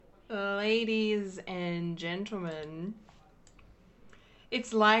Ladies and gentlemen,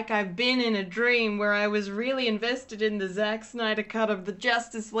 it's like I've been in a dream where I was really invested in the Zack Snyder cut of the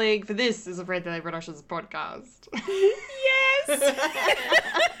Justice League, for this is a Fred Daily Productions podcast. Yes!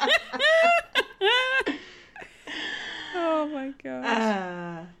 Oh my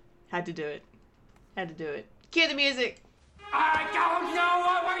gosh. Had to do it. Cue the music. I don't know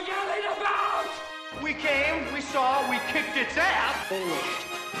what we're yelling about! We came, we saw, we kicked its ass. Wait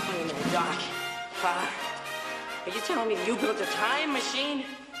a minute, Doc. Are you telling me you built a time machine?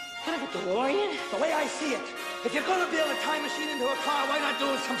 Kind of a DeLorean? The way I see it, if you're gonna build a time machine into a car, why not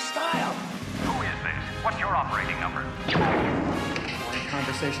do it some style? Who is this? What's your operating number? Boring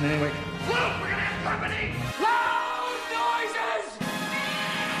conversation anyway. Look, we're gonna have company! Loud noises!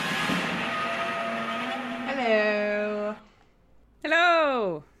 Hello.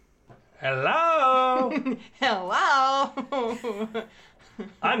 Hello. Hello! Hello.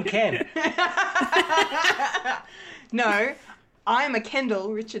 I'm Ken. No, I'm a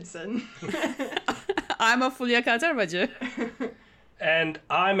Kendall Richardson. I'm a Fulya Katarmacı. And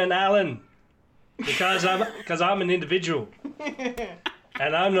I'm an Alan. Because I'm an individual.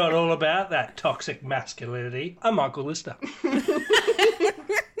 And I'm not all about that toxic masculinity. I'm Michael Lister.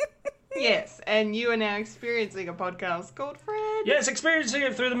 Yes, and you are now experiencing a podcast called Fred. Yes, experiencing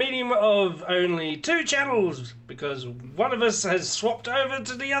it through the medium of only 2 channels, because one of us has swapped over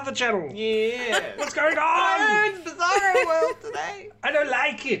to the other channel. Yeah. What's going on? Oh, it's Bizarro World today. I don't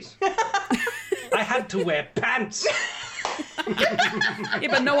like it. I had to wear pants. Yeah,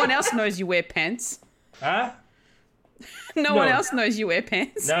 but no one else knows you wear pants. Huh? No one else knows you wear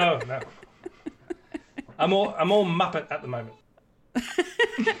pants. No. I'm all Muppet at the moment.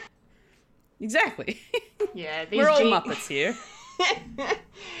 Exactly. Yeah, We're all Muppets here.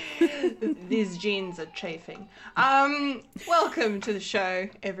 These jeans are chafing. Welcome to the show,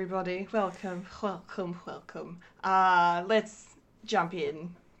 everybody. Welcome. Let's jump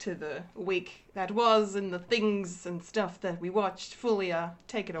in to the week that was and the things and stuff that we watched. Fulia,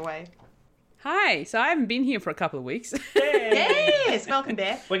 take it away. Hi. So I haven't been here for a couple of weeks. Yes, welcome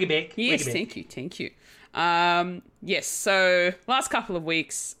back. Welcome back. Yes, thank you. Yes, so last couple of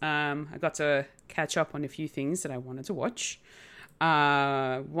weeks, I got to catch up on a few things that I wanted to watch.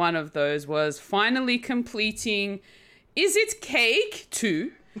 One of those was finally completing Is It Cake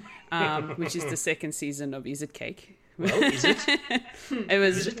 2, which is the second season of Is It Cake. Well, is it? It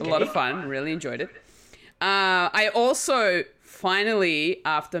was a lot of fun. Really enjoyed it. I also finally,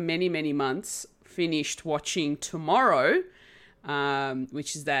 after many, many months, finished watching Tomorrow,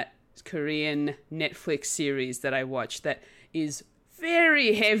 which is that Korean Netflix series that I watched that is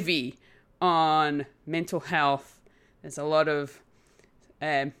very heavy on mental health. There's a lot of,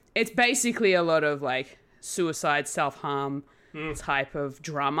 it's basically a lot of like suicide, self-harm type of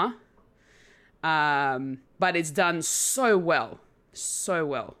drama. But it's done so well.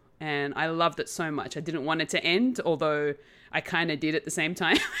 And I loved it so much. I didn't want it to end, although I kind of did at the same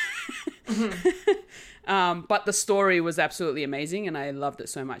time. But the story was absolutely amazing and I loved it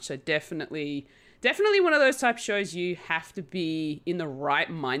so much. So definitely one of those type of shows you have to be in the right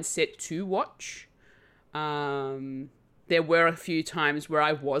mindset to watch. There were a few times where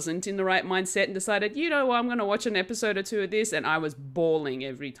I wasn't in the right mindset and decided, you know what, I'm going to watch an episode or 2 of this, and I was bawling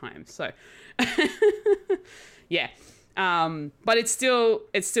every time. So, yeah. But it's still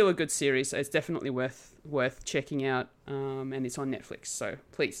a good series. So it's definitely worth checking out. And it's on Netflix. So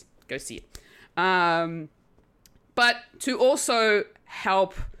please go see it. But to also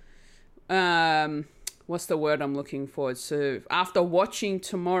help, what's the word I'm looking for? So after watching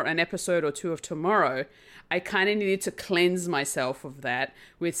an episode or 2 of Tomorrow, I kind of needed to cleanse myself of that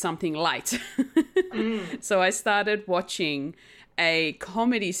with something light. So I started watching a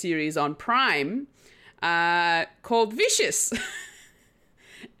comedy series on Prime, called Vicious.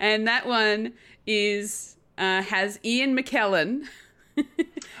 And that one has Ian McKellen.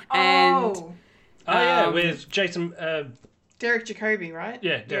 With Jason... Derek Jacobi, right?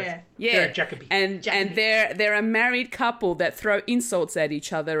 Yeah, Derek. Yeah. Derek Jacobi. And they're a married couple that throw insults at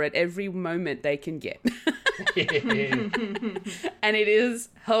each other at every moment they can get. And it is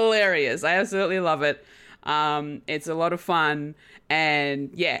hilarious. I absolutely love it. It's a lot of fun, and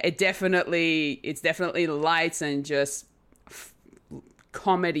yeah, it's definitely light and just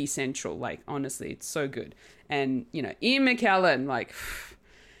comedy central. Like, honestly, it's so good. And you know, Ian McKellen, like,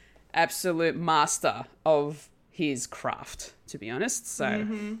 absolute master of his craft, to be honest. So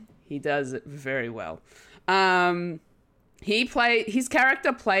he does it very well. His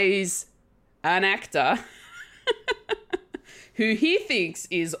character plays an actor who he thinks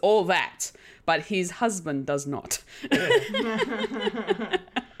is all that, but his husband does not.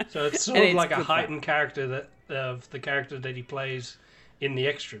 So it's sort And of it's like a good fun. heightened character of the character that he plays in the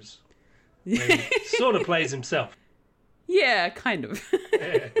extras. Where he sort of plays himself. Yeah, kind of.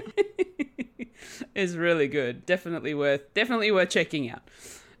 It's really good. Definitely worth checking out.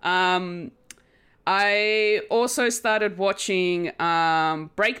 I also started watching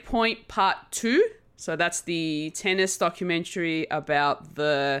Breakpoint Part 2. So that's the tennis documentary about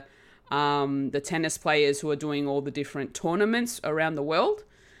the tennis players who are doing all the different tournaments around the world.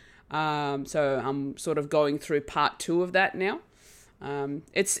 So I'm sort of going through part 2 of that now.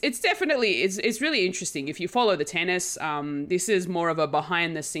 It's definitely really interesting. If you follow the tennis, this is more of a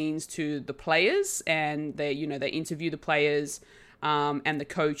behind the scenes to the players, and they interview the players, and the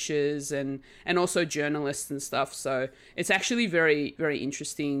coaches and also journalists and stuff. So it's actually very, very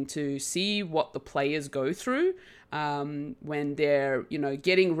interesting to see what the players go through, when they're,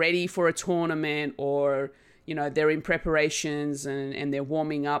 getting ready for a tournament, or, they're in preparations and they're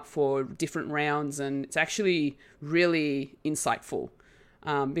warming up for different rounds. And it's actually really insightful,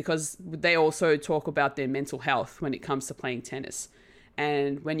 because they also talk about their mental health when it comes to playing tennis.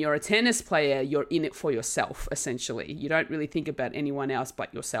 And when you're a tennis player, you're in it for yourself, essentially. You don't really think about anyone else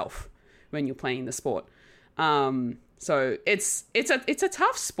but yourself when you're playing the sport. So it's a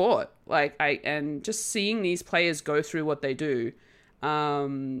tough sport. And just seeing these players go through what they do,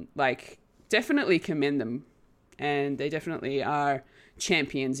 definitely commend them. And they definitely are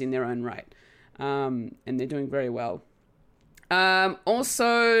champions in their own right. And they're doing very well.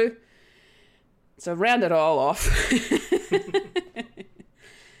 Also, to round it all off,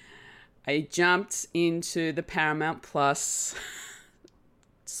 I jumped into the Paramount Plus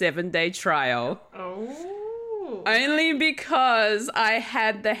 7-day trial. Oh. Only because I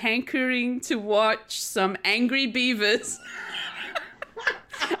had the hankering to watch some Angry Beavers.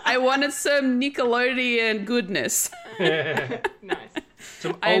 I wanted some Nickelodeon goodness. Nice.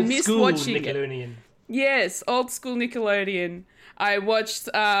 Some I old missed school watching it. Nickelodeon. Yes, old school Nickelodeon. I watched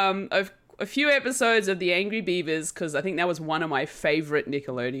a few episodes of the Angry Beavers because I think that was one of my favorite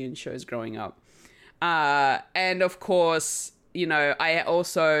Nickelodeon shows growing up. And of course, I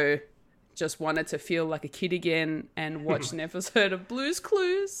also just wanted to feel like a kid again and watch an episode of Blue's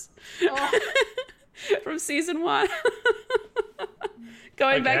Clues from season 1.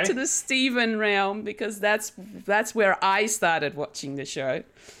 Going back to the Steven realm, because that's where I started watching the show.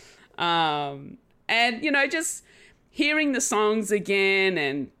 And, just hearing the songs again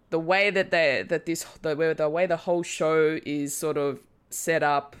and the way that the way the whole show is sort of set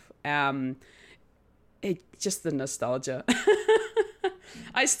up, just the nostalgia.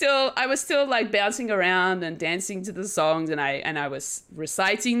 I was still like bouncing around and dancing to the songs, and I was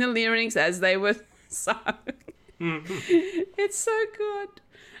reciting the lyrics as they were sung. It's so good.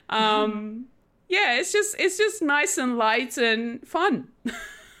 It's just nice and light and fun.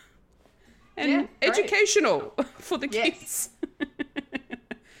 And educational for the kids.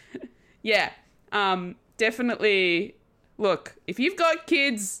 Definitely. Look, if you've got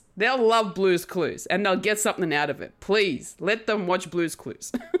kids, they'll love Blue's Clues and they'll get something out of it. Please let them watch Blue's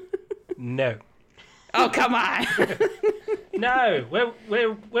Clues. No. Oh, come on. No, we're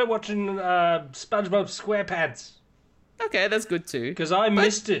watching SpongeBob SquarePants. Okay, that's good too. Because I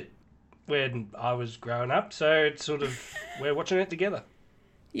missed it when I was growing up, so it's sort of we're watching it together.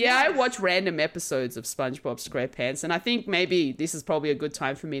 Yeah, I watch random episodes of SpongeBob SquarePants, and I think maybe this is probably a good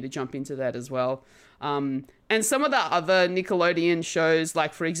time for me to jump into that as well. And some of the other Nickelodeon shows,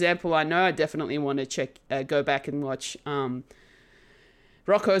 like for example, I know I definitely want to go back and watch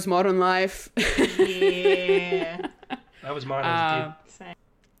Rocko's Modern Life. Yeah. That was mine as a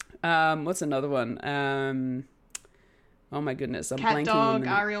kid. What's another one? Oh my goodness, I'm Cat blanking Dog, on the...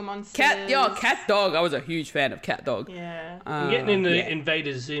 Ariel Monsters. Cat Dog. I was a huge fan of Cat Dog. Yeah. I'm getting into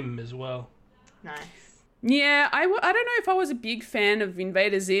Invader Zim as well. Nice. Yeah, I don't know if I was a big fan of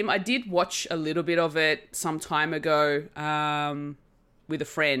Invader Zim. I did watch a little bit of it some time ago with a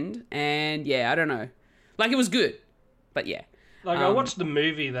friend, and I don't know. Like, it was good, but yeah. Like, I watched the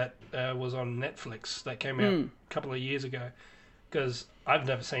movie that was on Netflix that came out a couple of years ago, because I've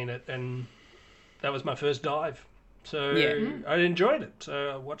never seen it, and that was my first dive. So I enjoyed it.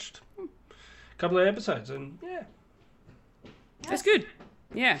 So I watched a couple of episodes, and That's good.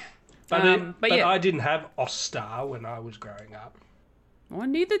 Yeah. But I didn't have Ostar when I was growing up. Well,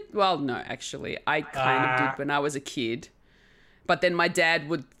 neither. Well, no, actually, I kind of did when I was a kid. But then my dad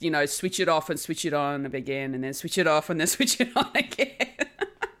would, switch it off and switch it on again, and then switch it off and then switch it on again.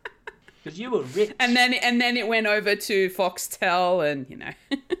 Because you were rich. And then it went over to Foxtel, and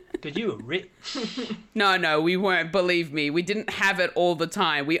Because you were rich. No, we weren't. Believe me, we didn't have it all the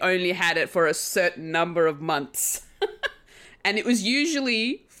time. We only had it for a certain number of months, and it was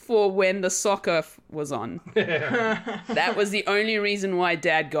usually for when the soccer was on. That was the only reason why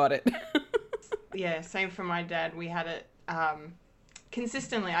Dad got it. Yeah, same for my dad. We had it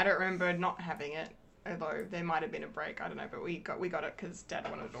consistently. I don't remember not having it, although there might have been a break. I don't know, but we got it because Dad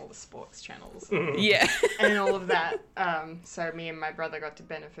wanted all the sports channels. Yeah. And all of that. So me and my brother got to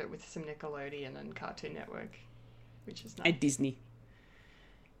benefit with some Nickelodeon and Cartoon Network, which is nice. And Disney.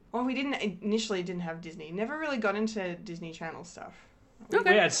 Well, we initially didn't have Disney. Never really got into Disney Channel stuff.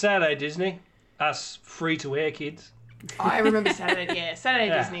 We had Saturday Disney, us free-to-air kids. Oh, I remember Saturday. Yeah, Saturday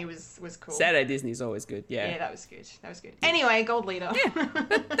Disney was cool. Saturday Disney's always good. Yeah. Yeah, that was good. Anyway, Gold Leader. Yeah,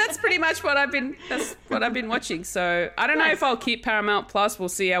 that's pretty much what I've been watching. So I don't know if I'll keep Paramount Plus. We'll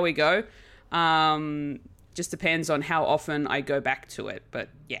see how we go. Just depends on how often I go back to it. But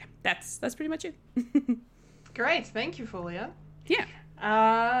yeah, that's pretty much it. Great, thank you, Fulia. Yeah.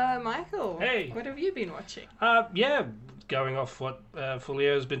 Michael. Hey. What have you been watching? Yeah, going off what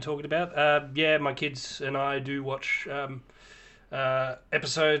Fulio's been talking about. Yeah, my kids and I do watch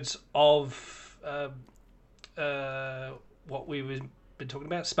episodes of what we've been talking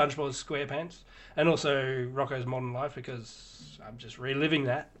about, SpongeBob SquarePants, and also Rocko's Modern Life, because I'm just reliving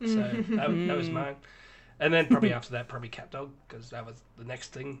that. So that was mine. And then probably after that, probably Cat Dog, because that was the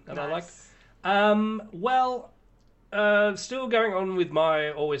next thing that I liked. Still going on with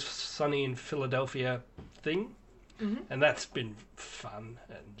my Always Sunny in Philadelphia thing. And that's been fun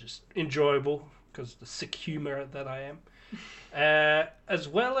and just enjoyable because the sick humour that I am. As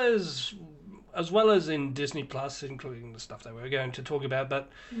well as in Disney Plus, including the stuff that we're going to talk about.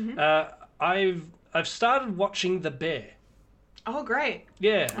 But I've started watching The Bear. Oh, great.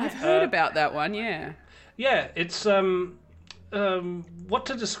 Yeah. I've heard about that one, yeah. Yeah, it's what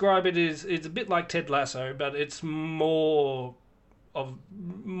to describe it is, it's a bit like Ted Lasso, but it's more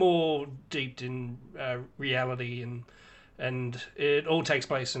deep in reality, and it all takes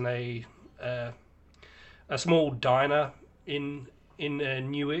place in a small diner in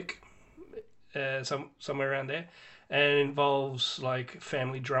Newark, somewhere around there, and it involves like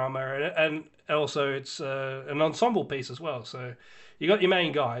family drama, and also it's an ensemble piece as well. So you got your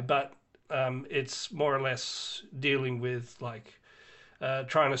main guy, but it's more or less dealing with like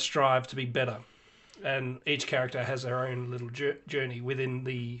trying to strive to be better. And each character has their own little journey within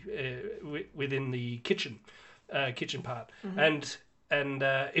the kitchen part. And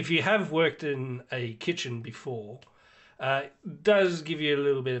if you have worked in a kitchen before, it does give you a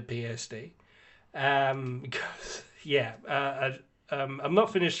little bit of PSD. Because I'm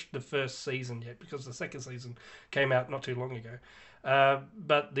not finished the first season yet because the second season came out not too long ago.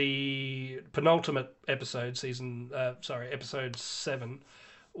 But the penultimate episode, episode 7,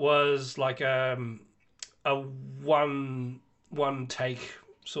 was like a one take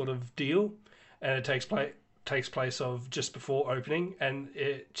sort of deal, and it takes place of just before opening, and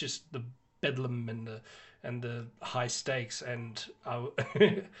it just the bedlam and the high stakes, and I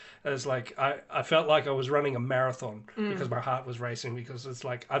was like I felt like I was running a marathon because my heart was racing, because it's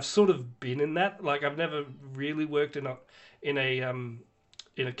like I've sort of been in that, like I've never really worked in a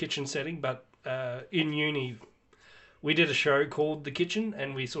kitchen setting, but in uni we did a show called The Kitchen,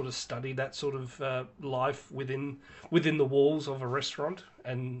 and we sort of studied that sort of life within the walls of a restaurant,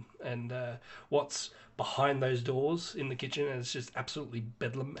 and what's behind those doors in the kitchen. And it's just absolutely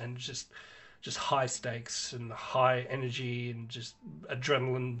bedlam, and just high stakes and high energy and just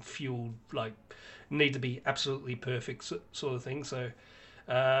adrenaline fueled, like need to be absolutely perfect sort of thing. So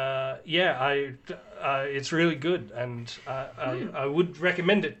it's really good, and I would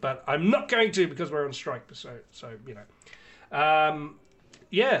recommend it, but I'm not going to because we're on strike. So you know,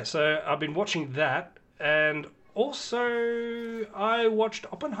 So I've been watching that, and also I watched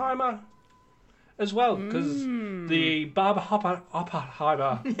Oppenheimer as well, because the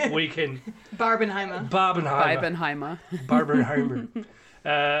Oppenheimer weekend. Barbenheimer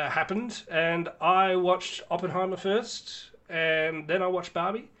happened, and I watched Oppenheimer first, and then I watched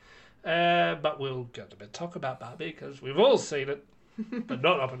Barbie. But we'll go to talk about Barbie because we've all seen it, but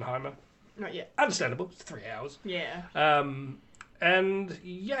not Oppenheimer. Not yet. Understandable. It's 3 hours. Yeah. So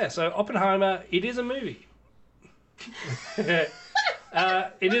Oppenheimer, it is a movie. It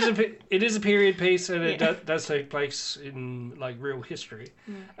is a period piece, and it does take place in like real history.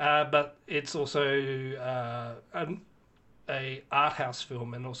 But it's also a art house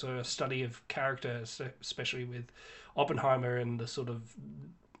film, and also a study of character, especially with Oppenheimer and the sort of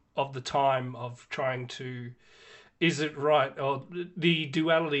the time of trying to, is it right, or the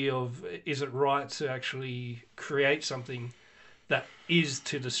duality of, is it right to actually create something that is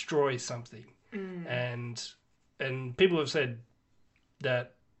to destroy something? And people have said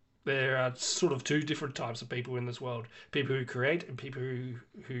that there are sort of two different types of people in this world: people who create and people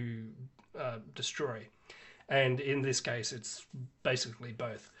who destroy. And in this case, it's basically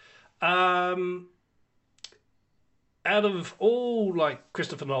both. Out of all like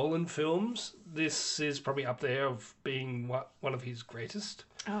Christopher Nolan films, this is probably up there of being one of his greatest.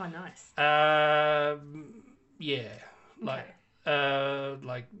 Oh, nice. Yeah, Okay.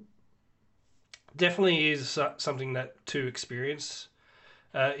 like definitely is something that to experience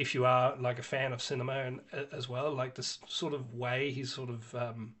if you are like a fan of cinema and as well, like this sort of way he sort of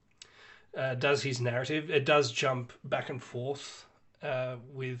does his narrative. It does jump back and forth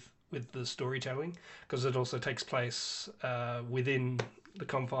with the storytelling, because it also takes place within the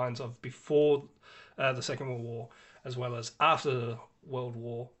confines of before the Second World War, as well as after the World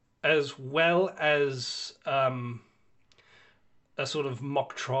War, as well as a sort of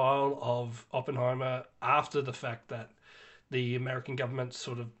mock trial of Oppenheimer after the fact that the American government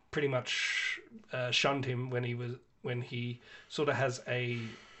sort of pretty much shunned him when he sort of has a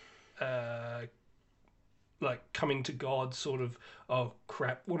like coming to God sort of, oh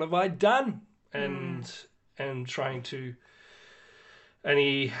crap, what have I done? And trying to, and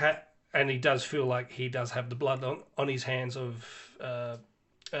he does feel like he does have the blood on his hands of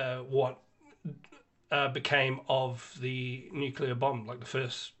what became of the nuclear bomb, like the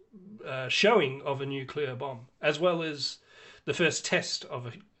first showing of a nuclear bomb, as well as the first test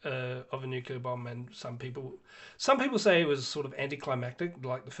of a nuclear bomb. And some people say it was sort of anticlimactic,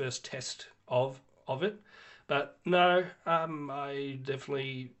 like the first test of it. But no, I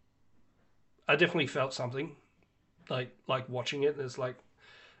definitely felt something like watching it. It's like,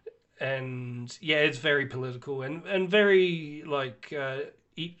 and yeah, it's very political and very like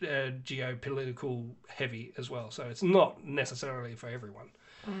geopolitical heavy as well. So it's not necessarily for everyone.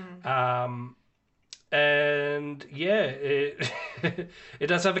 And yeah, it it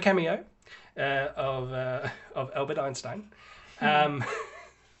does have a cameo of Albert Einstein.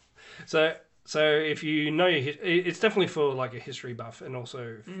 So if you know it's definitely for like a history buff and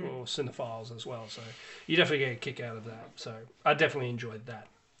also for cinephiles as well. So you definitely get a kick out of that. So I definitely enjoyed that.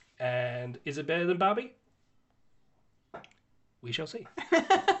 And is it better than Barbie? We shall see.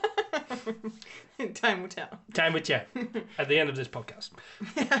 Time will tell. Time with you at the end of this podcast.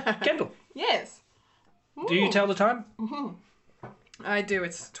 Kendall, Yes. do you tell the time? I do.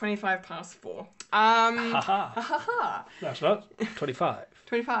 It's 4:25. Haha. No, it's not. 25.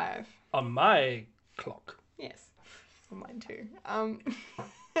 25. On my clock. Yes. On mine too.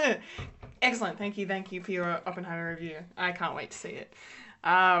 Excellent. Thank you for your Oppenheimer review. I can't wait to see it.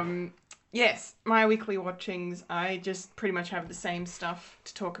 Yes, my weekly watchings, I just pretty much have the same stuff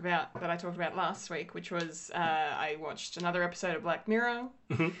to talk about that I talked about last week, which was I watched another episode of Black Mirror.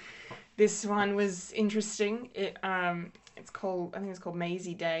 This one was interesting. I think it's called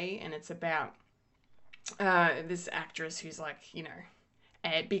Maisie Day, and it's about this actress who's like,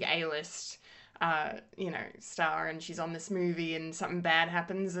 a big A-list, star, and she's on this movie, and something bad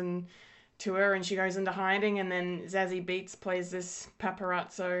happens to her, and she goes into hiding, and then Zazie Beetz plays this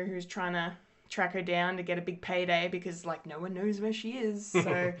paparazzo who's trying to track her down to get a big payday because, like, no one knows where she is.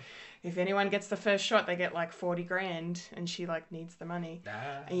 So if anyone gets the first shot, they get, like, 40 grand, and she, like, needs the money.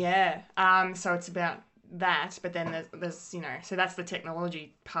 Yeah. So it's about that, but then there's so that's the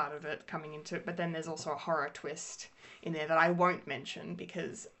technology part of it coming into it, but then there's also a horror twist in there that I won't mention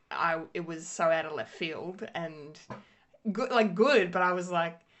because it was so out of left field and good, but I was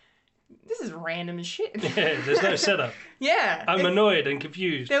like, this is random as shit. Yeah, there's no setup. Yeah. I'm annoyed and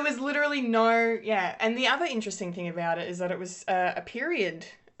confused. There was literally and the other interesting thing about it is that it was a period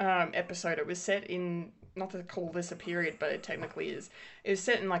episode. It was set in, not to call this a period, but it technically is. It was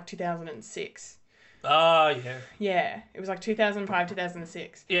set in like 2006. Ah, yeah. Yeah, it was like 2005,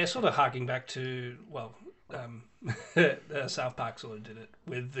 2006. Yeah, sort of harking back to, South Park sort of did it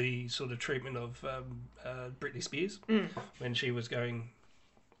with the sort of treatment of Britney Spears when she was going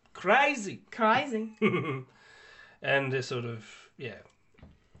crazy. And they're sort of, yeah.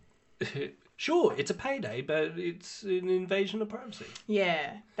 Sure, it's a payday, but it's an invasion of privacy.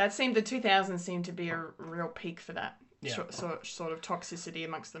 Yeah, the 2000s seemed to be a real peak for that. Yeah. Sort of toxicity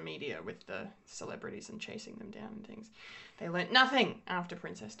amongst the media with the celebrities and chasing them down and things. They learnt nothing after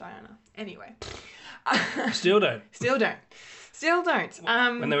Princess Diana. Anyway. Still don't. Still don't.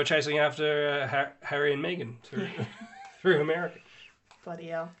 When they were chasing after Harry and Meghan through America. Bloody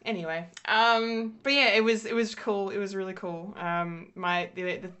hell. Anyway, but yeah, it was cool. It was really cool. My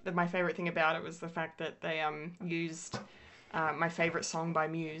favorite thing about it was the fact that they used my favorite song by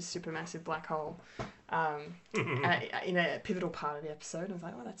Muse, Supermassive Black Hole, in a pivotal part of the episode. I was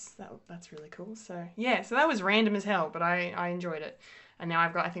like, oh, that's really cool. So yeah, so that was random as hell, but I enjoyed it. And now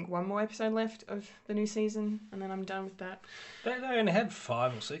I've got, I think, one more episode left of the new season, and then I'm done with that. They only had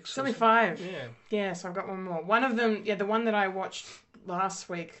 5 or 6. It's only 5. Yeah. Yeah, so I've got one more. One of them, the one that I watched last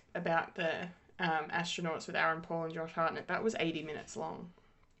week about the astronauts with Aaron Paul and Josh Hartnett, that was 80 minutes long.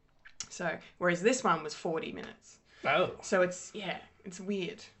 So, whereas this one was 40 minutes. Oh. So it's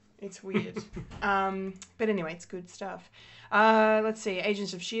weird. It's weird. But anyway, it's good stuff. Let's see.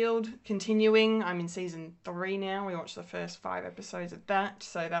 Agents of S.H.I.E.L.D. continuing. I'm in season 3 now. We watched the first 5 episodes of that.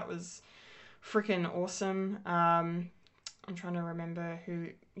 So that was freaking awesome. I'm trying to remember who...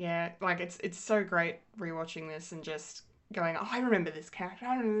 Yeah, like it's so great rewatching this and just going, oh, I remember this character.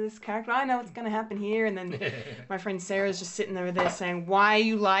 I remember this character. I know what's going to happen here. And then my friend Sarah's just sitting over there saying, why are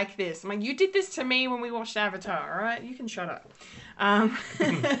you like this? I'm like, you did this to me when we watched Avatar, all right? You can shut up.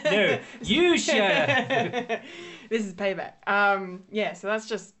 No, you shut up. This is payback. So that's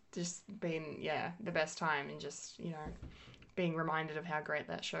just been, the best time and just, being reminded of how great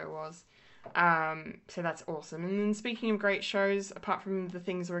that show was. So that's awesome. And then speaking of great shows, apart from the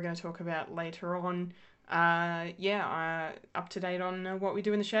things we're going to talk about later on, up to date on What We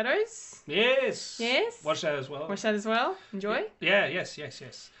Do in the Shadows. Yes. Yes. Watch that as well. Watch that as well. Enjoy. Yeah. Yes.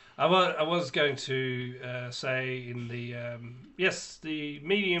 I was going to say in the the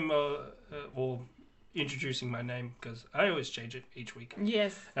medium or introducing my name because I always change it each week.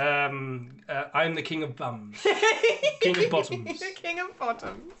 Yes. I'm the king of bums, king of bottoms. King of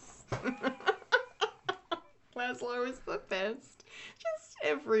bottoms. Laszlo is the best. Just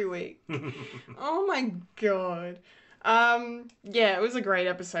every week. Oh my god. It was a great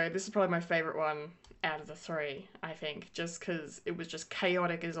episode. This is probably my favourite one out of the 3, I think, just because it was just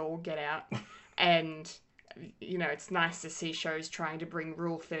chaotic as all get out. And, it's nice to see shows trying to bring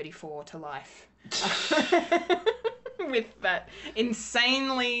Rule 34 to life. With that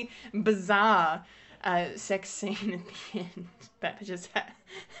insanely bizarre sex scene at the end that just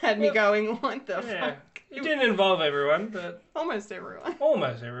had me going, what the fuck? It didn't involve everyone, but... Almost everyone.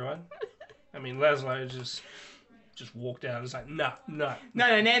 I mean, Laszlo just walked out and was like, no. No,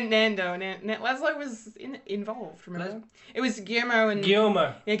 Nando. Laszlo was involved, remember? It was Guillermo and...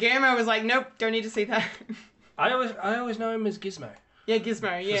 Guillermo. Yeah, Guillermo was like, nope, don't need to see that. I always know him as Gizmo. Yeah,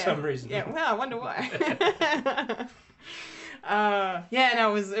 Gizmo, yeah. For some reason. Yeah, well, I wonder why.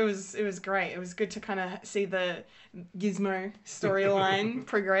 It was great. It was good to kind of see the Gizmo storyline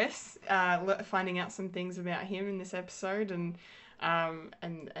progress, finding out some things about him in this episode, and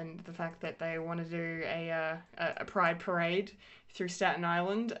the fact that they want to do a pride parade through Staten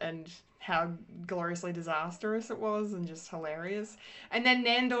Island and how gloriously disastrous it was and just hilarious. And then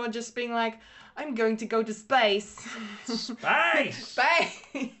Nandor just being like, I'm going to go to space. Space!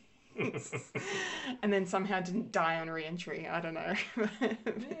 And then somehow didn't die on re-entry. I don't know.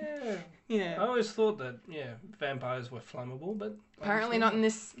 Yeah. I always thought that, vampires were flammable, but... Apparently not in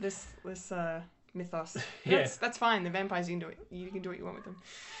this mythos. Yeah. That's fine. The vampires, you can do it. You can do what you want with them.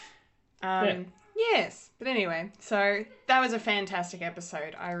 Yes. But anyway, so that was a fantastic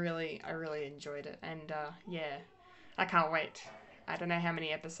episode. I really enjoyed it. And, I can't wait. I don't know how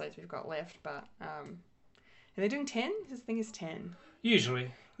many episodes we've got left, but, are they doing 10? This thing is 10.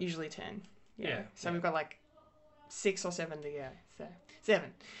 Usually 10. Yeah. So we've got like 6 or 7 to go. So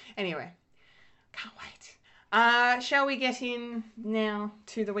 7. Anyway, can't wait. Shall we get in now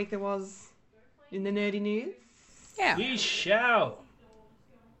to the week that was in the nerdy news? Yeah. We shall.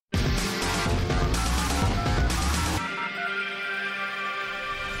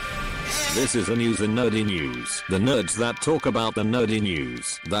 This is the news in nerdy news. The nerds that talk about the nerdy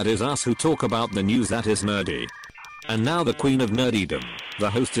news. That is us who talk about the news that is nerdy. And now the queen of nerdydom, the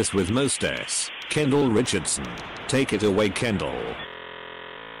hostess with mostest, Kendall Richardson. Take it away, Kendall.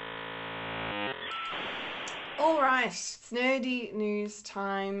 Alright, it's nerdy news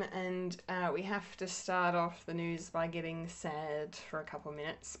time, and we have to start off the news by getting sad for a couple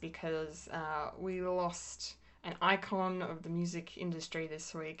minutes because we lost an icon of the music industry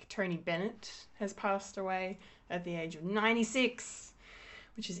this week. Tony Bennett has passed away at the age of 96,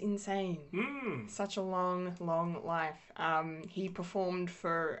 which is insane. Such a long life. He performed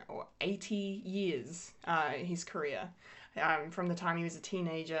for 80 years, his career, from the time he was a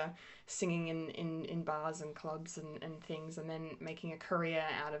teenager, singing in bars and clubs and things, and then making a career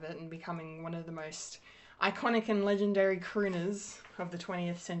out of it and becoming one of the most iconic and legendary crooners of the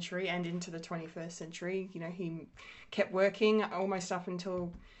 20th century and into the 21st century. He kept working almost up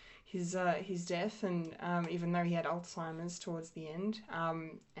until his death, and even though he had Alzheimer's towards the end,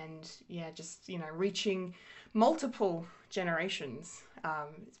 reaching multiple generations.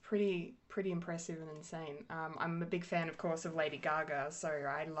 It's pretty impressive and insane. I'm a big fan, of course, of Lady Gaga, so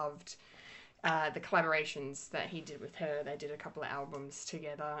I loved the collaborations that he did with her. They did a couple of albums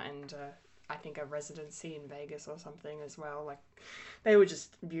together, and I think a residency in Vegas or something as well. Like, they were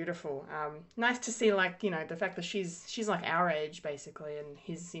just beautiful. Nice to see, like, you know, the fact that she's like our age basically, and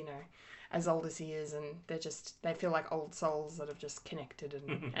he's, you know, as old as he is, and they feel like old souls that have just connected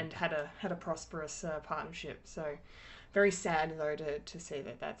and had a prosperous partnership. So very sad though to see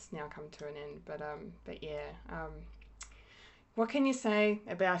that that's now come to an end. But yeah, what can you say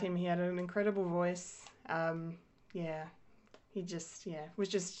about him? He had an incredible voice. Yeah, he just was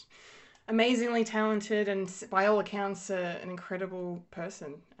just amazingly talented, and by all accounts an incredible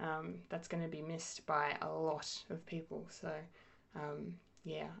person. That's going to be missed by a lot of people. So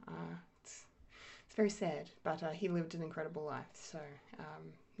yeah. It's very sad, but he lived an incredible life. So,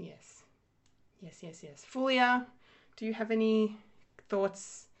 yes. Fulia, do you have any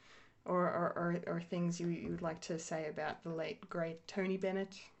thoughts or things you would like to say about the late, great Tony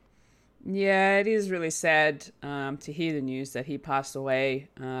Bennett? Yeah, it is really sad to hear the news that he passed away.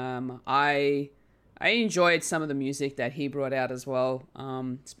 I enjoyed some of the music that he brought out as well.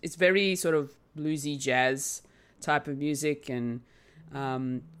 It's very sort of bluesy jazz type of music, and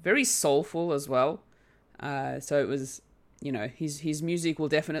very soulful as well. So it was, you know, his music will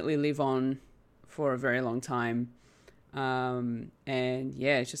definitely live on for a very long time. And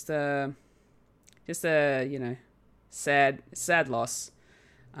yeah, it's just a you know, sad loss.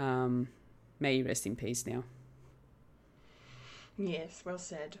 May you rest in peace now. Yes, well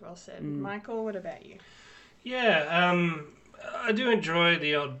said. Michael, what about you? Yeah, I do enjoy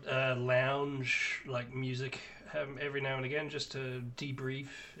the odd lounge like music every now and again, just to debrief,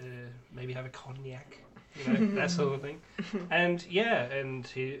 maybe have a cognac, you know, that sort of thing. And yeah, and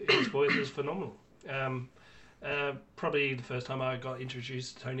his voice is phenomenal. Probably the first time I got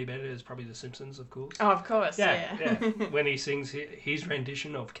introduced to Tony Bennett is probably The Simpsons, of course. Oh, of course, yeah. When he sings his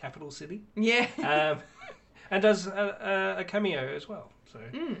rendition of Capital City. Yeah. And does a cameo as well. So,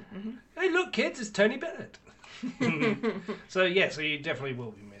 hey, look, kids, it's Tony Bennett. So he definitely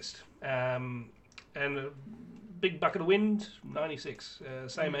will be missed. And a big bucket of wind, 96,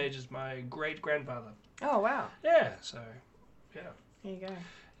 same age as my great grandfather. Oh wow. Yeah. So, yeah. There you go.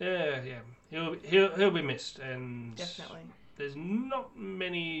 Yeah. He'll be missed, and definitely. There's not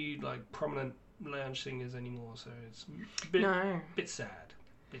many like prominent lounge singers anymore, so it's a bit sad.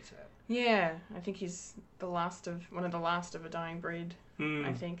 Yeah, I think he's one of the last of a dying breed.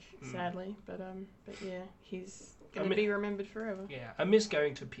 I think, sadly, but yeah, he's gonna be remembered forever. Yeah, I miss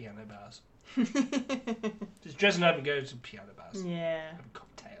going to piano bars. Just dressing up and go to piano bars. Yeah.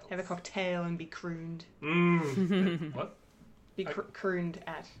 Have a cocktail and be crooned. What? Be crooned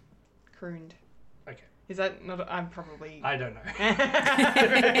at. Crooned. Okay. Is that not? I don't know.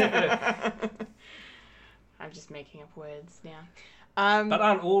 I'm just making up words now. But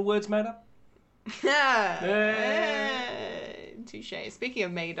aren't all words made up? Touche. Speaking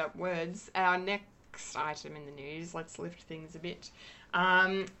of made up words, our next item in the news, let's lift things a bit.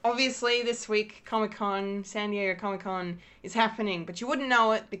 Obviously this week San Diego Comic-Con is happening, but you wouldn't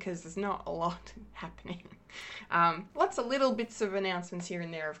know it because there's not a lot happening. Lots of little bits of announcements here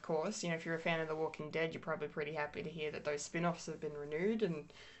and there, of course. You know, if you're a fan of The Walking Dead, you're probably pretty happy to hear that those spin-offs have been renewed, and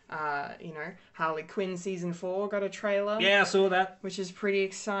you know, Harley Quinn season 4 got a trailer. Yeah, I saw that. Which is pretty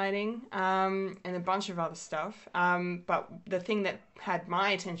exciting. And a bunch of other stuff. But the thing that had my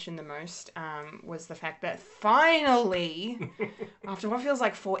attention the most was the fact that finally, after what feels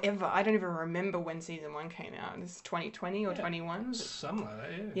like forever, I don't even remember when season 1 came out. It's 2020 or 21? Something like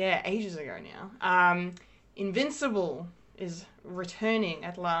that, yeah. Yeah, ages ago now. Invincible is returning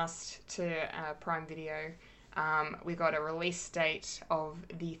at last to Prime Video. We got a release date of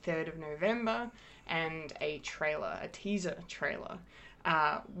the 3rd of November and a teaser trailer,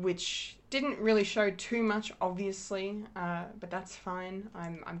 which didn't really show too much, obviously, but that's fine.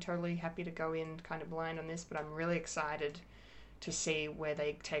 I'm totally happy to go in kind of blind on this, but I'm really excited to see where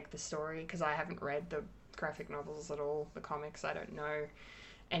they take the story, because I haven't read the graphic novels at all, the comics. I don't know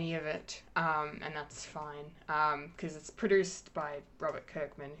any of it, and that's fine, because it's produced by Robert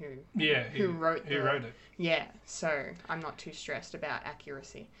Kirkman, who wrote it. Yeah, so I'm not too stressed about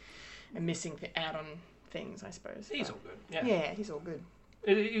accuracy and missing out on things, I suppose. He's all good. Yeah, he's all good.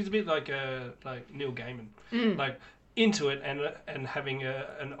 He's a bit like Neil Gaiman, like into it and having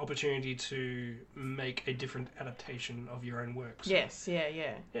an opportunity to make a different adaptation of your own works. Yes,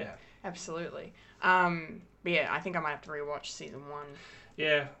 yeah, absolutely. But yeah, I think I might have to rewatch season 1.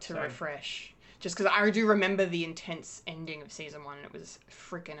 Yeah, to refresh. Just because I do remember the intense ending of season 1, and it was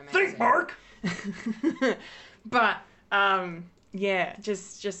freaking amazing. Think, Mark! But, yeah,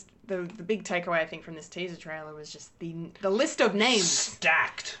 just the big takeaway, I think, from this teaser trailer was just the list of names.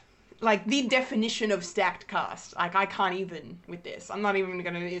 Stacked. like the definition of stacked cast. Like, I can't even with this. I'm not even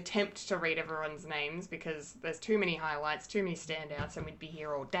going to attempt to read everyone's names because there's too many highlights, too many standouts, and we'd be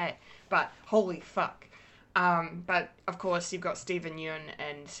here all day. But holy fuck. But of course, you've got Stephen Yeun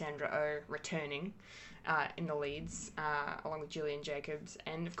and Sandra Oh returning in the leads, along with Julian Jacobs,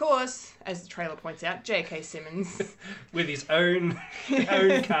 and of course, as the trailer points out, J.K. Simmons. With his own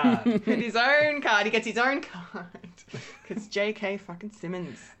card. With his own card. He gets his own card. Because J.K. fucking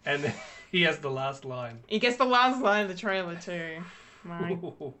Simmons. And he has the last line. He gets the last line of the trailer too. My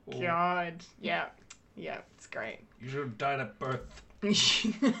God. Yeah. Yeah, it's great. You should have died at birth.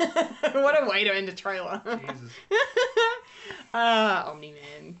 What a way to end a trailer. Jesus.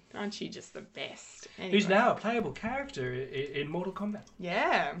 Omni-Man. Aren't you just the best? Anyway. Who's now a playable character in Mortal Kombat.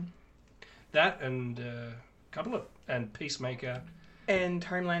 Yeah. That and a couple of... And Peacemaker. And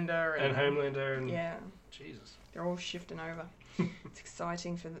Homelander. And Homelander. And, yeah. Jesus. They're all shifting over. It's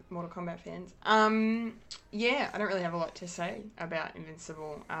exciting for the Mortal Kombat fans. Yeah, I don't really have a lot to say about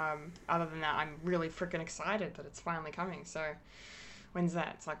Invincible. Other than that, I'm really freaking excited that it's finally coming. So, when's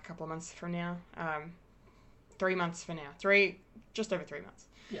that? It's like a couple of months from now. 3 months for now. Just over 3 months.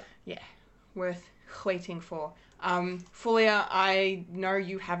 Yeah. Yeah. Worth waiting for. Fulia, I know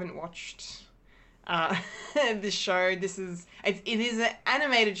you haven't watched this show. It is an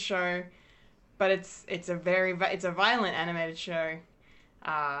animated show. But it's a violent animated show.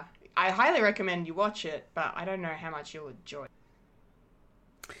 I highly recommend you watch it, but I don't know how much you'll enjoy it.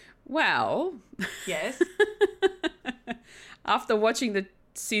 Well, yes. After watching the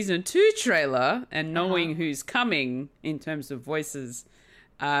season 2 trailer and knowing who's coming in terms of voices,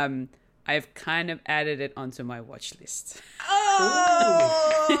 I've kind of added it onto my watch list.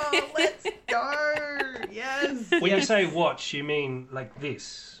 Oh, let's go! Yes. When you say watch, you mean like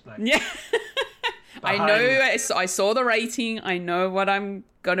this? Like yeah. I know. I saw the rating. I know what I'm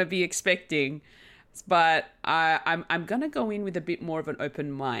gonna be expecting, but I'm gonna go in with a bit more of an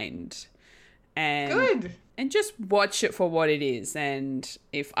open mind, and just watch it for what it is. And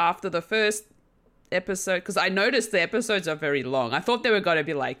if after the first episode, because I noticed the episodes are very long. I thought they were gonna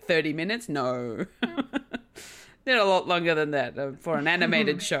be like 30 minutes. No, they're a lot longer than that for an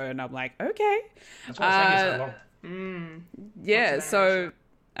animated show. And I'm like, okay, that's why it's taking so long. Yeah, so.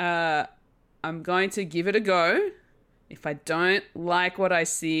 I'm going to give it a go. If I don't like what I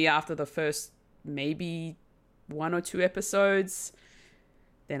see after the first maybe 1 or 2 episodes,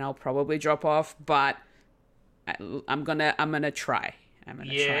 then I'll probably drop off. But I'm gonna try.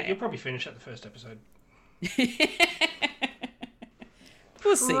 Yeah, you'll probably finish at the first episode.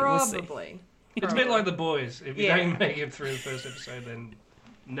 We'll see. Probably. It's a bit like The Boys. If you don't make it through the first episode, then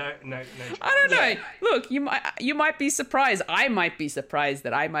no. I don't know. Look, you might be surprised. I might be surprised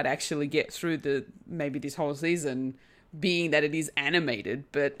that I might actually get through maybe this whole season, being that it is animated.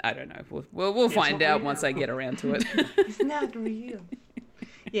 But I don't know. We'll find out once I get around to it. It's not real.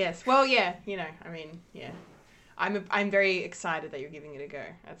 Yes. Well, yeah. You know, I mean, yeah. I'm very excited that you're giving it a go.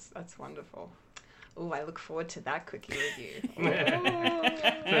 That's wonderful. Oh, I look forward to that Quickie review.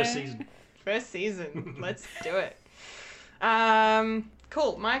 First season. Let's do it.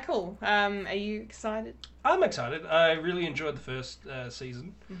 Cool. Michael, are you excited? I'm excited. I really enjoyed the first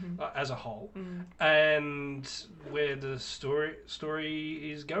season as a whole, and where the story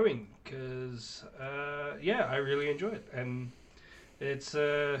is going. Because I really enjoyed it, and it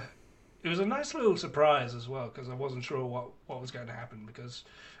was a nice little surprise as well. Because I wasn't sure what was going to happen. Because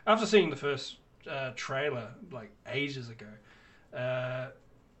after seeing the first trailer like ages ago,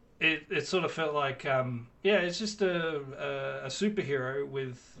 It sort of felt like, it's just a superhero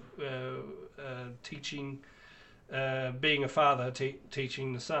with teaching, being a father,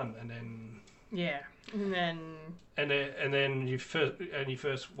 teaching the son, and then and then you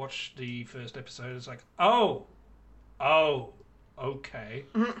first watch the first episode. It's like, oh, okay,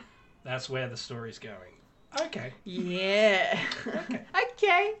 that's where the story's going. Okay, yeah,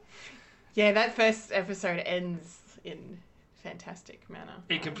 okay. Yeah, that first episode ends in fantastic manner.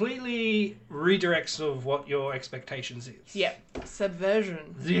 It completely redirects of what your expectations is. Yep.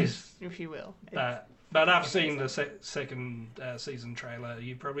 Subversion. Yes. If you will. But after seeing the second season trailer,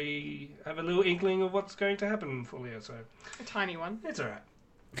 you probably have a little inkling of what's going to happen for Leo, so... A tiny one. It's alright.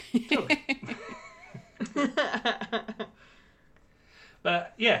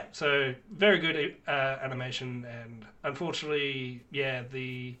 But yeah, so very good animation, and unfortunately,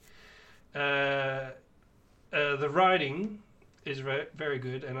 the writing is very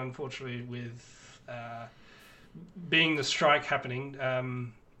good, and unfortunately with being the strike happening,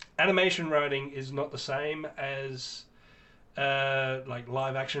 animation writing is not the same as like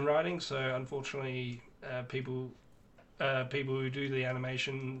live action writing, so unfortunately people people who do the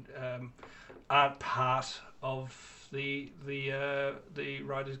animation aren't part of the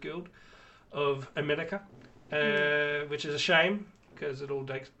Writers Guild of America, which is a shame because it all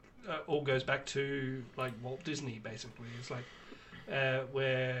goes back to like Walt Disney. Basically, it's like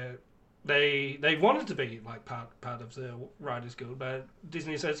where they wanted to be like part of the Writers Guild, but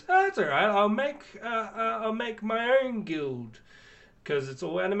Disney says, "Oh, it's all right. I'll make my own guild because it's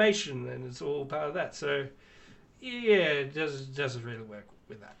all animation and it's all part of that." So yeah, it doesn't really work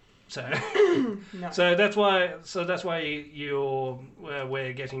with that. So No. so that's why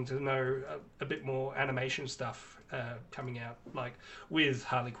we're getting to know a bit more animation stuff coming out, like with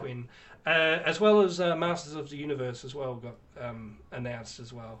Harley Quinn, as well as Masters of the Universe as well got announced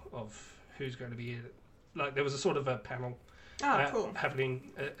as well of who's going to be in it. Like there was a sort of a panel Cool.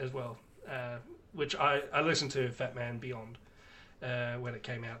 happening as well, which I listened to Fat Man Beyond when it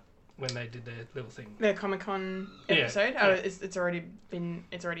came out, when they did their little thing. The Comic-Con episode? Oh, it's already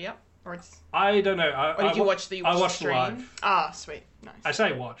up? Or it's... I don't know. Or did you watch the I watched stream? live. Ah, sweet. Nice. I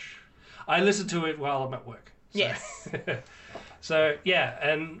say watch. I listen to it while I'm at work. So. Yes. So yeah,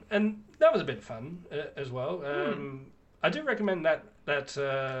 and that was a bit of fun as well. I do recommend that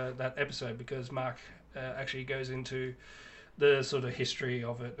episode because Mark actually goes into the sort of history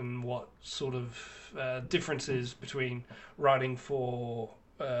of it and what sort of differences between writing for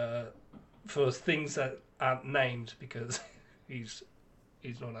things that aren't named because he's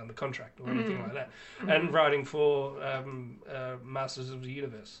not under contract or anything like that, and writing for Masters of the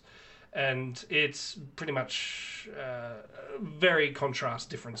Universe. And it's pretty much a very contrast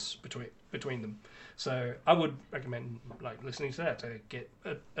difference between them. So I would recommend like listening to that to get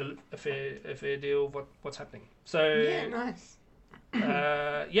a fair deal of what's happening. So Yeah, nice.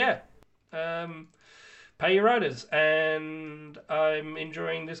 pay your writers, and I'm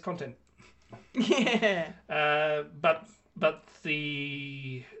enjoying this content. Yeah. But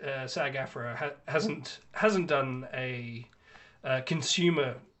the SAG-AFTRA hasn't done a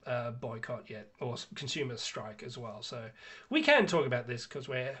consumer boycott yet, or consumer strike as well. So we can talk about this because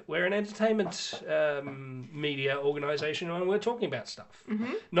we're an entertainment media organisation and we're talking about stuff.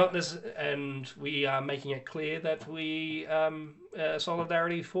 Not this, and we are making it clear that we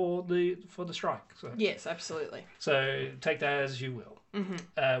solidarity for the strike. So, Yes, absolutely. so take that as you will.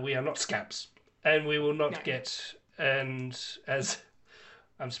 We are not scabs, and we will not get. And as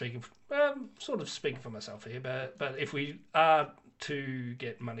I'm speaking, sort of speaking for myself here, but if we are to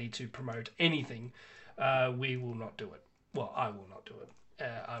get money to promote anything, we will not do it. Well, I will not do it.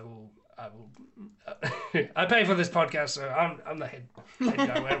 I will. I pay for this podcast, so I'm the head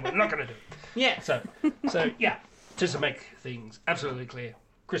guy, and we're not going to do it. Yeah. So yeah, just to make things absolutely clear,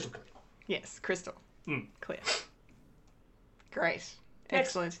 crystal clear. Yes, crystal. Clear. Great.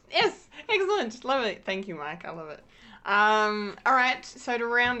 Excellent. Yes, excellent. Love it. Thank you, Mike. I love it. All right. So to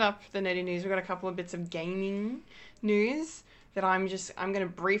round up the nerdy news, we've got a couple of bits of gaming news that I'm going to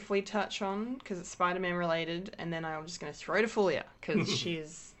briefly touch on because it's Spider-Man related, and then I'm just going to throw to Fulia because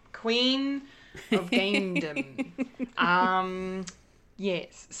she's queen of gamedom.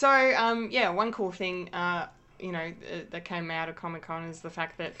 Yes. So one cool thing that came out of Comic-Con is the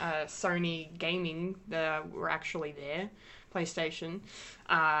fact that Sony Gaming were actually there, PlayStation,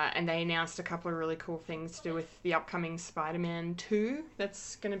 and they announced a couple of really cool things to do with the upcoming Spider-Man 2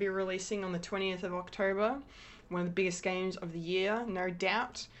 that's going to be releasing on the 20th of October. One of the biggest games of the year, no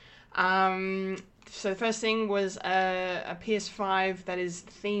doubt. So the first thing was a PS5 that is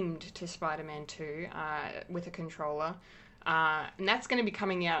themed to Spider-Man 2 with a controller. And that's going to be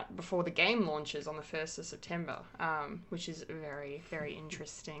coming out before the game launches on the 1st of September, which is very, very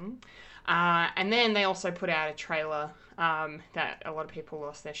interesting. And then they also put out a trailer that a lot of people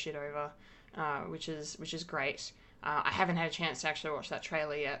lost their shit over, which is great. I haven't had a chance to actually watch that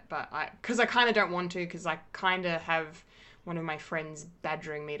trailer yet, but because I kind of don't want to, because I kind of have one of my friends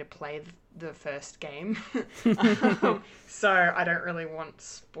badgering me to play the first game. So I don't really want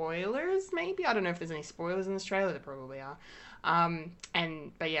spoilers, maybe. I don't know if there's any spoilers in this trailer. There probably are.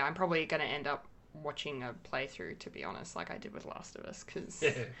 But yeah, I'm probably going to end up watching a playthrough, to be honest, like I did with Last of Us, because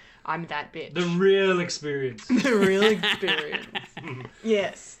I'm that bitch. The real experience. The real experience.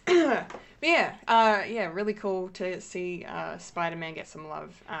 Yes. But yeah, really cool to see Spider-Man get some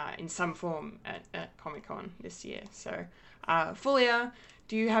love in some form at Comic-Con this year. So, Fulia,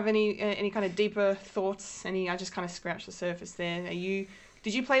 do you have any kind of deeper thoughts? I just kind of scratched the surface there.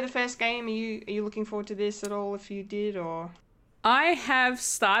 Did you play the first game? Are you looking forward to this at all? If you did, or I have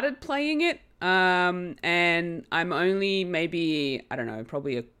started playing it, and I'm only maybe, I don't know,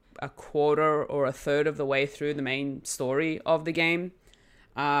 probably a quarter or a third of the way through the main story of the game.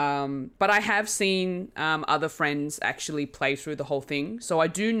 But I have seen other friends actually play through the whole thing, so I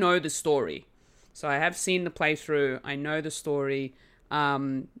do know the story. So I have seen the playthrough. I know the story.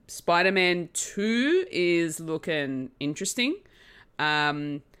 Spider-Man 2 is looking interesting.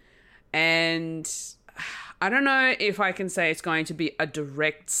 And I don't know if I can say it's going to be a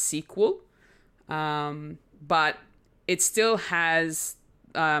direct sequel, but it still has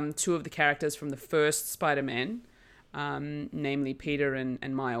two of the characters from the first Spider-Man, namely Peter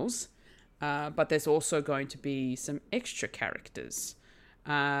and Miles. But there's also going to be some extra characters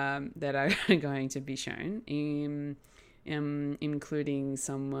that are going to be shown, including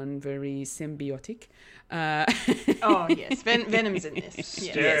someone very symbiotic. Oh, yes. Venom's in this.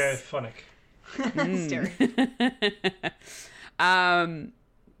 Yes. Stereophonic.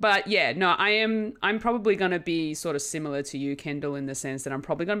 But yeah, no, I'm probably going to be sort of similar to you, Kendall, in the sense that I'm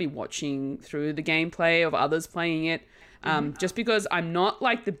probably going to be watching through the gameplay of others playing it, just because I'm not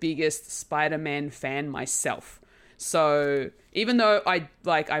like the biggest Spider-Man fan myself. So even though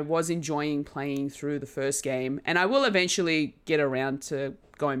I was enjoying playing through the first game, and I will eventually get around to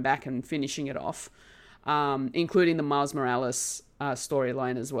going back and finishing it off, including the Miles Morales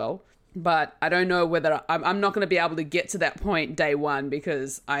storyline as well. But I don't know whether I'm not going to be able to get to that point day one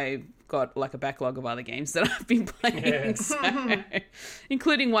because I've got like a backlog of other games that I've been playing, Yeah. so,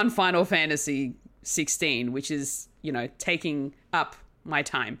 including one Final Fantasy 16, which is, taking up my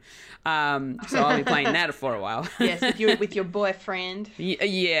time. So I'll be playing that for a while. Yes, with your boyfriend.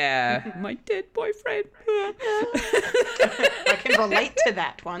 Yeah, my dead boyfriend. I can relate to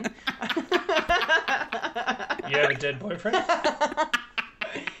that one. You have a dead boyfriend?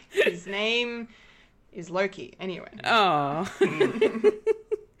 His name is Loki. Anyway. Oh.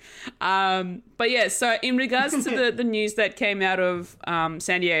 But yeah, so in regards to the news that came out of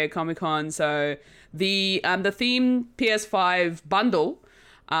San Diego Comic-Con, so the theme PS5 bundle,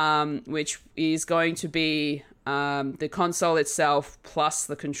 which is going to be the console itself plus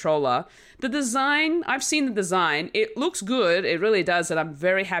the controller. The design, I've seen the design. It looks good. It really does. And I'm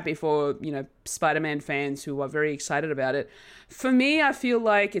very happy for, Spider-Man fans who are very excited about it. For me, I feel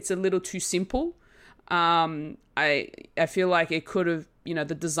like it's a little too simple. I feel like it could have,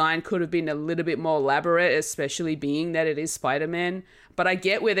 the design could have been a little bit more elaborate, especially being that it is Spider-Man. But I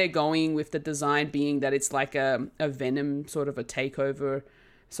get where they're going with the design being that it's like a Venom sort of a takeover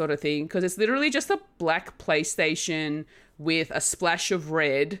sort of thing. Because it's literally just a black PlayStation with a splash of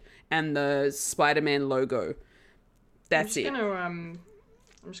red and the Spider-Man logo. That's it. I'm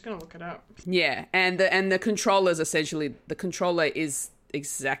just gonna look it up. Yeah, and the controller's essentially, the controller is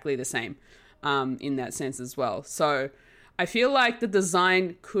exactly the same in that sense as well. So I feel like the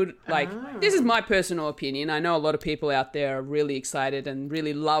design could, this is my personal opinion. I know a lot of people out there are really excited and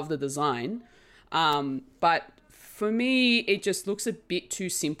really love the design. But for me, it just looks a bit too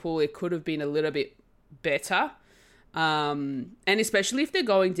simple. It could have been a little bit better. And especially if they're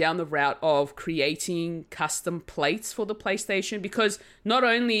going down the route of creating custom plates for the PlayStation, because not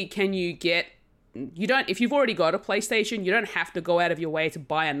only can you get, if you've already got a PlayStation, you don't have to go out of your way to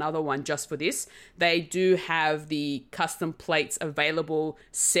buy another one just for this. They do have the custom plates available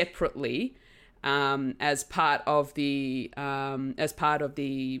separately as part of the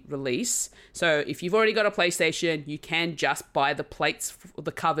release. So if you've already got a PlayStation, you can just buy the plates,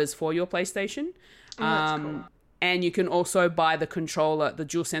 the covers for your PlayStation. That's cool. And you can also buy the controller, the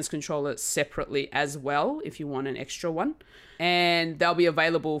DualSense controller, separately as well if you want an extra one. And they'll be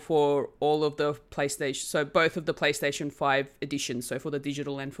available for all of the PlayStation, so both of the PlayStation 5 editions, so for the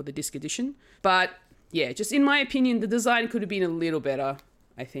digital and for the disc edition. But yeah, just in my opinion, the design could have been a little better,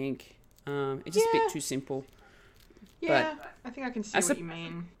 I think. It's just a bit too simple. Yeah, but I think I can see what you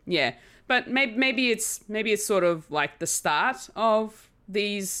mean. Yeah, but maybe it's sort of like the start of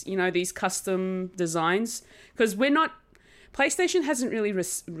these, these custom designs, because PlayStation hasn't really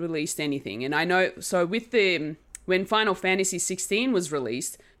released anything. And I know, so with when Final Fantasy 16 was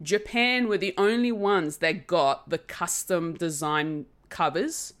released, Japan were the only ones that got the custom design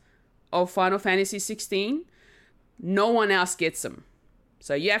covers of Final Fantasy 16. No one else gets them.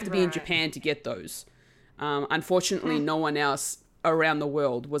 So you have to be in Japan to get those. Unfortunately, no one else around the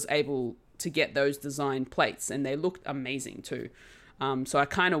world was able to get those design plates, and they looked amazing too. So I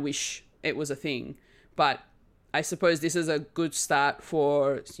kind of wish it was a thing. But I suppose this is a good start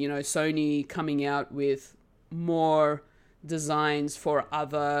for, Sony coming out with more designs for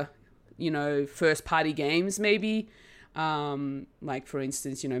other, first-party games maybe. Like, for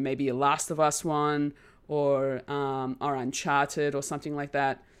instance, maybe a Last of Us one or Uncharted or something like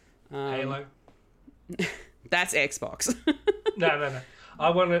that. Halo. That's Xbox. No.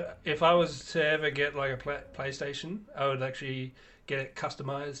 If I was to ever get like a PlayStation, I would actually get it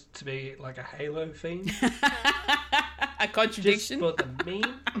customized to be like a Halo theme. A contradiction. Just for the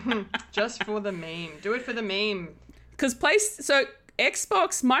meme. Just for the meme. Do it for the meme. Because Microsoft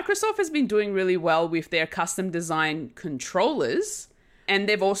has been doing really well with their custom design controllers, and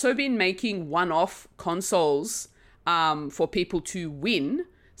they've also been making one-off consoles for people to win,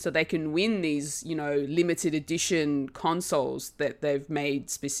 so they can win these, limited edition consoles that they've made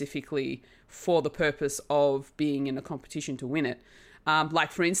specifically for the purpose of being in a competition to win it.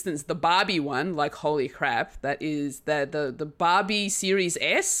 Like, for instance, the Barbie one, like, holy crap, that is the Barbie Series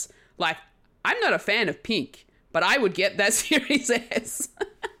S. Like, I'm not a fan of pink, but I would get that Series S.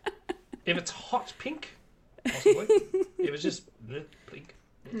 If it's hot pink, possibly. If it's just pink.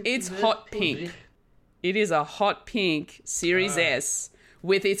 It's hot pink. It is a hot pink Series S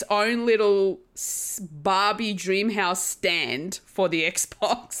with its own little Barbie Dreamhouse stand for the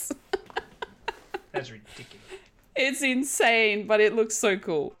Xbox. That's ridiculous. It's insane, but it looks so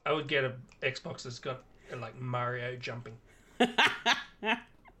cool. I would get an Xbox that's got like Mario jumping. But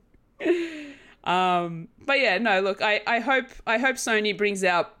yeah, no, look, I hope Sony brings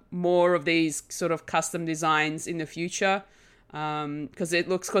out more of these sort of custom designs in the future. Because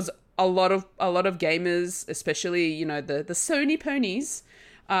a lot of gamers, especially, the Sony ponies,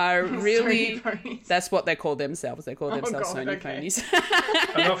 are really... Sony ponies. That's what they call themselves. They call themselves Sony ponies.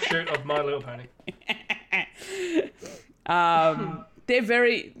 An offshoot of My Little Pony. They're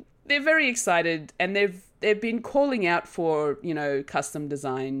very excited, and they've been calling out for, custom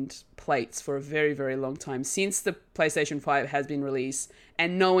designed plates for a very, very long time, since the PlayStation 5 has been released,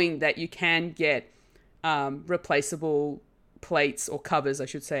 and knowing that you can get replaceable plates, or covers I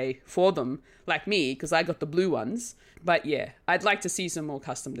should say, for them, like me, because I got the blue ones. But yeah, I'd like to see some more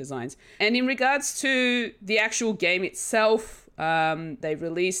custom designs. And in regards to the actual game itself, they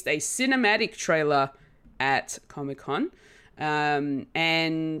released a cinematic trailer at Comic-Con,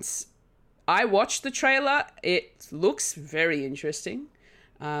 and I watched the trailer. It looks very interesting.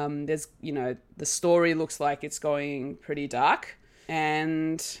 There's, the story looks like it's going pretty dark,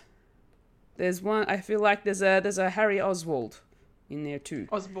 and there's one. I feel like there's a Harry Oswald in there too.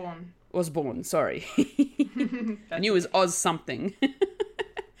 Osborn. Sorry, I knew it was Oz something.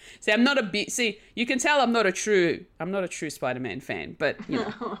 See, you can tell I'm not a true Spider-Man fan, but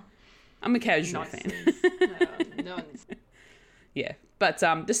I'm a casual fan. Yeah, but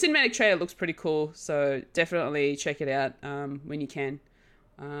the cinematic trailer looks pretty cool, so definitely check it out when you can.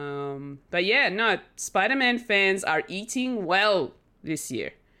 But yeah, no, Spider-Man fans are eating well this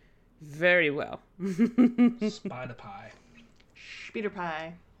year. Very well. Spider pie. Spider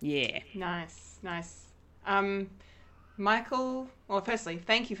pie. Yeah. Nice. Michael, well, firstly,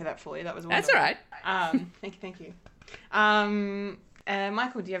 thank you for that for you. That was wonderful. That's all right. Thank you.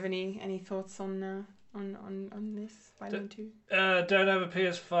 Michael, do you have any thoughts on this Spider-Man 2? Don't have a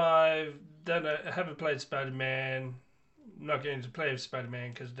PS5. Haven't played Spider-Man. I'm not going to play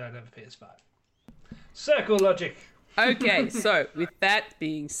Spider-Man because I don't have a PS5. Circle logic. Okay, so with that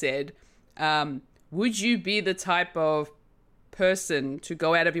being said, would you be the type of person to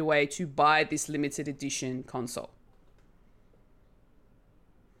go out of your way to buy this limited edition console?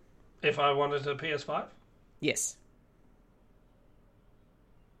 If I wanted a PS5? Yes.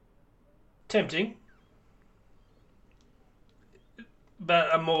 Tempting.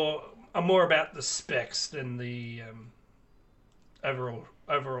 But I'm more about the specs than the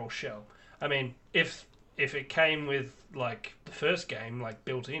overall shell. I mean, if it came with like the first game like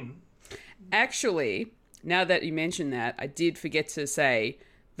built in. Actually, now that you mention that, I did forget to say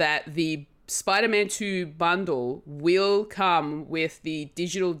that the Spider-Man 2 bundle will come with the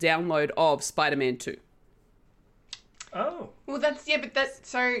digital download of Spider-Man 2. Oh. Well,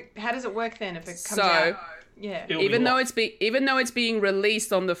 so how does it work then if it comes out? Yeah. Even though it's being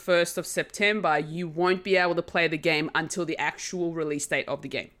released on the 1st of September, you won't be able to play the game until the actual release date of the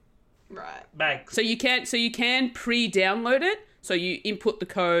game. Right. Back. So you can pre-download it. So you input the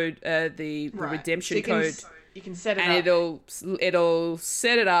code, the redemption code. You can set it and up. it'll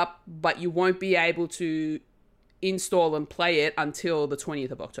set it up, but you won't be able to install and play it until the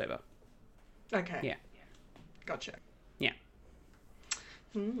 20th of October. Okay. Yeah. Gotcha. Yeah.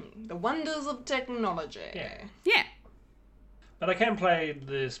 The wonders of technology. Yeah. But I can play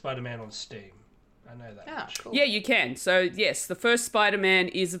the Spider-Man on Steam. I know that. Ah, cool. Yeah, you can. So yes, the first Spider-Man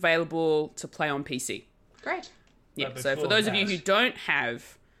is available to play on PC. Great. Yeah. So for those of you who don't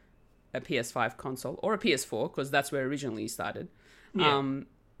have a PS5 console or a PS4, because that's where it originally started,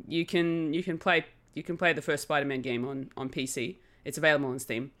 you can play the first Spider-Man game on PC. It's available on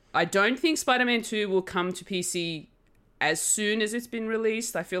Steam. I don't think Spider-Man 2 will come to PC as soon as it's been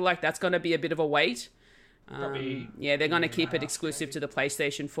released. I feel like that's going to be a bit of a wait. Probably. Yeah, they're going to keep it exclusive to the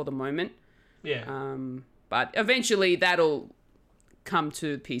PlayStation for the moment. Yeah. But eventually that'll come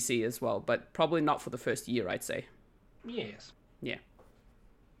to PC as well, but probably not for the first year, I'd say. Yes. Yeah.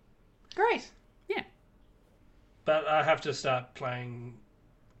 Great. Yeah. But I have to start playing.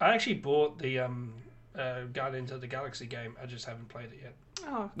 I actually bought the Guardians of the Galaxy game. I just haven't played it yet.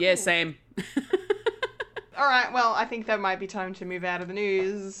 Oh, cool. Yeah, same. All right, well, I think that might be time to move out of the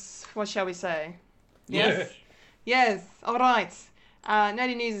news. What shall we say? Yes? Yes, all right.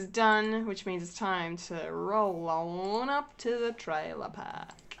 Nerdy News is done, which means it's time to roll on up to the trailer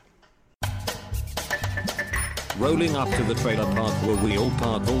park. Rolling up to the trailer park where we all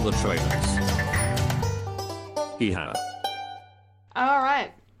park all the trailers. Yeah. All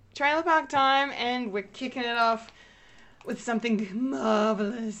right, trailer park time, and we're kicking it off with something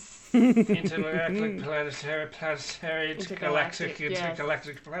marvelous. Intergalactic, planetary, Intergalactic, intergalactic, yes.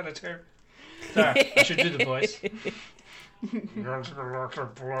 intergalactic, planetary. Sorry, I should do the voice.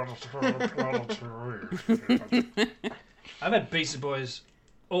 I've had Beastie Boys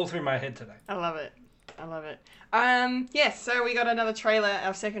all through my head today. I love it. Yes, so we got another trailer,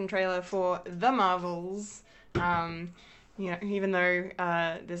 our second trailer for The Marvels. Even though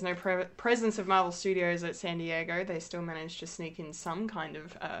there's no presence of Marvel Studios at San Diego, they still managed to sneak in some kind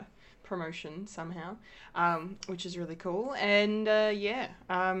of promotion somehow, which is really cool. And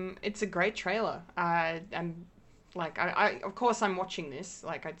it's a great trailer. Of course I'm watching this.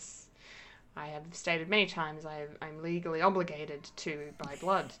 I have stated many times I'm legally obligated to buy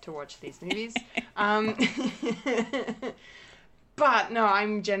blood to watch these movies. But no,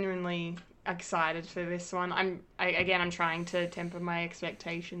 I'm genuinely excited for this one. I'm trying to temper my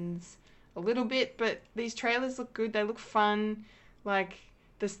expectations a little bit, but these trailers look good. They look fun. Like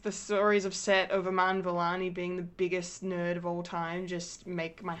the stories of Set of Aman Vellani being the biggest nerd of all time just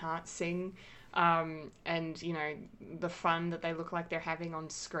make my heart sing. And the fun that they look like they're having on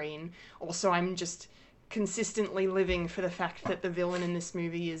screen. Also, I'm just consistently living for the fact that the villain in this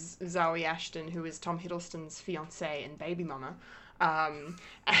movie is Zoe Ashton, who is Tom Hiddleston's fiancée and baby mama.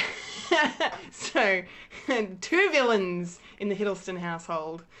 So, two villains in the Hiddleston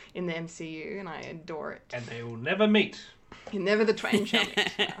household in the MCU, and I adore it. And they will never meet. Never the twain shall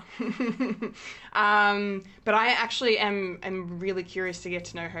meet. But I actually am really curious to get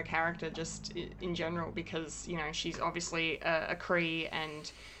to know her character just in general, because she's obviously a Kree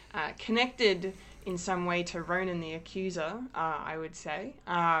and connected in some way to Ronan the Accuser, I would say,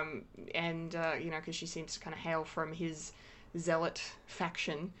 because she seems to kind of hail from his zealot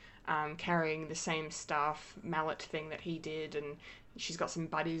faction, carrying the same staff mallet thing that he did, and she's got some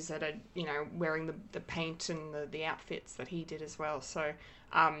buddies that are, wearing the paint and the outfits that he did as well. So,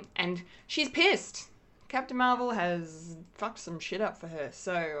 and she's pissed. Captain Marvel has fucked some shit up for her.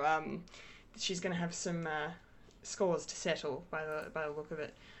 So, she's going to have some scores to settle by the look of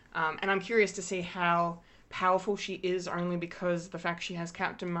it. And I'm curious to see how powerful she is, only because the fact she has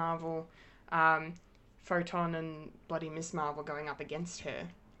Captain Marvel, Photon, and bloody Miss Marvel going up against her.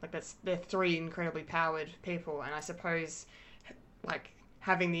 They're three incredibly powered people, and I suppose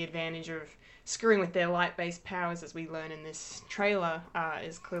having the advantage of screwing with their light-based powers, as we learn in this trailer,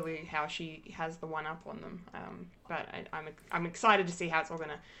 is clearly how she has the one-up on them. But I'm excited to see how it's all going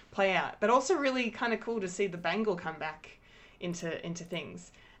to play out. But also really kind of cool to see the Bangle come back into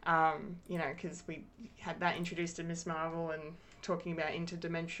things. Because we had that introduced in Miss Marvel and talking about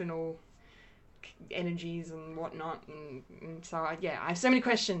interdimensional energies and whatnot, and so I have so many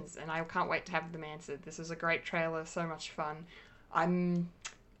questions, and I can't wait to have them answered. This is a great trailer, so much fun. I'm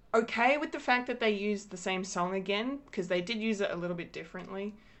okay with the fact that they used the same song again, because they did use it a little bit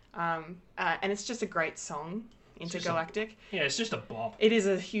differently, and it's just a great song, Intergalactic. It's just a bop. It is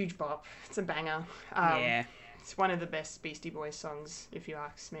a huge bop. It's a banger. Yeah. It's one of the best Beastie Boys songs, if you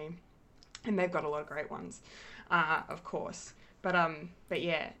ask me, and they've got a lot of great ones, of course. But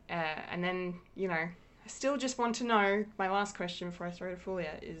yeah, and then, I still just want to know, my last question before I throw to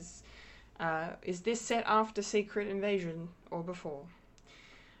Fulia is this set after Secret Invasion or before?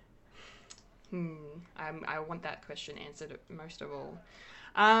 I want that question answered most of all.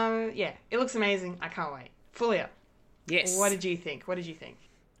 Yeah, it looks amazing. I can't wait. Fulia. Yes. What did you think?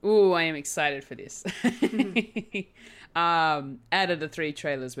 Ooh, I am excited for this. Out of the three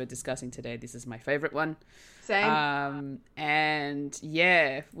trailers we're discussing today, this is my favorite one. Same. And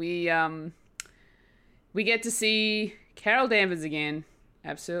yeah, we get to see Carol Danvers again.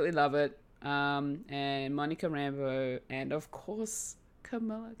 Absolutely love it. And Monica Rambeau, and of course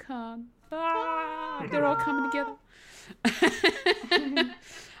Kamala Khan. They're all coming together.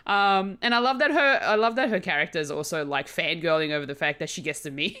 And I love that her character is also fangirling over the fact that she gets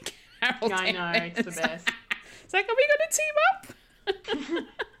to meet Carol Danvers. I know, it's the best. It's like, are we going to team up?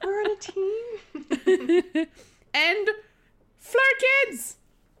 We're on a team. And Flurkins!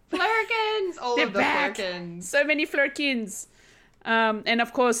 Flurkins! All They're of the back. Flurkins. So many Flurkins. And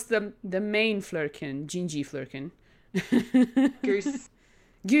of course, the main Flurkin, Gingy Flurkin.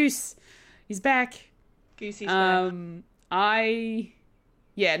 Goose. He's back. Goosey's back. I'm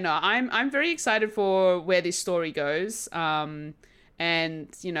very excited for where this story goes. And,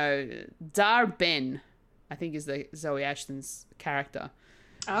 you know, Dar Ben, I think is the Zoe Ashton's character.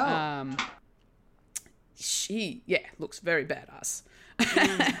 Oh. She, looks very badass.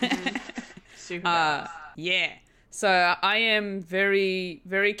 Super badass. Yeah. So I am very,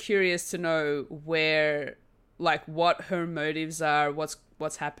 very curious to know where, like, what her motives are,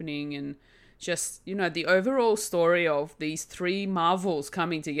 what's happening, and just, you know, the overall story of these three Marvels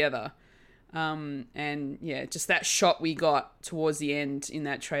coming together. And yeah, just that shot we got towards the end in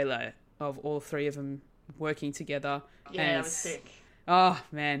that trailer of all three of them working together. Yeah, that was sick. Oh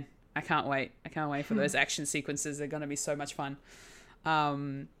man, I can't wait. I can't wait for those action sequences. They're going to be so much fun.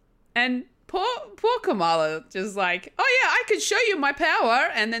 And poor Kamala, just like, oh yeah, I could show you my power.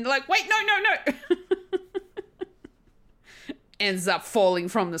 And then like, wait, no. Ends up falling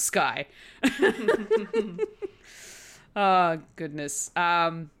from the sky. Oh, goodness.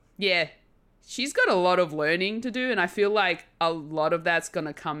 Yeah, she's got a lot of learning to do. And I feel like a lot of that's going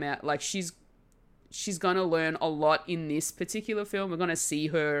to come out. Like she's going to learn a lot in this particular film. We're going to see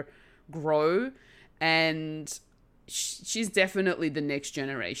her grow. And she's definitely the next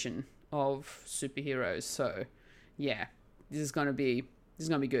generation of superheroes. So, yeah, this is going to be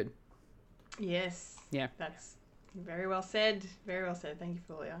good. Yes. Yeah. That's very well said. Very well said. Thank you,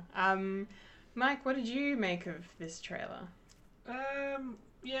 Fulia. Mike, what did you make of this trailer?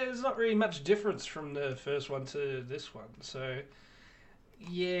 Yeah, there's not really much difference from the first one to this one. So,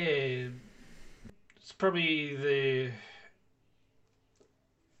 yeah, it's probably the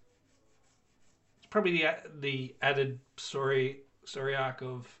added story arc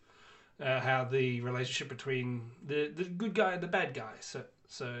of how the relationship between the good guy and the bad guy. So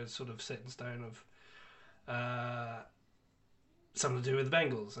it's sort of set in stone of something to do with the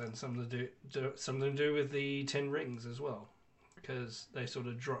Bengals and something to do with the 10 Rings as well, because they sort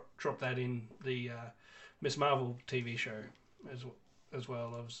of drop that in the Miss Marvel TV show as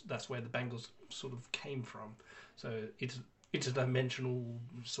well. That's where the Bengals sort of came from. So it's interdimensional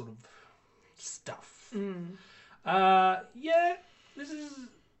sort of stuff. Yeah, this is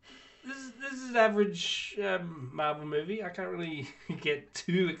an average Marvel movie. I can't really get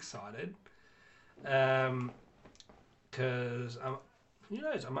too excited. Because who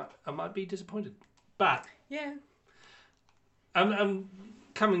knows? I might be disappointed, but Yeah. I'm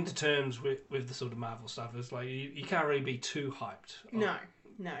coming to terms with the sort of Marvel stuff. It's like you can't really be too hyped. No,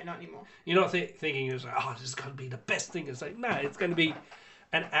 not anymore. You're not thinking it's like, oh, this is going to be the best thing. It's like, no, it's going to be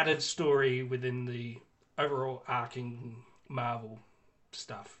an added story within the overall arcing Marvel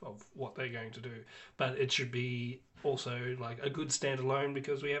stuff of what they're going to do. But it should be also like a good standalone,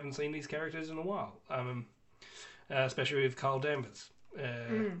 because we haven't seen these characters in a while. Especially with Carl Danvers.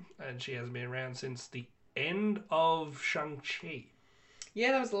 And she hasn't been around since the end of Shang-Chi.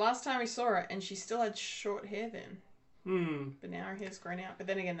 Yeah, that was the last time we saw her, and she still had short hair then. But now her hair's grown out. But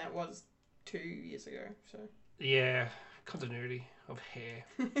then again, that was 2 years ago, so... Yeah, continuity of hair.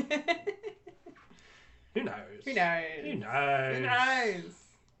 Who knows? Who knows? Who knows? Who knows?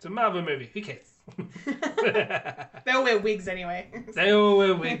 It's a Marvel movie. Who cares? They all wear wigs anyway. They all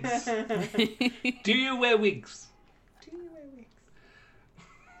wear wigs. Do you wear wigs? Do you wear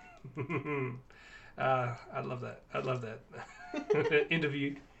wigs? I love that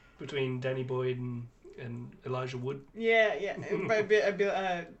interview between Danny Boyd and Elijah Wood. Yeah.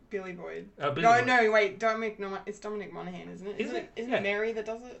 Billy Boyd. Billy No, Boyd. no, wait. It's Dominic Monaghan, isn't it? Is it? Isn't Yeah. it Mary that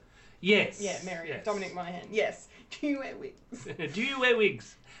does it? Yes. Yeah, Mary. Yes. Dominic Monaghan. Yes. Do you wear wigs? Do you wear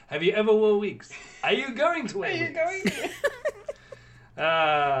wigs? Have you ever worn wigs? Are you going to wear Are you wigs? going to?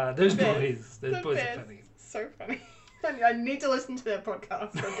 Those best. boys. Those The boys best. are funny. So funny. I need to listen to their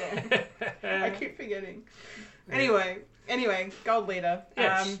podcast again. I keep forgetting. Anyway, Gold Leader.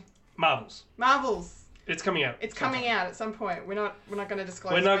 Yes. Marvels. It's coming out. It's coming out at some point. We're not going to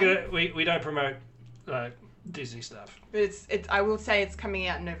disclose. We're not when, gonna. We don't promote Disney stuff. But it's. I will say it's coming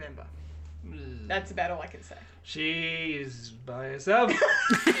out in November. That's about all I can say. She's by herself.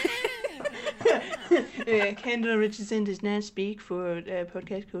 Kendall Richardson does not speak for a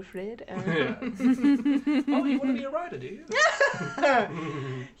podcast called Fred. Oh, you want to be a writer, do you?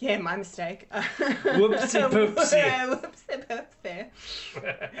 Yeah, my mistake. Whoopsie poopsie. Whoopsie Fair.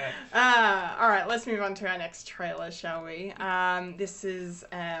 All right, let's move on to our next trailer, shall we? This is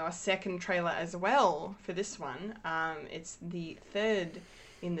our second trailer as well for this one. It's the third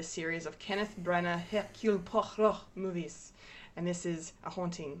in the series of Kenneth Branagh Hercule Poirot movies, and this is A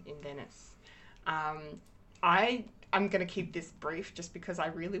Haunting in Venice. I'm going to keep this brief just because I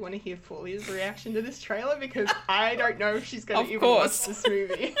really want to hear Fulia's reaction to this trailer, because I don't know if she's going to even watch this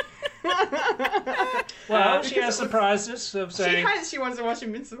movie. Well, she has surprised us of saying she wants to watch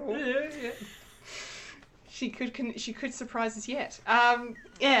Invincible. Yeah. She could surprise us yet.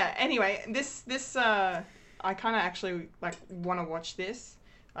 Anyway, this I kind of actually like want to watch this.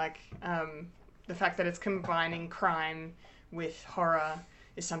 Like the fact that it's combining crime with horror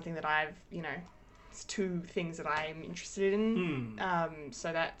is something that I've, it's two things that I'm interested in.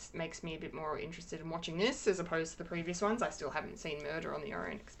 So that makes me a bit more interested in watching this as opposed to the previous ones. I still haven't seen Murder on the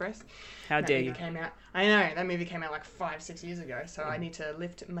Orient Express. How dare you? I know, that movie came out like 5-6 years ago, so I need to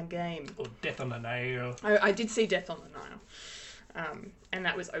lift my game. Or Death on the Nail. I did see Death on the Nile. And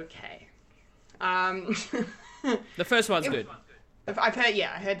that was okay. The first one's good. I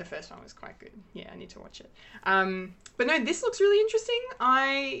heard the first one was quite good. Yeah, I need to watch it. But no, this looks really interesting.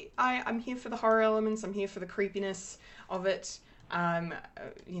 I'm here for the horror elements. I'm here for the creepiness of it.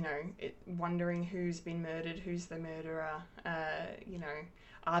 Wondering who's been murdered, who's the murderer.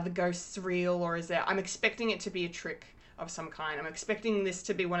 Are the ghosts real, or is there? I'm expecting it to be a trick of some kind. I'm expecting this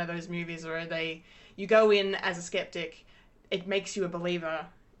to be one of those movies where you go in as a skeptic, it makes you a believer,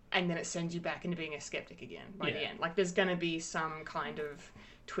 and then it sends you back into being a skeptic again by the end. Like, there's going to be some kind of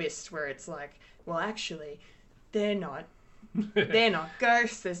twist where it's like, well, actually, they're not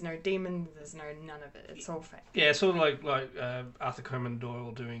ghosts, there's no demons, there's none of it. It's all fake. Yeah, sort of like Arthur Conan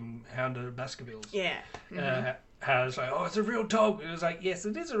Doyle doing Hound of Baskervilles. Yeah. Mm-hmm. How it's like, oh, it's a real dog. It was like, yes,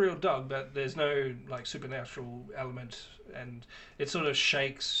 it is a real dog, but there's no like supernatural element, and it sort of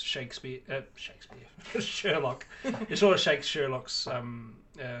shakes Sherlock. It sort of shakes Sherlock's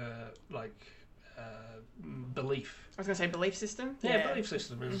belief. I was going to say belief system. Yeah, belief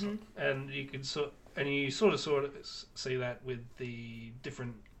system. Mm-hmm. And you sort of see that with the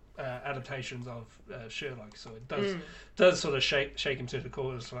different adaptations of Sherlock. So it does sort of shake him to the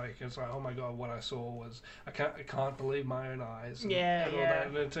core. It's like, oh my god, what I saw was I can't believe my own eyes. And, and all that.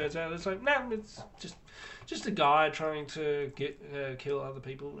 And it turns out it's like, no, it's just a guy trying to kill other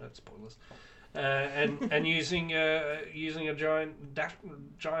people. That's spoilers. And using a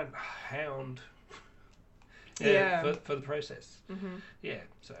giant hound. For the process. Mm-hmm.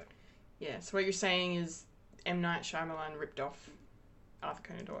 So what you're saying is M. Night Shyamalan ripped off Arthur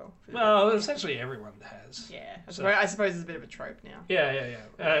Conan Doyle. Well, essentially everyone has. Yeah, I suppose it's a bit of a trope now. Yeah.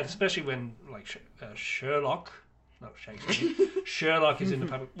 Especially when Sherlock, not Shakespeare, Sherlock is in the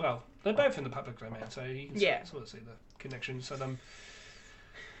public. Well, they're both in the public domain, so you can sort of see the connections that I'm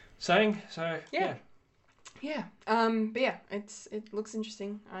saying. So yeah. But yeah, it looks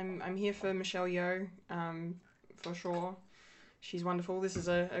interesting. I'm here for Michelle Yeoh, for sure. She's wonderful. This is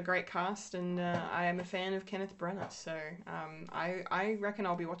a great cast, and I am a fan of Kenneth Branagh, so I reckon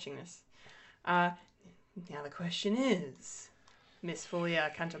I'll be watching this. Now the question is, Miss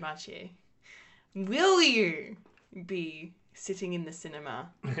Fulia Cantamachi, will you be sitting in the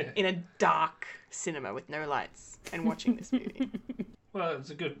cinema, in a dark cinema with no lights, and watching this movie? Well, it's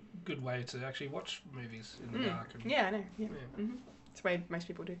a good way to actually watch movies in the dark. Yeah, I know. Yeah. Mm-hmm. It's the way most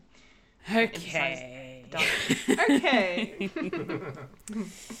people do. Okay. Okay.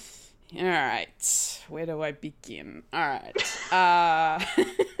 All right. Where do I begin? All right.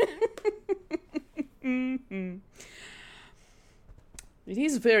 It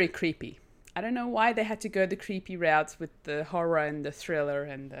is very creepy. I don't know why they had to go the creepy route with the horror and the thriller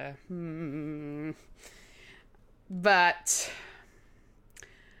and the... But...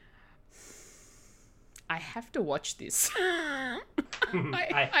 I have to watch this. I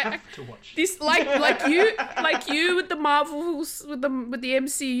have to watch this. Like you with the Marvels, with the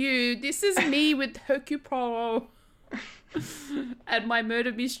MCU. This is me with Hercule Poirot and my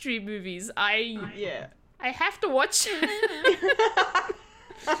murder mystery movies. I have to watch it.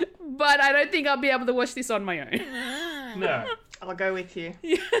 But I don't think I'll be able to watch this on my own. No. I'll go with you.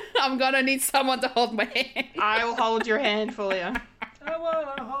 I'm gonna need someone to hold my hand. I will hold your hand for you. I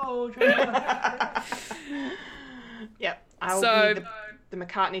wanna hold your hand. Yep. I'll be the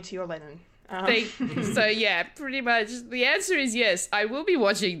McCartney to your Lennon. So yeah, pretty much the answer is yes. I will be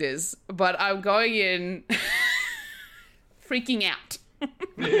watching this, but I'm going in freaking out.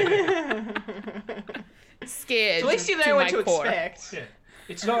 Scared. So at least you know what to core. expect. Yeah.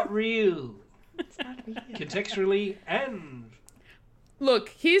 It's not real. It's not real. Contextually and Look,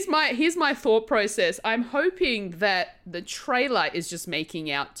 here's my thought process. I'm hoping that the trailer is just making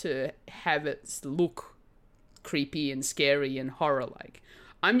out to have it look creepy and scary and horror-like.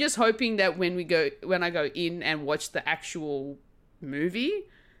 I'm just hoping that when I go in and watch the actual movie,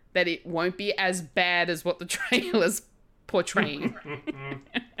 that it won't be as bad as what the trailer's portraying.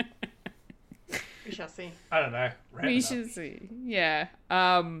 We shall see. I don't know. We should see. Yeah.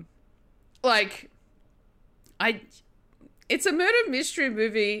 It's a murder mystery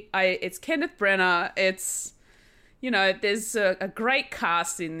movie. It's Kenneth Branagh. It's, there's a great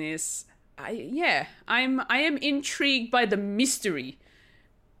cast in this. I am intrigued by the mystery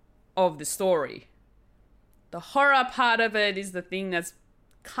of the story. The horror part of it is the thing that's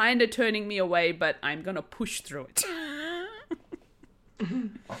kind of turning me away, but I'm gonna push through it.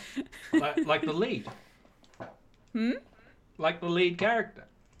 like the lead. Like the lead character.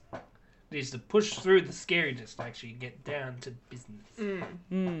 Needs to push through the scariness to actually get down to business.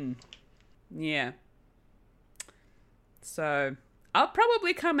 Yeah. So I'll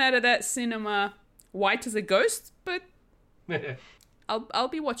probably come out of that cinema white as a ghost, but I'll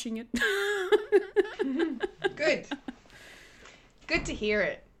be watching it. Good. Good to hear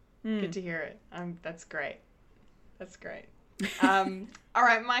it. Good to hear it. That's great. That's great. All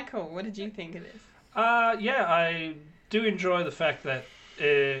right, Michael, what did you think of this? Yeah, I do enjoy the fact that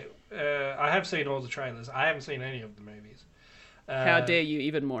I have seen all the trailers. I haven't seen any of the movies. How dare you,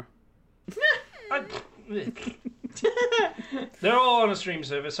 even more. They're all on a streaming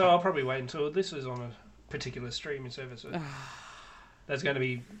service, so I'll probably wait until this is on a particular streaming service. That's going to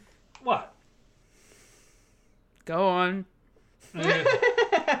be what? Go on.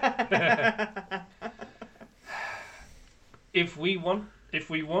 If we want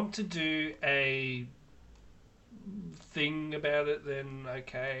to do a thing about it, then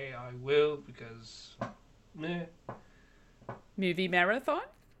okay, I will, because Movie marathon?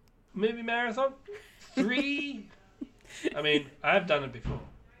 Movie marathon 3. I mean, I've done it before.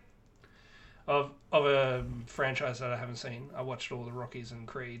 Of a franchise that I haven't seen, I watched all the Rockies and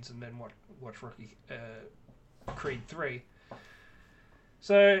Creeds, and then watched Creed 3.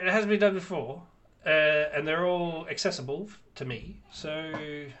 So it has been done before, and they're all accessible to me. So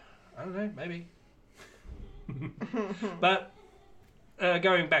I don't know, maybe. But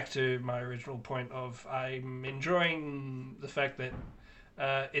going back to my original point of, I'm enjoying the fact that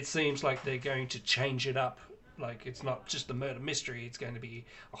it seems like they're going to change it up. Like, it's not just a murder mystery; it's going to be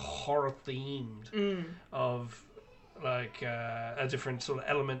a horror themed of like a different sort of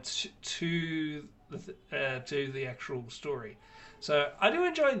element to the actual story. So I do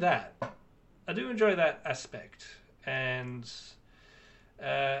enjoy that. I do enjoy that aspect, and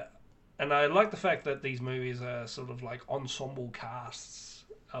I like the fact that these movies are sort of like ensemble casts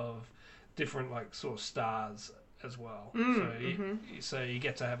of different like sort of stars as well. So you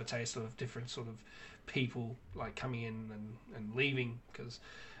get to have a taste of different sort of people like coming in and leaving, because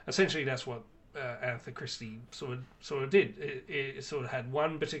essentially that's what Agatha Christie sort of did. It sort of had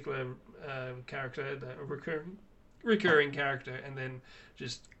one particular character, a recurring character, and then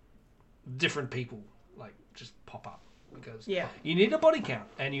just different people like just pop up, because you need a body count,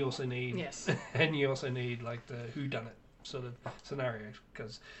 and you also need like the whodunit sort of scenario,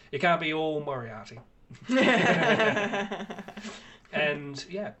 because it can't be all Moriarty. And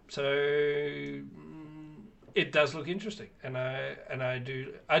yeah, so it does look interesting, and I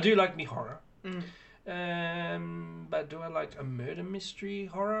do like me horror. But do I like a murder mystery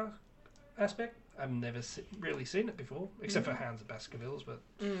horror aspect? I've never really seen it before, except for Hounds of Baskervilles, but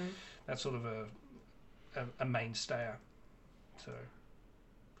that's sort of a mainstayer. So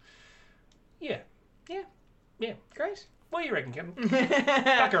yeah, Great. What do you reckon, Kendall?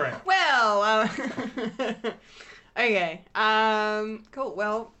 Back around. Well, okay. Cool.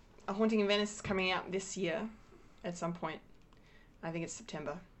 Well, A Haunting in Venice is coming out this year at some point. I think it's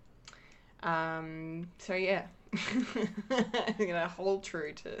September. So yeah, I'm gonna hold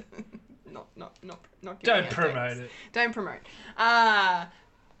true to not. Don't promote it. Don't promote.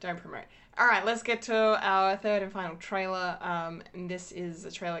 Don't promote. All right, let's get to our third and final trailer. And this is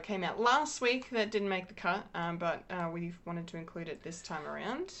a trailer that came out last week that didn't make the cut, but we wanted to include it this time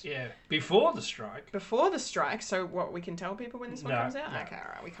around. Yeah, before the strike. Before the strike, so what, we can tell people when this one comes out? No. Okay,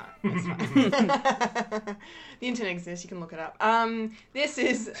 all right, we can't. That's fine. The internet exists, you can look it up. This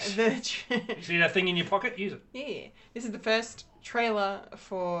is the... You see that thing in your pocket? Use it. Yeah, this is the first trailer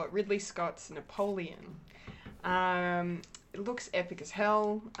for Ridley Scott's Napoleon. It looks epic as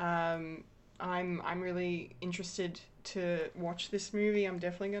hell. I'm really interested to watch this movie. I'm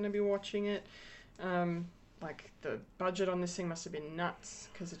definitely going to be watching it. Like, the budget on this thing must have been nuts,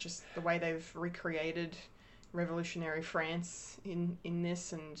 because it's just the way they've recreated revolutionary France in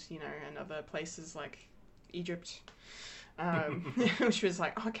this, and and other places like Egypt, which was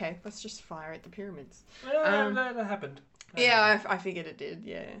like, okay, let's just fire at the pyramids. That happened. Yeah, I figured it did.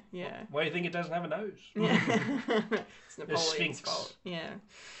 Yeah. Why do you think it doesn't have a nose? Yeah. It's Napoleon's Sphinx. fault. Yeah,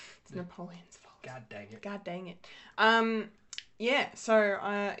 it's Napoleon's fault. God dang it. God dang it. Yeah. So,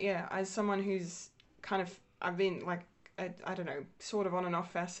 as someone who's kind of, I've been like, I don't know, sort of on and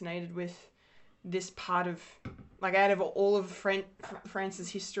off fascinated with this part of, like, out of all of France's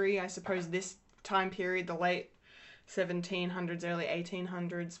history, I suppose this time period, the late 1700s, early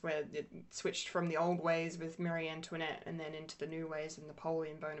 1800s, where it switched from the old ways with Marie Antoinette and then into the new ways with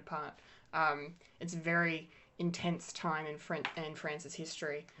Napoleon Bonaparte. It's a very intense time in France's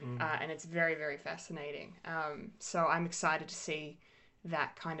history, and it's very, very fascinating. So I'm excited to see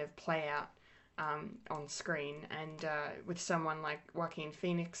that kind of play out on screen, and with someone like Joaquin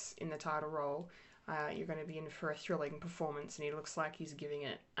Phoenix in the title role, you're going to be in for a thrilling performance, and he looks like he's giving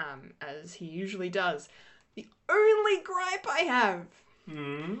it as he usually does. The only gripe I have,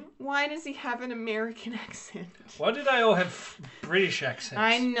 why does he have an American accent? Why do they all have British accents?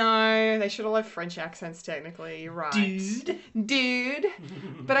 I know, they should all have French accents technically, you're right. Dude.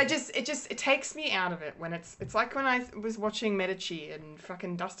 But it takes me out of it when it's like when I was watching Medici and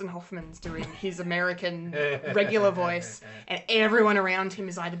fucking Dustin Hoffman's doing his American regular voice and everyone around him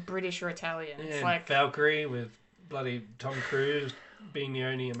is either British or Italian. It's like Valkyrie with bloody Tom Cruise being the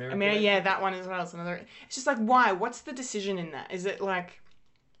only American. That one as well. It's just like, why? What's the decision in that? Is it like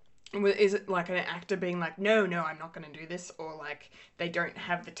an actor being like, no, I'm not going to do this, or like they don't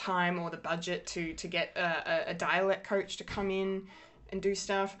have the time or the budget to get a dialect coach to come in and do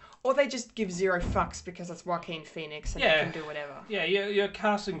stuff, or they just give zero fucks because it's Joaquin Phoenix and they can do whatever. Yeah, you're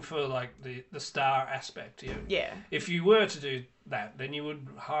casting for like the star aspect. Yeah. If you were to do that, then you would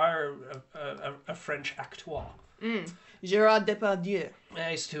hire a French actor. Gerard Depardieu. Yeah,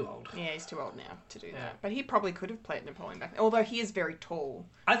 he's too old. Yeah, he's too old now to do that. But he probably could have played Napoleon back then, although he is very tall.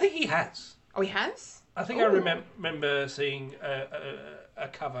 I think he has. Oh, he has? I think I remember seeing a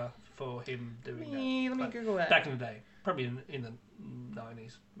cover for him doing that. Let me Google that. Back in the day. Probably in the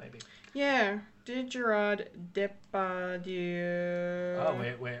 90s, maybe. Yeah. Did Gerard Depardieu... Oh,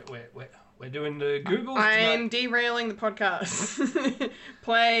 we're doing the Googles I'm derailing the podcast.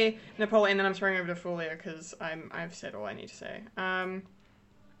 Play Napoleon, and then I'm throwing over to Fulia because I've said all I need to say.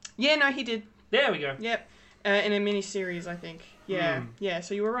 He did. There we go. Yep. In a mini-series, I think. Yeah. Yeah,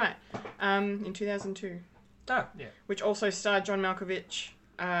 so you were right. In 2002. Ah, yeah. Which also starred John Malkovich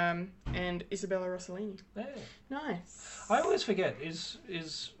and Isabella Rossellini. Yeah. Nice. I always forget, is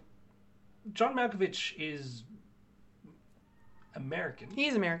John Malkovich is American? He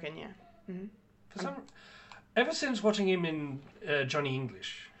is American, yeah. Mm-hmm. For ever since watching him in Johnny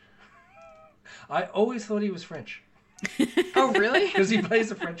English, I always thought he was French. Oh, really? Because he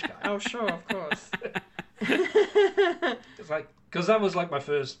plays a French guy. Oh, sure, of course. It's like, because that was like my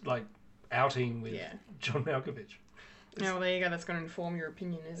first like outing with John Malkovich. Well, there you go. That's going to inform your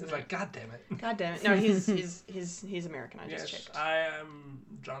opinion, isn't it? It's like, God damn it. God damn it. No, he's American. I just checked. I am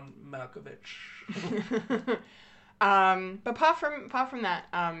John Malkovich. But apart from that,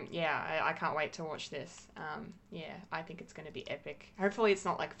 I can't wait to watch this. I think it's going to be epic. Hopefully it's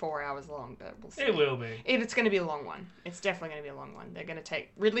not like 4 hours long, but we'll see. It will be. It's going to be a long one. It's definitely going to be a long one.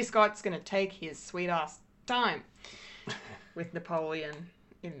 Ridley Scott's going to take his sweet ass time with Napoleon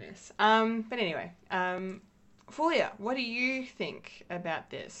in this. But anyway, Fulia, what do you think about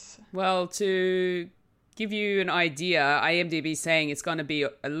this? Well, to give you an idea, IMDb saying it's going to be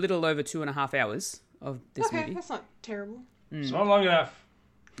a little over 2.5 hours of this movie. Okay, that's not terrible. It's not long enough.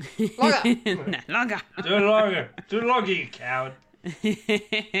 Longer. Longer. Do it longer. Do it longer, you coward.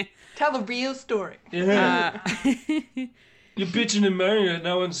 Tell the real story. Yeah. You're bitching and moaning that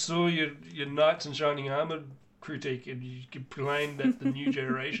no one saw your Knights in Shining Armour critique, and you complain that the new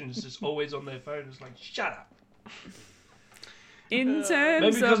generation is just always on their phone. It's like, shut up. In terms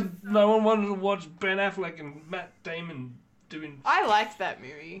Maybe because of... no one wanted to watch Ben Affleck and Matt Damon doing... I liked that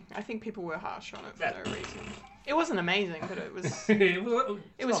movie. I think people were harsh on it for no reason. It wasn't amazing, but it was... it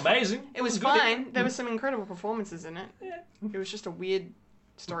was amazing. It was fine. There were some incredible performances in it. Yeah. It was just a weird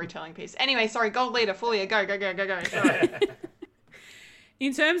storytelling piece. Anyway, sorry, Gold Leader, Fulia, go. Sorry.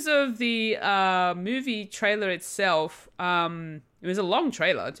 In terms of the movie trailer itself, it was a long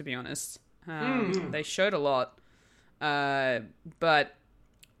trailer, to be honest. They showed a lot. But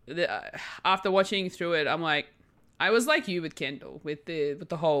after watching through it, I'm like, I was like you with Kendall with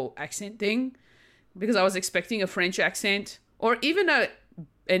the whole accent thing, because I was expecting a French accent or even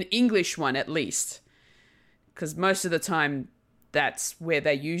an English one at least, because most of the time that's where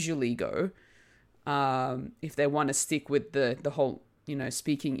they usually go. if they want to stick with the whole,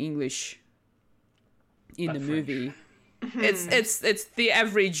 speaking English in the movie. It's the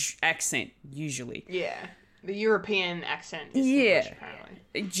average accent usually. Yeah, the European accent is English, apparently.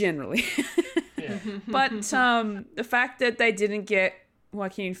 Generally. But the fact that they didn't get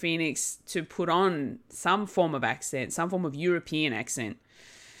Joaquin Phoenix to put on some form of accent, some form of European accent,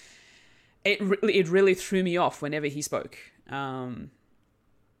 it really threw me off whenever he spoke. I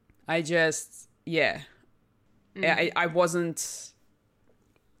wasn't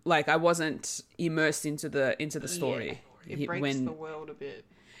immersed into the story. Yeah, it breaks the world a bit.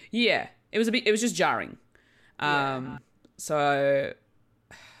 Yeah, it was just jarring. So,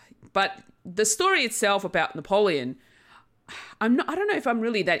 but the story itself about Napoleon, I don't know if I'm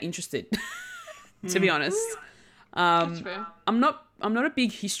really that interested, to be honest. That's fair. I'm not a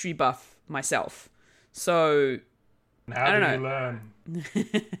big history buff myself, so How I don't do you know. learn?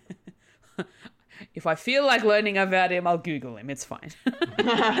 If I feel like learning about him, I'll Google him. It's fine.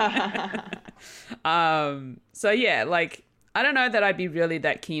 So yeah, I don't know that I'd be really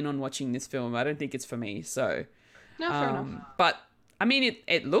that keen on watching this film. I don't think it's for me. So, No, fair enough. But I mean,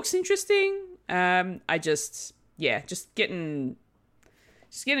 it looks interesting. I just getting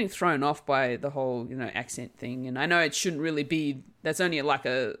thrown off by the whole accent thing. And I know it shouldn't really be. That's only like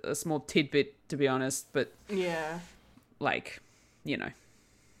a small tidbit, to be honest. But Yeah.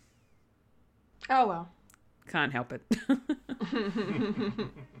 Oh, well. Can't help it.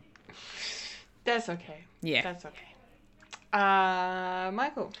 That's okay. Yeah. That's okay.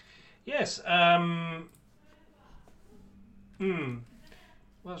 Michael. Yes.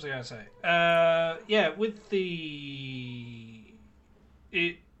 What was I going to say? With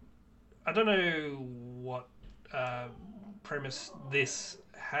I don't know what premise this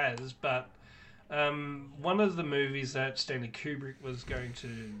has, but one of the movies that Stanley Kubrick was going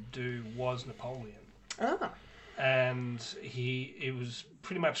to do was Napoleon. Oh. And it was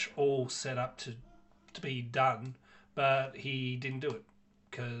pretty much all set up to be done, but he didn't do it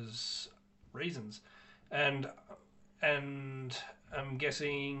because reasons. And I'm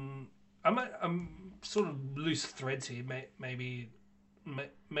guessing I'm sort of loose threads here. Maybe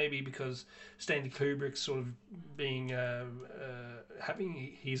because Stanley Kubrick's sort of being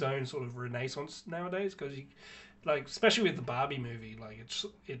having his own sort of renaissance nowadays, because he, especially with the Barbie movie,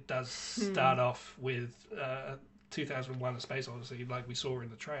 it does start off with 2001: A Space Odyssey, like we saw in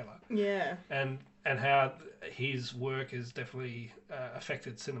the trailer. Yeah. And how his work has definitely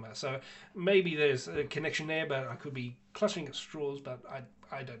affected cinema. So maybe there's a connection there, but I could be clutching at straws, but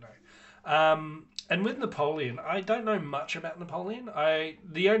I don't know. And with Napoleon, I don't know much about Napoleon.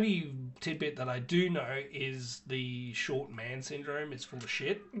 The only tidbit that I do know is the short man syndrome is full of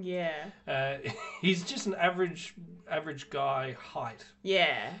shit. Yeah. He's just an average guy height.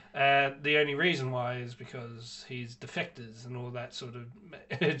 Yeah. The only reason why is because he's defectors and all that sort of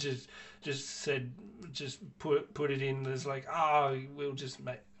just put it in as we'll just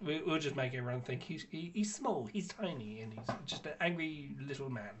make everyone think he's small, he's tiny, and he's just an angry little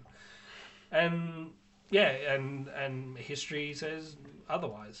man. And and history says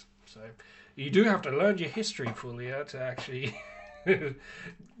otherwise. So you do have to learn your history, Fulia, to actually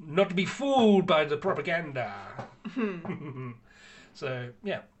not to be fooled by the propaganda. So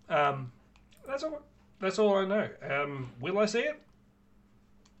yeah, that's all I know. Will I see it?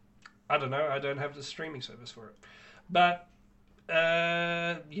 I don't know. I don't have the streaming service for it, but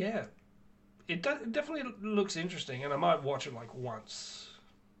it definitely looks interesting, and I might watch it once.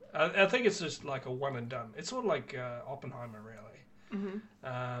 I think it's just like a one and done. It's sort of like Oppenheimer, really. Mm-hmm.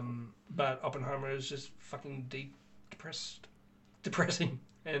 But Oppenheimer is just fucking depressing,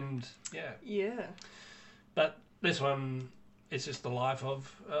 and yeah. Yeah. But this one is just the life of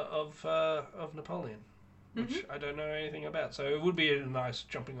Napoleon, which I don't know anything about. So it would be a nice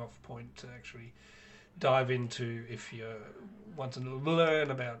jumping off point to actually dive into if you want to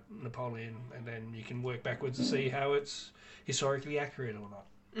learn about Napoleon, and then you can work backwards to see how it's historically accurate or not.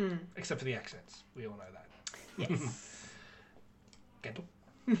 Except for the accents. We all know that. Yes. Kendall?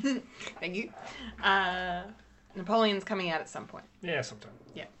 Thank you. Napoleon's coming out at some point. Yeah, sometime.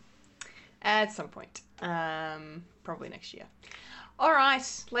 Yeah. At some point. Probably next year. All right.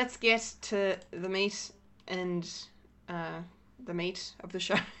 Let's get to the meat and the meat of the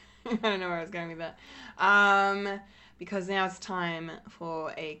show. I don't know where I was going with that. Because now it's time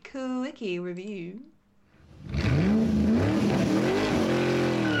for a Quickie review.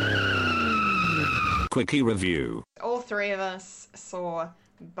 Quickie review. All three of us saw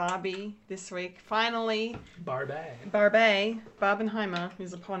Barbie this week. Finally, Barbenheimer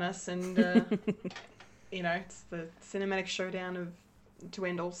is upon us, and it's the cinematic showdown of to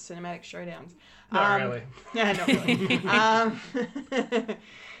end all cinematic showdowns. Not really. Yeah, not really.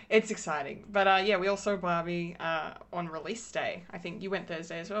 It's exciting. But we all saw Barbie on release day. I think you went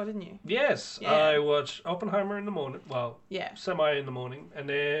Thursday as well, didn't you? Yes, Yeah. I watched Oppenheimer in the morning. Well, Yeah. semi in the morning, and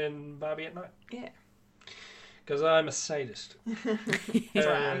then Barbie at night. Yeah. Because I'm a sadist. That's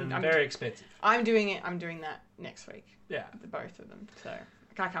right. And I'm very expensive. I'm doing that next week. Yeah. The both of them. So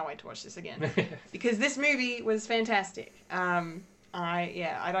I can't wait to watch this again because this movie was fantastic. I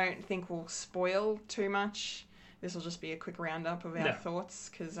don't think we'll spoil too much. This will just be a quick roundup of our thoughts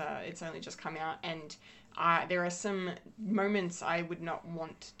because it's only just come out, and there are some moments I would not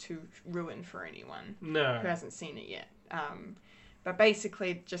want to ruin for anyone who hasn't seen it yet. But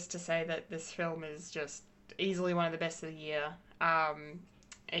basically, just to say that this film is just easily one of the best of the year.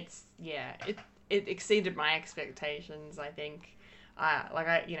 It exceeded my expectations. I think,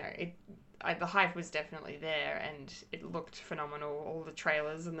 the hype was definitely there, and it looked phenomenal. All the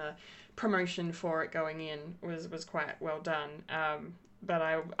trailers and the promotion for it going in was quite well done.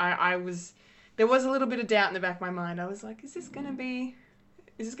 But there was a little bit of doubt in the back of my mind. I was like, is this gonna be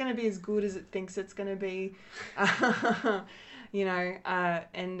as good as it thinks it's gonna be? That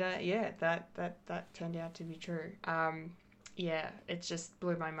turned out to be true. It just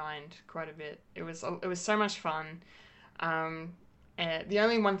blew my mind quite a bit. It was so much fun. The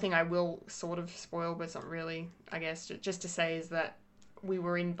only one thing I will sort of spoil, but it's not really, I guess, just to say is that we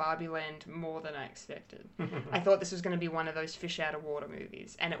were in Barbie Land more than I expected. I thought this was going to be one of those fish out of water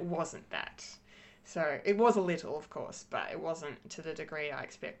movies, and it wasn't that. So it was a little, of course, but it wasn't to the degree I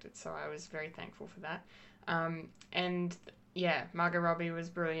expected. So I was very thankful for that. Margot Robbie was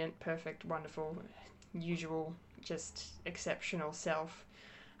brilliant, perfect, wonderful, usual, just exceptional self.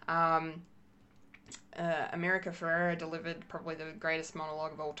 America Ferrera delivered probably the greatest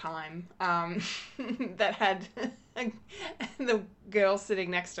monologue of all time. That had the girl sitting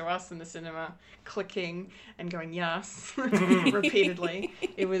next to us in the cinema clicking and going yes repeatedly.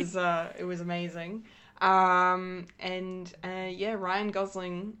 It was amazing. Ryan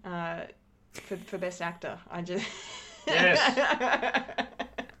Gosling for best actor. Yes.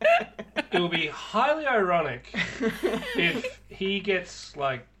 It will be highly ironic if he gets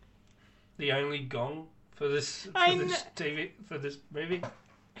the only gong for this movie.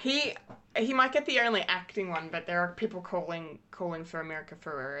 He might get the only acting one, but there are people calling for America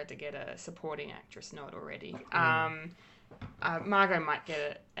Ferrera to get a supporting actress nod already. Margot might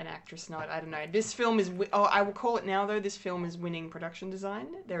get an actress nod. I don't know. This film is. I will call it now though. This film is winning production design.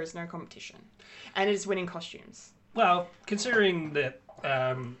 There is no competition, and it is winning costumes. Well, considering that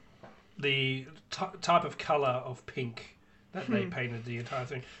the type of color of pink that they painted the entire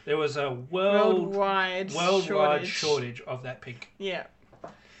thing, there was a worldwide shortage of that pink. Yeah.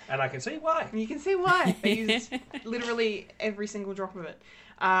 And I can see why. You can see why. They used literally every single drop of it.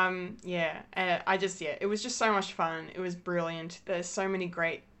 It was just so much fun. It was brilliant. There's so many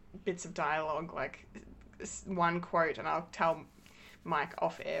great bits of dialogue, like one quote, and I'll tell Mike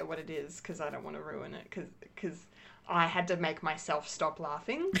off air what it is because I don't want to ruin it because I had to make myself stop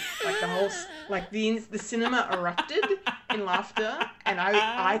laughing. The cinema erupted in laughter, and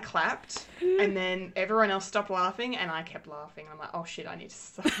I clapped, and then everyone else stopped laughing, and I kept laughing. I'm like, oh shit, I need to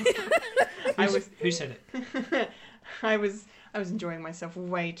stop. Who said it? I was enjoying myself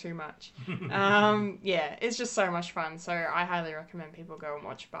way too much. It's just so much fun. So I highly recommend people go and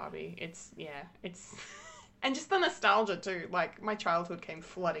watch Barbie. It's and just the nostalgia too. Like my childhood came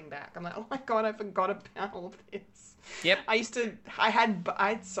flooding back. I'm like, oh my god, I forgot about all this. Yep. I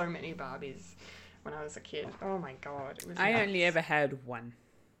had so many Barbies when I was a kid. Oh my god, it was. I only ever had one.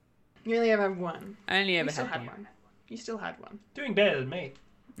 You only ever had one. I only ever had one. You still had one. Doing better than me.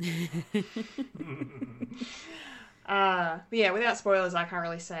 Without spoilers, I can't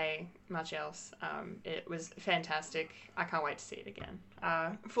really say much else. It was fantastic. I can't wait to see it again.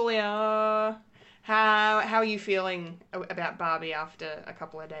 Fulia, how are you feeling about Barbie after a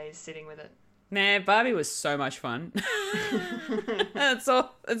couple of days sitting with it? Nah, Barbie was so much fun. That's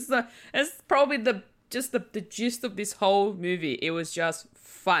all. It's probably the gist of this whole movie. It was just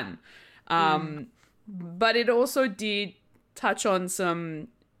fun. But it also did touch on some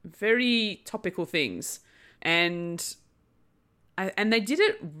very topical things. And they did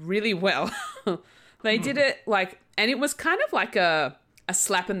it really well. They did it and it was kind of like a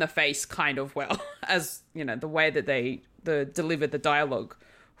slap in the face kind of well, as you know, the way that they delivered the dialogue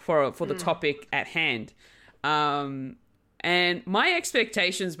for the topic at hand. And my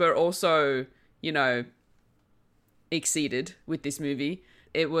expectations were also, exceeded with this movie.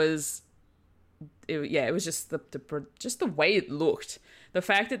 It was just the way it looked. The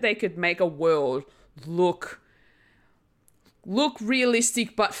fact that they could make a world look look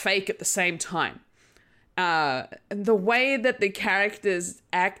realistic but fake at the same time. And the way that the characters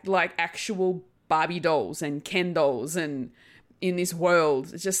act like actual Barbie dolls and Ken dolls and in this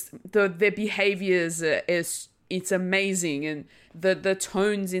world, just their behaviors it's amazing, and the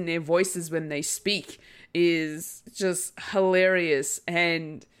tones in their voices when they speak is just hilarious,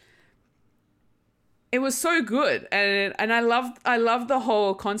 and it was so good. And I loved the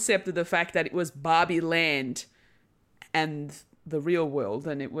whole concept of the fact that it was Barbie land and the real world,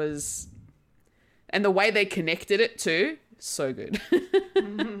 and it was, and the way they connected it too, so good.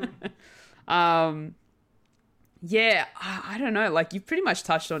 Yeah, I don't know, like you've pretty much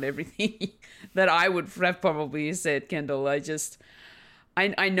touched on everything that I would have probably said, Kendall.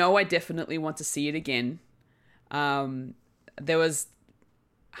 I know I definitely want to see it again. There was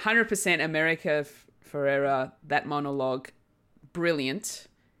 100% America Ferrera, that monologue, brilliant,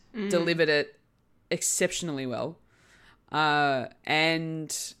 delivered it exceptionally well.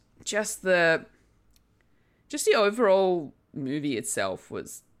 And just the overall movie itself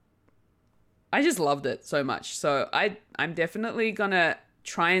was, I just loved it so much. So I'm definitely gonna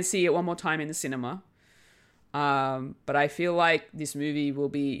try and see it one more time in the cinema. But I feel like this movie will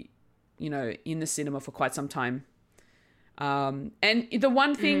be, in the cinema for quite some time. And the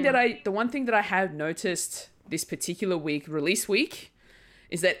one thing that I have noticed this particular week, release week,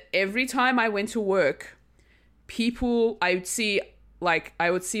 is that every time I went to work, I would see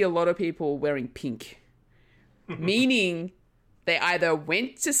a lot of people wearing pink, meaning they either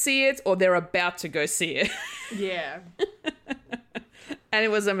went to see it or they're about to go see it. Yeah. And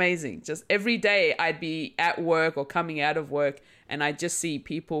it was amazing. Just every day I'd be at work or coming out of work and I'd just see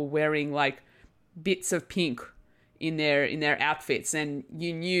people wearing like bits of pink in their outfits, and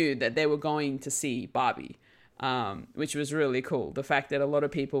you knew that they were going to see Barbie, which was really cool. The fact that a lot of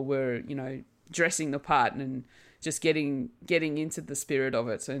people were, dressing the part and just getting into the spirit of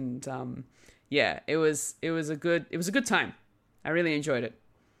it. And it was a good time. I really enjoyed it.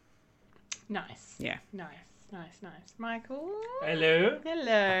 Nice. Yeah. Nice. Michael? Hello.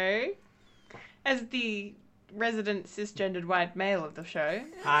 Hello. As the resident cisgendered white male of the show.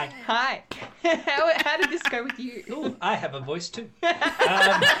 Hi. Hi. How did this go with you? Ooh, I have a voice too. When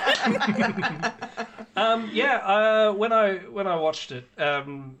I watched it,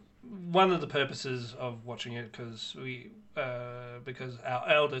 one of the purposes of watching it because our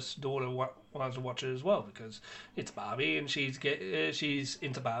eldest daughter wanted to watch it as well, because it's Barbie and she's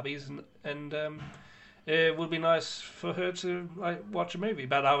into Barbies, and it would be nice for her to watch a movie.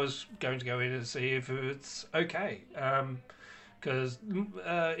 But I was going to go in and see if it's okay, because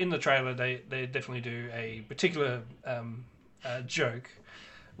in the trailer they definitely do a particular joke,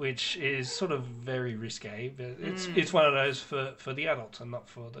 which is sort of very risque, but it's one of those for the adults and not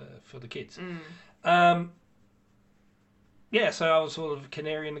for the kids. So I was sort of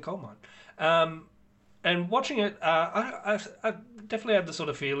canary in the coal mine. And watching it, I definitely had the sort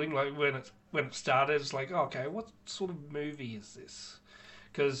of feeling like when it started, it's like, okay, what sort of movie is this?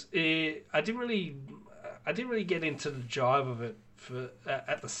 Because I didn't really get into the jive of it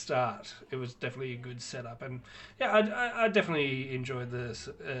at the start. It was definitely a good setup, and I definitely enjoyed the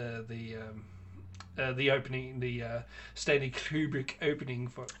opening, the Stanley Kubrick opening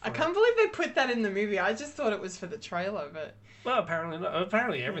for I can't believe they put that in the movie. I just thought it was for the trailer, but... Well, apparently not.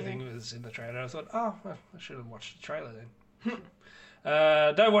 Apparently everything was in the trailer. I thought, I should have watched the trailer then.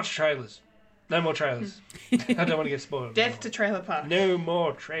 Don't watch trailers. No more trailers. I don't want to get spoiled. Death to Trailer Park. No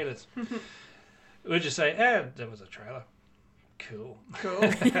more trailers. We'll just say, there was a trailer. Cool.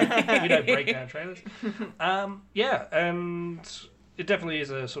 We don't break down trailers. And it definitely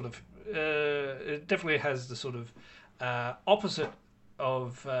is a sort of... it definitely has the sort of opposite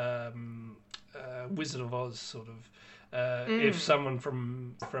of Wizard of Oz, sort of. If someone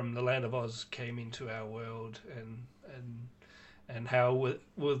from the land of Oz came into our world, and how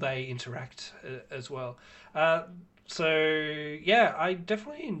will they interact as well? I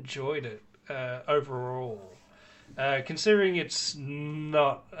definitely enjoyed it overall. Considering it's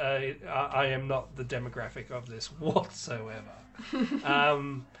not, I am not the demographic of this whatsoever.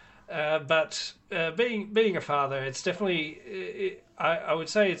 But being a father, it's definitely, I would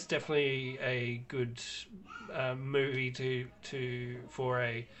say it's definitely a good movie for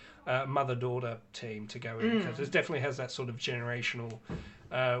a mother-daughter team to go in, because it definitely has that sort of generational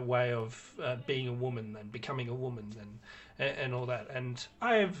way of being a woman and becoming a woman and all that. And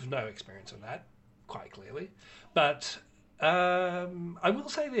I have no experience on that, quite clearly, but I will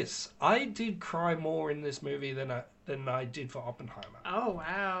say this: I did cry more in this movie than I did for Oppenheimer. Oh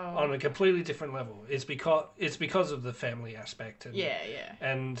wow! On a completely different level. It's because of the family aspect. And, yeah.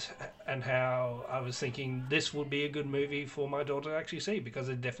 And how I was thinking this would be a good movie for my daughter to actually see, because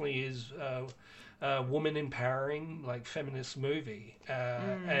it definitely is a woman empowering, like, feminist movie.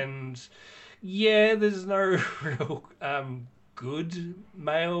 And yeah, there's no real good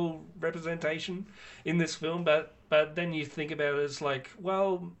male representation in this film, but then you think about it, it's like,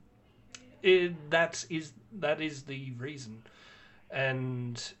 well, that is the reason.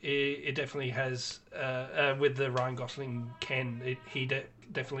 And it definitely has, with the Ryan Gosling Ken, he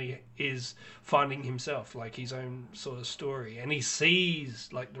definitely is finding himself, like, his own sort of story, and he sees,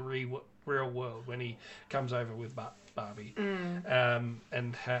 like, the real world when he comes over with Barbie.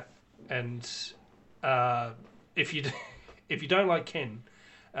 If you don't like Ken,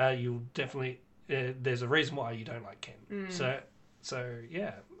 you'll definitely there's a reason why you don't like Ken. So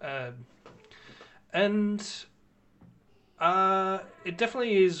yeah, and it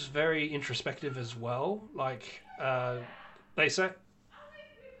definitely is very introspective as well. Like, they say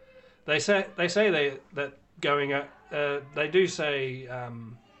that going up, they do say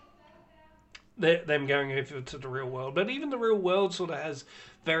them going over to the real world, but even the real world sort of has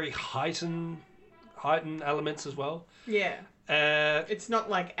very heightened elements as well. Yeah. It's not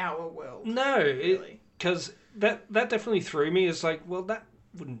like our world. No, really. Because that definitely threw me. It's like, well, that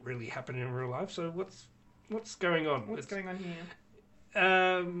wouldn't really happen in real life. So what's going on? What's going on here?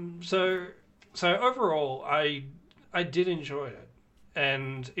 So overall, I did enjoy it.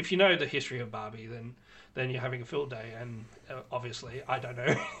 And if you know the history of Barbie, then you're having a field day. And obviously, I don't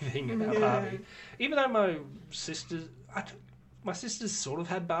know anything about Barbie. Even though my sisters sort of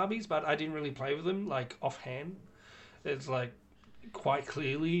had Barbies, but I didn't really play with them, like, offhand. It's like, quite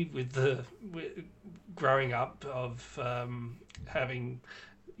clearly with growing up of having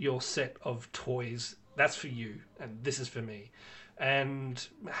your set of toys, that's for you and this is for me. And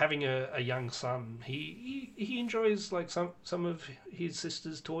having a young son, he enjoys, like, some of his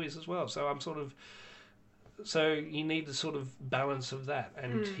sister's toys as well. So so you need the sort of balance of that,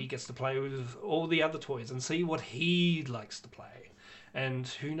 and he gets to play with all the other toys and see what he likes to play. And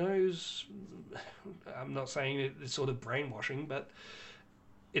who knows, I'm not saying it's sort of brainwashing, but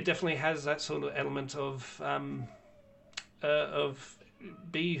it definitely has that sort of element of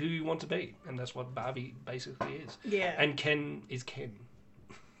be who you want to be. And that's what Barbie basically is. Yeah. And Ken is Ken.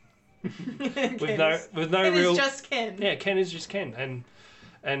 with no Ken real... is just Ken. Yeah, Ken is just Ken.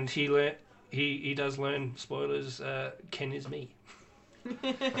 And he does learn, spoilers, Ken is me.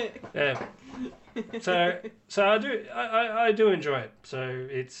 Yeah. So I do enjoy it. So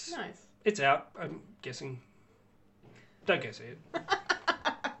it's nice. It's out, I'm guessing. Don't go see it.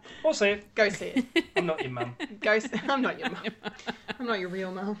 Or see it. Go see it. I'm not your mum. I'm not your mum. I'm not your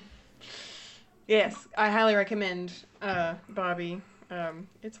real mum. Yes, I highly recommend Barbie.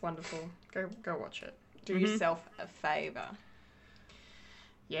 It's wonderful. Go watch it. Do yourself a favour.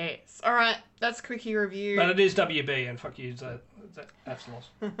 Yes. All right, that's Quickie review. But it is WB, and fuck you,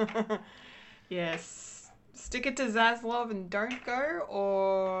 Zaslav. Yes. Stick it to Zaslav and don't go,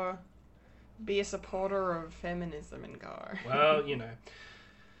 or be a supporter of feminism and go. Well, you know,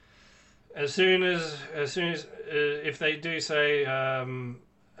 as soon as if they do say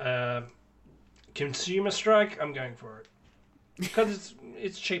consumer strike, I'm going for it, because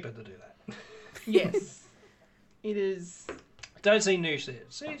it's cheaper to do that. Yes, it is. Don't see new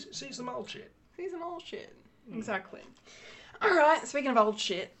shit. See some old shit. See some old shit. Exactly. All right. Speaking of old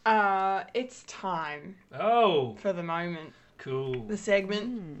shit, it's time. Oh. For the moment. Cool. The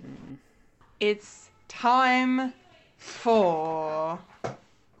segment. It's time for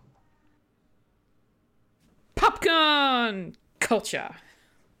popcorn culture.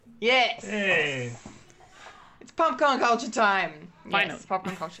 Yes. Hey. It's popcorn culture time. Finally. Yes,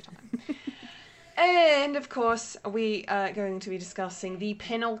 popcorn culture time. And, of course, we are going to be discussing the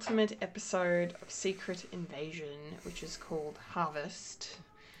penultimate episode of Secret Invasion, which is called Harvest.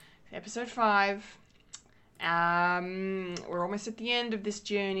 Episode 5. We're almost at the end of this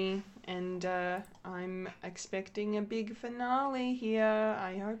journey, and I'm expecting a big finale here.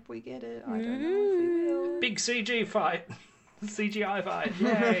 I hope we get it. I don't know if we will. Big CGI fight.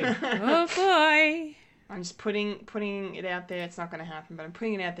 Yay. Oh, boy. I'm just putting it out there. It's not going to happen, but I'm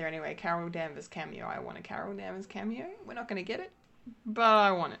putting it out there anyway. Carol Danvers cameo. I want a Carol Danvers cameo. We're not going to get it, but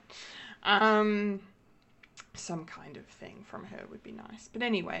I want it. Some kind of thing from her would be nice. But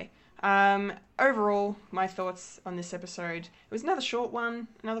anyway, overall, my thoughts on this episode. It was another short one,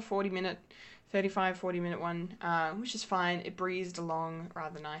 another 40-minute one, which is fine. It breezed along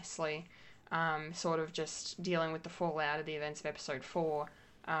rather nicely. sort of just dealing with the fallout of the events of episode 4,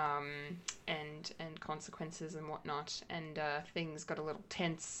 and consequences and whatnot, and things got a little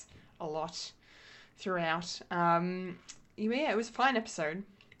tense a lot throughout. It was a fine episode.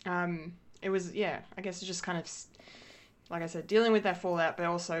 It was, I guess it's just kind of, like I said, dealing with that fallout, but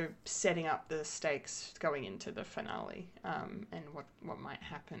also setting up the stakes going into the finale, and what might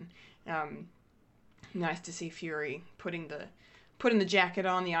happen. Nice to see Fury putting the jacket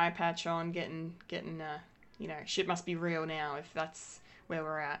on, the eye patch on, getting shit must be real now if that's where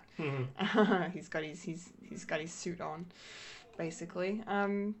we're at. Mm-hmm. He's got his suit on, basically.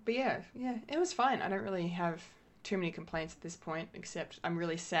 But yeah, it was fine. I don't really have too many complaints at this point, except I'm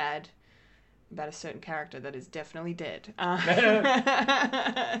really sad about a certain character that is definitely dead. And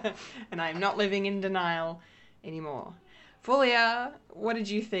I'm not living in denial anymore. Fulia, what did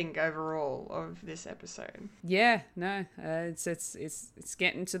you think overall of this episode? Yeah, no, it's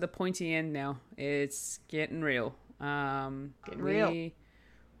getting to the pointy end now. It's getting real.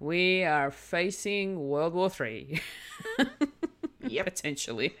 We are facing World War III. Yep.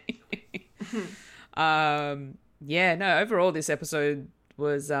 Potentially. Overall this episode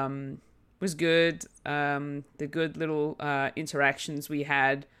was good. The good little interactions we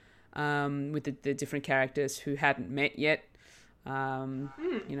had with the different characters who hadn't met yet. One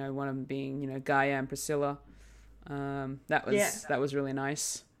of them being, Gaia and Priscilla. That was really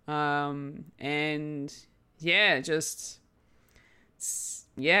nice. I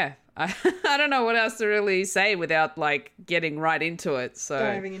don't know what else to really say without getting right into it. So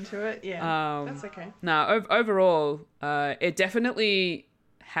diving into it, that's okay. No, overall, it definitely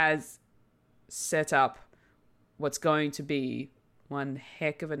has set up what's going to be one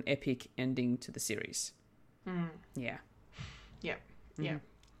heck of an epic ending to the series. Yeah. Yep. Mm-hmm. Yeah.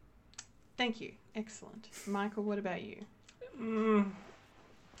 Thank you. Excellent. Michael, what about you? I'm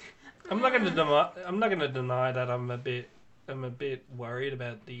not going to deny that I'm a bit worried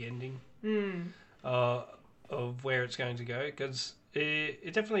about the ending of where it's going to go, because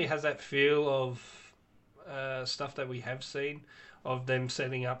it definitely has that feel of stuff that we have seen of them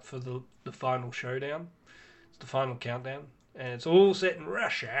setting up for the final showdown. It's the final countdown, and it's all set in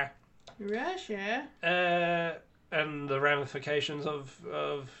Russia. And the ramifications of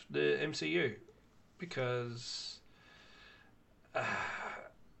the MCU, because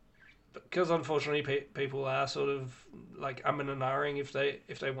unfortunately people are sort of umming and ahhing if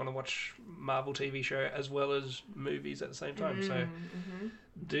they want to watch Marvel TV show as well as movies at the same time. So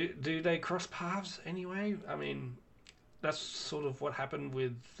do they cross paths anyway? I mean, that's sort of what happened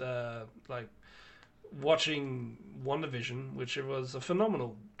with watching WandaVision, which it was a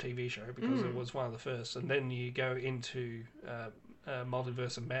phenomenal TV show because it was one of the first, and then you go into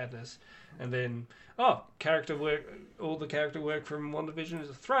Multiverse of Madness, and then all the character work from WandaVision is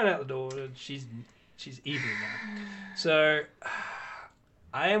thrown out the door, and she's evil now. So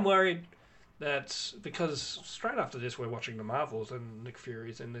I am worried that, because straight after this we're watching the Marvels and Nick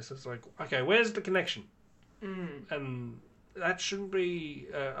Fury's in this, it's okay, where's the connection? And that shouldn't be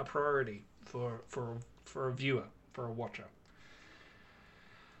a priority for a viewer, for a watcher.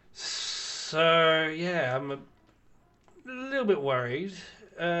 So yeah, I'm a little bit worried,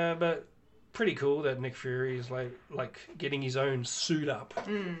 but pretty cool that Nick Fury is like getting his own suit up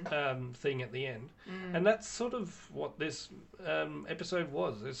thing at the end, and that's sort of what this episode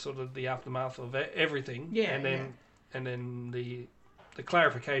was. It's sort of the aftermath of everything, and then the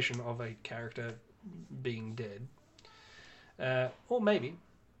clarification of a character being dead, or maybe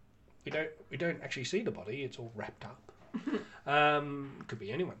we don't actually see the body; it's all wrapped up. Could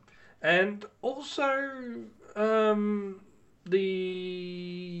be anyone, and also the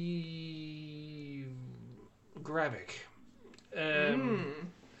Gravik,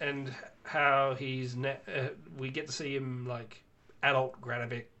 and how he's we get to see him adult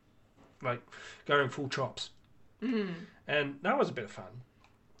Gravik, going full chops, and that was a bit of fun,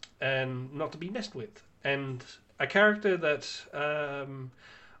 and not to be messed with, and a character that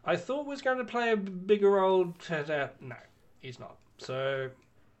I thought was going to play a bigger role, turns out no, he's not. So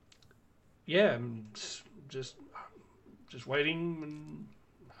yeah, I'm just waiting and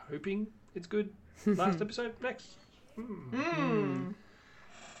hoping it's good. Last episode, next.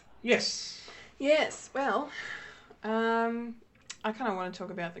 Yes. Well, I kind of want to talk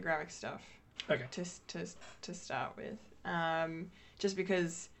about the Gravik stuff. Okay. To start with, just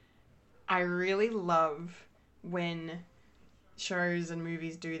because I really love when shows and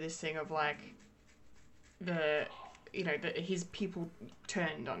movies do this thing of his people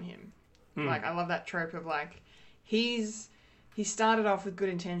turned on him. I love that trope of he started off with good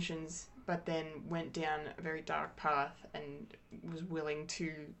intentions, but then went down a very dark path and was willing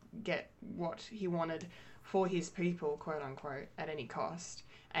to get what he wanted for his people, quote unquote, at any cost.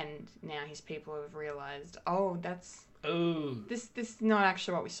 And now his people have realised, this is not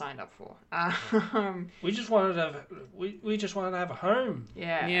actually what we signed up for. We just wanted to have we just wanted to have a home.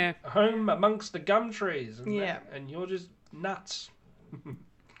 Yeah. A home amongst the gum trees. And Yeah. and you're just nuts.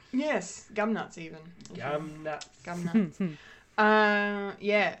 Yes, gum nuts even. Gum nuts. Gum nuts.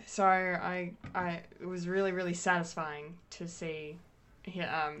 So it was really, really satisfying to see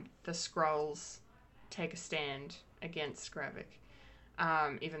the Skrulls take a stand against Gravik,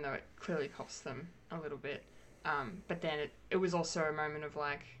 even though it clearly cost them a little bit. But then it was also a moment of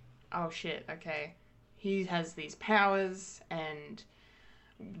like, oh shit, okay, he has these powers and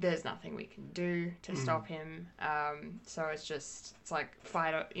there's nothing we can do to stop him. So it's like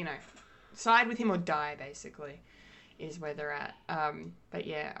side with him or die, basically, is where they're at. But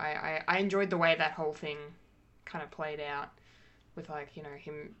yeah, I enjoyed the way that whole thing kind of played out with like,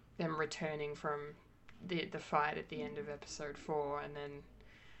 them returning from the fight at the end of episode 4, and then,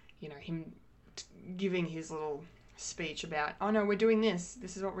 him giving his little speech about, oh no, we're doing this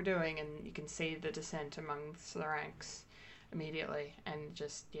is what we're doing, and you can see the descent amongst the ranks immediately, and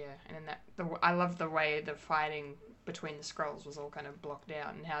just, and then I love the way the fighting between the Skrulls was all kind of blocked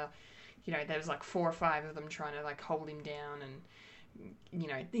out, and how, there was like 4 or 5 of them trying to like hold him down, and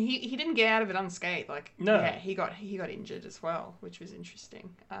he didn't get out of it unscathed. Like, no, yeah, he got injured as well, which was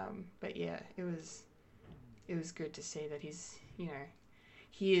interesting. But yeah, it was good to see that he's,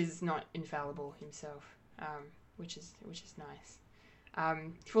 he is not infallible himself, which is nice.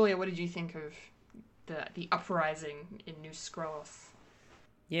 Fulia, what did you think of the uprising in New Skrullos?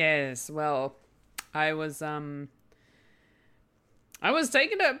 Yes, well, I was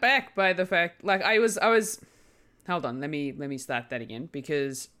taken aback by the fact, like, I was hold on, let me start that again,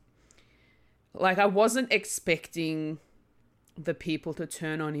 because like I wasn't expecting the people to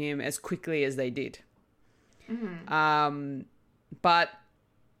turn on him as quickly as they did. But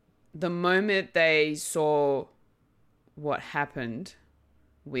the moment they saw what happened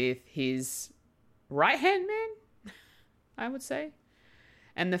with his right-hand man, I would say,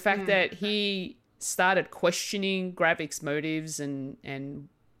 and the fact that he started questioning Gravik's motives and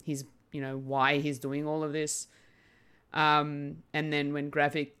his, why he's doing all of this, and then when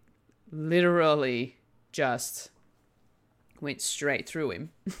Gravik literally just went straight through him,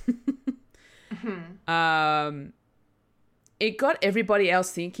 it got everybody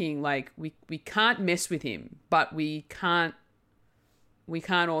else thinking, like, we can't mess with him, but we can't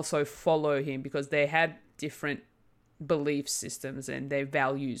also follow him, because they had different belief systems and their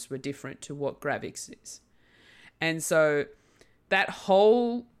values were different to what Gravik's is. And so that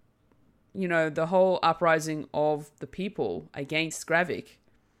whole, the whole uprising of the people against Gravik,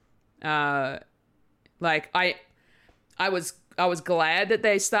 like I was glad that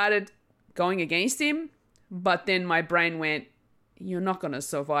they started going against him, but then my brain went, you're not going to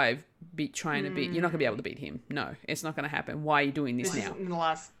survive you're not going to be able to beat him. No, it's not going to happen. Why are you doing this now?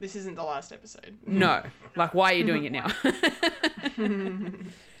 This isn't the last episode. No. Like, why are you doing it now?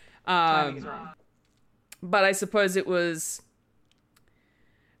 Timing is wrong. But I suppose it was,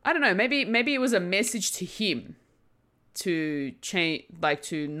 I don't know, maybe it was a message to him to change, like,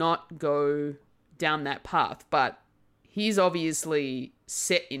 to not go down that path. But he's obviously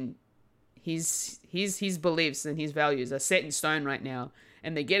set in his beliefs and his values are set in stone right now,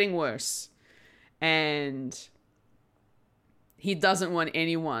 and they're getting worse. And he doesn't want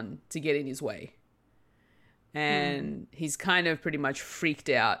anyone to get in his way. And he's kind of pretty much freaked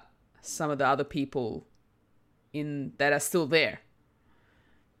out some of the other people that are still there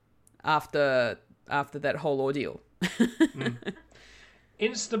after that whole ordeal.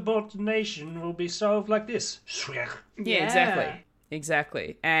 Insubordination will be solved like this. Yeah,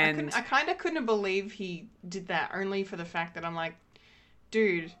 exactly. And I kind of couldn't believe he did that, only for the fact that I'm like,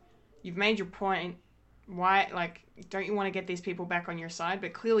 dude, you've made your point. Why, like, don't you want to get these people back on your side?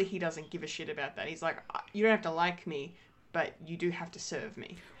 But clearly he doesn't give a shit about that. He's like, you don't have to like me, but you do have to serve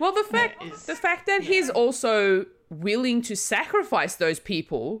me. Well, the fact that he's also willing to sacrifice those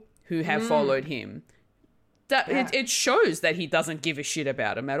people who have followed him, it shows that he doesn't give a shit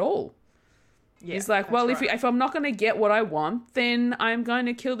about them at all. Yeah, he's like, well, right. if I'm not going to get what I want, then I'm going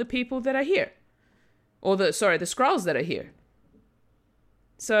to kill the people that are here. Or the Skrulls that are here.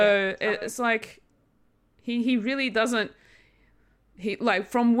 So it's like, he really doesn't, like,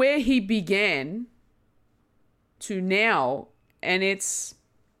 from where he began to now, and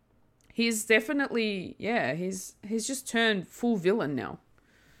he's definitely, he's just turned full villain now.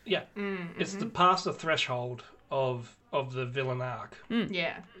 Yeah, it's past the threshold of of the villain arc.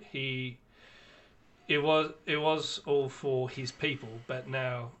 Yeah. It was all for his people, but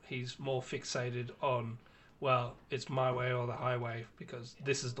now he's more fixated on, well, it's my way or the highway, because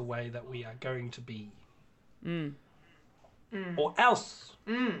this is the way that we are going to be. Or else.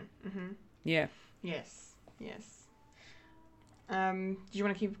 Yeah. Yes. Do you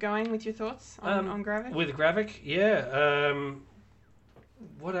want to keep going with your thoughts on Gravik? With Gravik, yeah.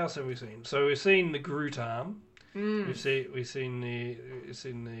 What else have we seen? So we've seen the Groot arm. We've seen the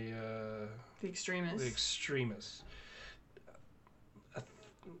Extremists. The Extremists. I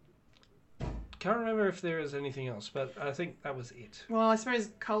can't remember if there is anything else, but I think that was it. Well, I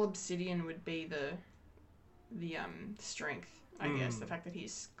suppose Cull Obsidian would be the strength. I guess the fact that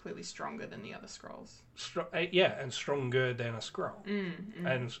he's clearly stronger than the other Skrulls. And stronger than a Skrull.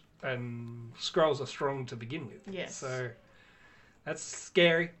 And Skrulls are strong to begin with. Yes. So that's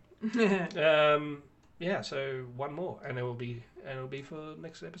scary. So one more, and it'll be for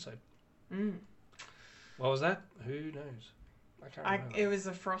next episode. What was that? Who knows? I can't remember. It was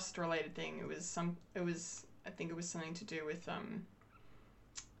a Frost related thing. I think it was something to do with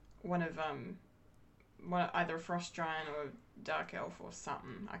either a Frost Giant or a Dark Elf or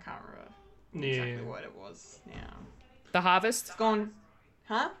something. I can't remember exactly what it was now. The Harvest? It's gone.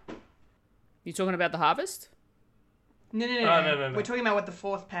 Huh? You talking about the Harvest? No. No. We're talking about what the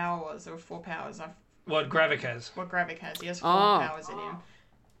fourth power was. There were 4 powers. What Gravik has. What Gravik has. He has 4 powers in him.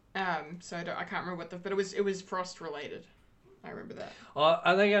 So I can't remember but it was Frost related. I remember that.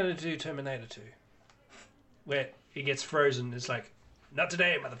 Are they going to do Terminator 2? Where he gets frozen, it's like, not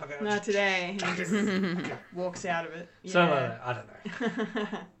today, motherfucker. Not today. And he just walks out of it. Yeah. Something like that. I don't know.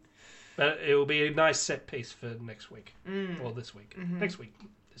 But it will be a nice set piece for next week. Or this week. Next week.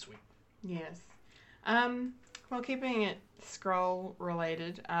 This week. Yes. Well, keeping it Skrull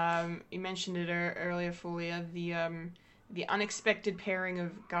related, you mentioned it earlier, Fulia, the unexpected pairing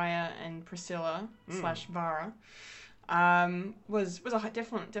of Gaia and Priscilla / Vara was a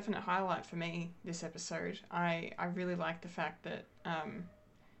definite highlight for me this episode. I really liked the fact that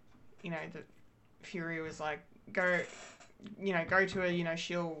that Fury was like, go to her,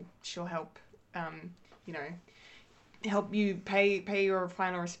 she'll help help you pay your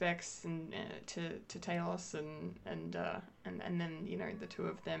final respects and to Talos and then the two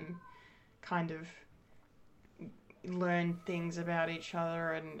of them kind of learn things about each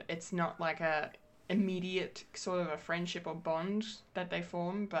other, and it's not like a immediate sort of a friendship or bond that they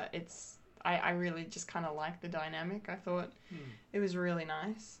form, but I really just kind of like the dynamic. I thought it was really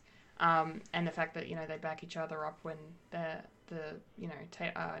nice, and the fact that they back each other up when the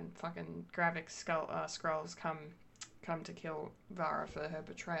fucking Gravik Skrulls come to kill Vara for her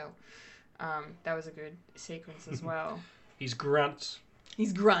betrayal. That was a good sequence as well. He's grunts.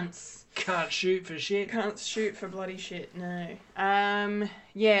 Can't shoot for shit. Can't shoot for bloody shit, no.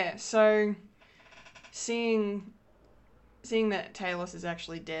 So seeing that Talos is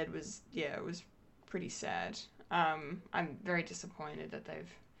actually dead it was pretty sad. I'm very disappointed that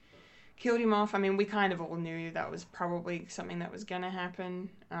they've killed him off. I mean, we kind of all knew that was probably something that was going to happen,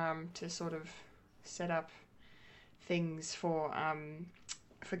 to sort of set up things for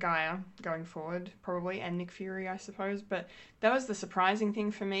Gaia going forward, probably, and Nick Fury, I suppose. But that was the surprising thing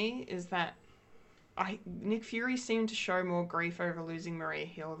for me, is that Nick Fury seemed to show more grief over losing Maria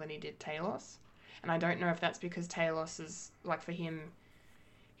Hill than he did Talos. And I don't know if that's because Talos is, like, for him,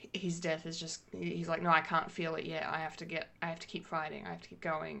 his death is just, he's like, no, I can't feel it yet. I have to keep fighting. I have to keep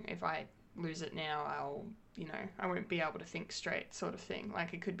going. If I lose it now, I won't be able to think straight, sort of thing.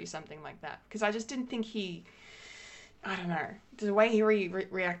 Like, it could be something like that. Because I just didn't think I don't know. The way he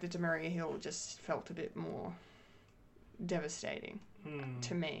reacted to Maria Hill just felt a bit more devastating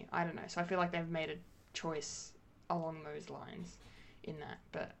to me. I don't know. So I feel like they've made a choice along those lines in that.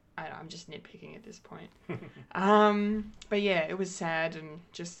 But I'm just nitpicking at this point. But yeah, it was sad, and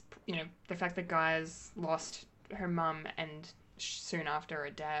just, the fact that Gaia's lost her mum and soon after her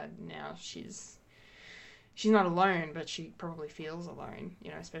dad. Now she's not alone, but she probably feels alone,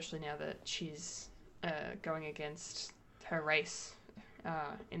 especially now that she's going against her race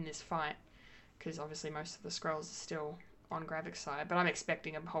in this fight, because obviously most of the Skrulls are still on Gravik's side, but I'm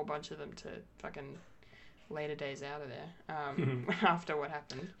expecting a whole bunch of them to fucking later days out of there after what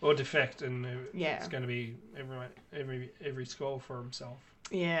happened, or defect, and it's going to be every Skrull for himself.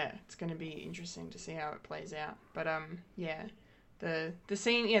 Yeah, it's going to be interesting to see how it plays out. But the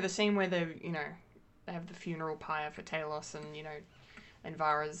scene where they have the funeral pyre for Talos, and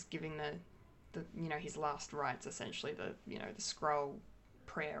Vara's giving the his last rites, essentially, the Skrull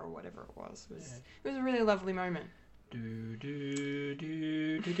prayer or whatever it was a really lovely moment. Do, do,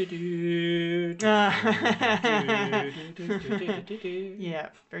 do, do, do, do, do, Yeah,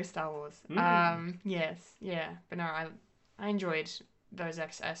 very Star Wars. Yes, yeah, but no, I enjoyed those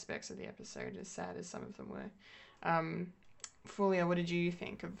aspects of the episode, as sad as some of them were. Fulia, what did you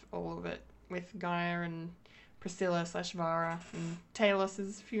think of all of it with Gaia and Priscilla / Vara and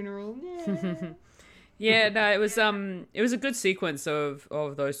Talos's funeral? Yeah. Yeah, no, it was a good sequence of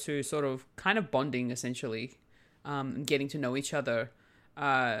those two sort of kind of bonding essentially, getting to know each other.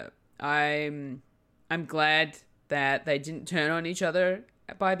 I'm glad that they didn't turn on each other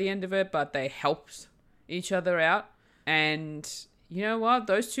by the end of it, but they helped each other out. And you know what?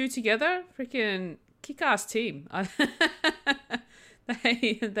 Those two together, freaking kick-ass team.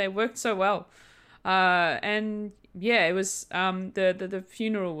 They worked so well. And yeah, it was the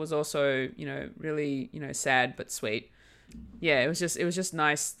funeral was also, you know, really, you know, sad but sweet. Yeah, it was just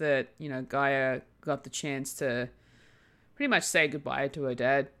nice that, you know, Gaia got the chance to pretty much say goodbye to her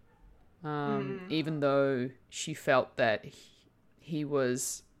dad. Even though she felt that he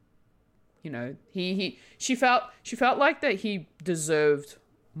was, you know, she felt like that he deserved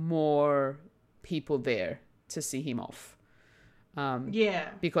more people there to see him off. Yeah.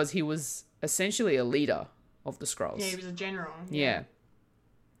 Because he was essentially a leader of the Skrulls. Yeah, he was a general. Yeah.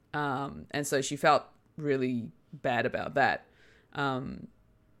 And so she felt really bad about that.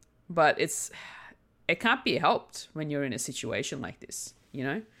 But it can't be helped when you're in a situation like this, you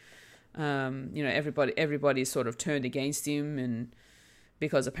know? You know, everybody sort of turned against him, and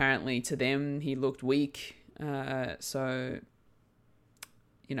because apparently to them he looked weak. So,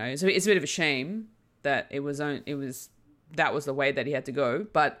 you know, it's a bit of a shame that that was the way that he had to go.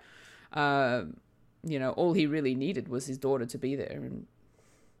 But, you know, all he really needed was his daughter to be there, and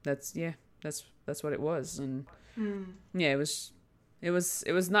that's what it was. And yeah, it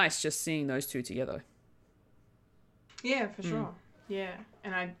was nice just seeing those two together. Yeah, for sure. Yeah,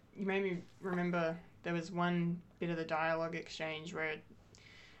 and you made me remember there was one bit of the dialogue exchange where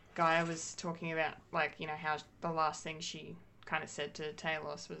Gaia was talking about, like, you know, how the last thing she kind of said to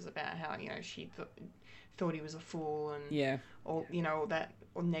Talos was about how, you know, she thought he was a fool, and all, you know, all that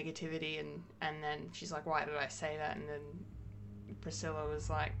negativity, and then she's like, why did I say that? And then Priscilla was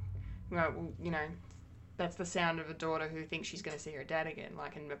like, well, you know, that's the sound of a daughter who thinks she's going to see her dad again,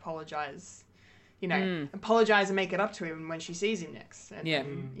 like, and apologize, you know, apologize and make it up to him when she sees him next. And,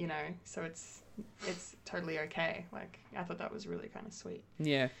 you know, so it's totally okay. Like, I thought that was really kind of sweet.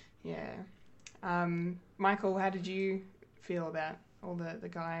 Yeah. Yeah. Michael, how did you feel about all the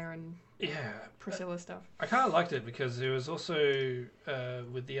Gaia and Priscilla stuff? I kind of liked it because it was also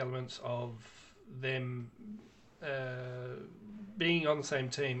with the elements of them being on the same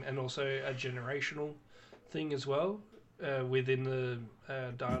team, and also a generational thing as well within the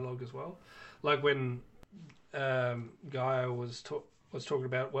dialogue as well. Like when Gaia was talking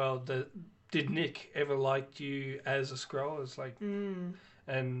about, well, did Nick ever like you as a Skrull? It's like,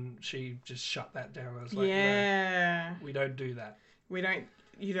 and she just shut that down. I was like, no, we don't do that.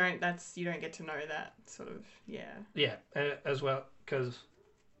 You don't get to know that sort of, Yeah, as well, because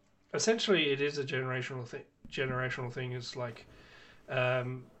essentially it is a generational thing is like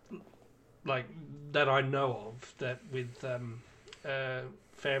that I know of, that with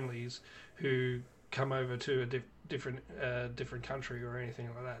families who come over to a different country or anything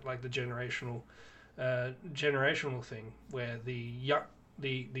like that, like the generational thing where the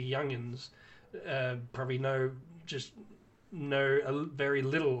youngins probably know very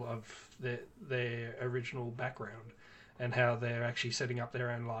little of their original background and how they're actually setting up their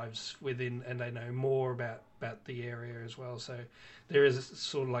own lives within, and they know more about the area as well. So there is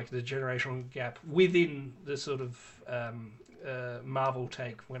sort of like the generational gap within the sort of Marvel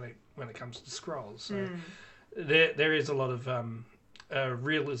take when it comes to Skrulls. So there is a lot of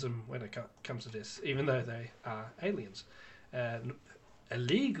realism when it comes to this, even though they are aliens,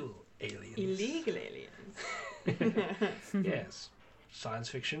 illegal aliens. Illegal aliens. Yes, science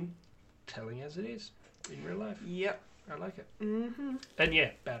fiction, telling as it is in real life. Yep, I like it. Mm-hmm. And yeah,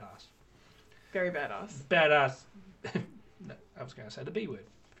 badass. Very badass. Badass. No, I was going to say the B word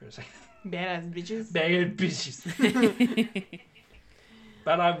for a second. Badass bitches. Bad bitches.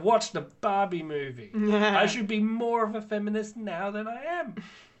 But I've watched the Barbie movie. I should be more of a feminist now than I am.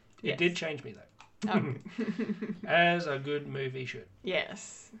 It did change me though. Oh. As a good movie should.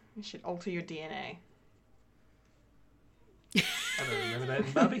 Yes. You should alter your DNA. I don't remember that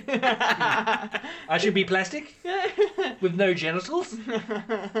in Barbie. I should be plastic with no genitals.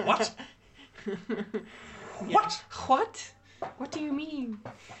 What? What? What? What do you mean?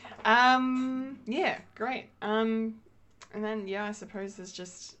 Yeah, great. And then I suppose there's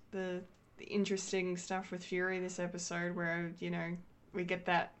just the interesting stuff with Fury this episode where, you know, we get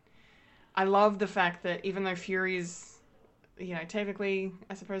that. I love the fact that even though Fury is, you know, technically,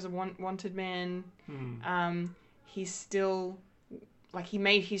 I suppose, a wanted man, he's still, like, he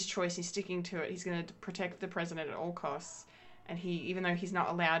made his choice, he's sticking to it, he's going to protect the president at all costs, and even though he's not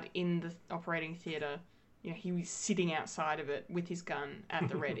allowed in the operating theatre, you know, he was sitting outside of it with his gun at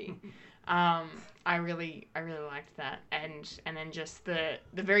the ready. I really liked that, and then just the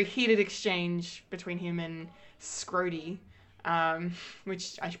very heated exchange between him and Scrody,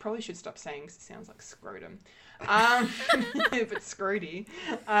 which I probably should stop saying because it sounds like scrotum, but Scrody.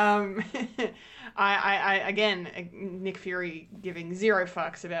 I again, Nick Fury giving zero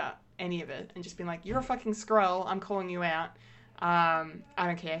fucks about any of it and just being like, "You're a fucking Skrull. I'm calling you out. I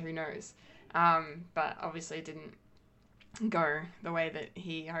don't care who knows." But obviously it didn't go the way that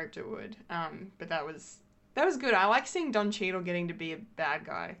he hoped it would. But that was good. I like seeing Don Cheadle getting to be a bad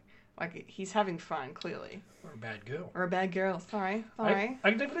guy. Like, he's having fun, clearly. Or a bad girl. Or a bad girl. Sorry. I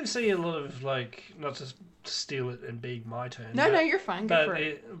definitely see a lot of, like, not to steal it and be my turn. No, you're fine. Go for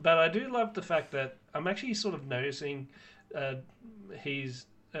it. But I do love the fact that I'm actually sort of noticing Don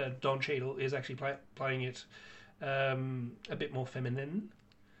Cheadle is actually playing it a bit more feminine.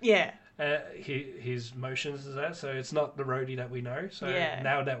 Yeah. His motions is that, so it's not the roadie that we know. So yeah.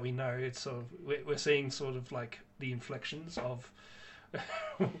 Now that we know, it's sort of we're seeing sort of like the inflections of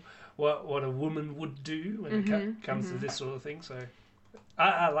what a woman would do when it comes to this sort of thing. So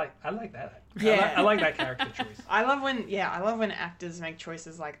I like that. Yeah. I like that character choice. I love when actors make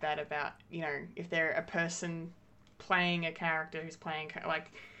choices like that about, you know, if they're a person playing a character who's playing,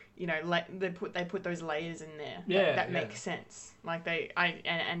 like, you know, they put those layers in there. Yeah, that makes sense. Like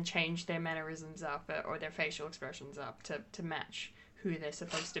and change their mannerisms up or their facial expressions up to match who they're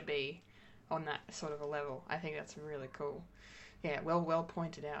supposed to be on that sort of a level. I think that's really cool. Yeah, well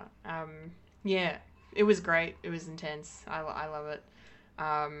pointed out. Yeah, it was great. It was intense. I love it.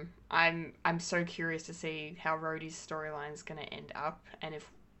 I'm so curious to see how Rhodey's storyline is going to end up, and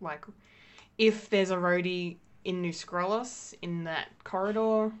if there's a Rhodey in New Skrullos in that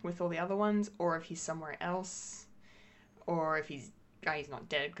corridor with all the other ones, or if he's somewhere else, or if he's not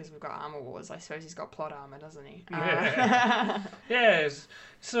dead because we've got Armor Wars. I suppose he's got plot armor, doesn't he? Yeah,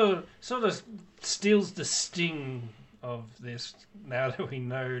 so sort of steals the sting of this now that we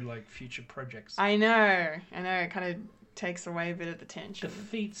know, like, future projects. I know. It kind of takes away a bit of the tension.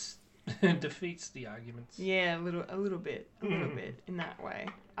 Defeats the arguments. Yeah, a little bit in that way.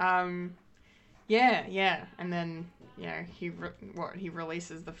 Yeah, and then, you know, he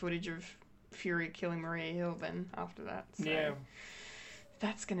releases the footage of Fury killing Maria Hill then after that. So yeah,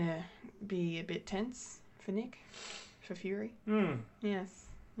 that's gonna be a bit tense for Nick, for Fury. Yes.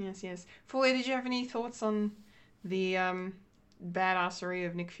 Foley, did you have any thoughts on the badassery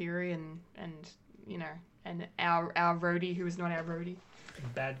of Nick Fury and you know, and our roadie who is not our roadie?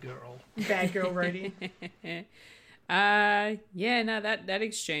 Bad girl roadie. That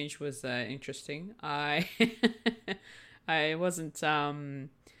exchange was interesting. I wasn't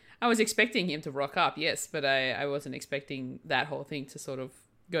I was expecting him to rock up, yes, but I wasn't expecting that whole thing to sort of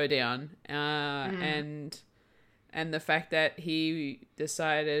go down. And the fact that he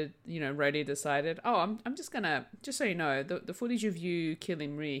decided, you know, Rhodey decided, I'm just so you know, the footage of you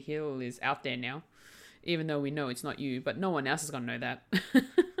killing Maria Hill is out there now, even though we know it's not you, but no one else is going to know that.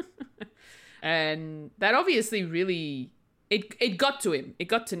 And that obviously really, it got to him. It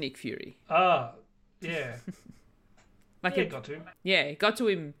got to Nick Fury. Yeah. Like it got to him. Yeah, it got to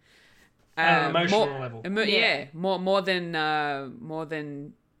him. At an emotional level. More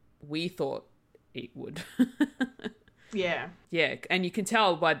than we thought it would. Yeah. Yeah, and you can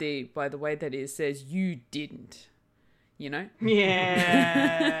tell by the way that it says you didn't, you know?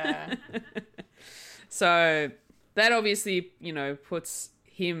 Yeah. So that obviously, you know, puts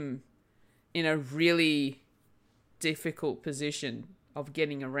him in a really difficult position of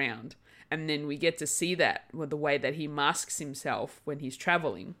getting around. And then we get to see that with the way that he masks himself when he's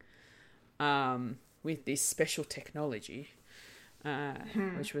traveling, with this special technology,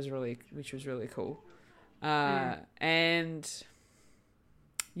 which was really cool. And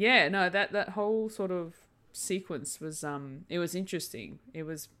yeah, no, that whole sort of sequence was it was interesting. It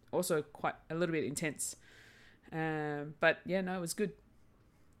was also quite a little bit intense, but yeah, no, it was good.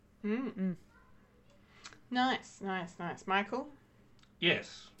 Nice. Michael?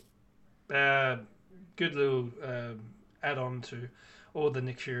 Yes. Good little add-on to all the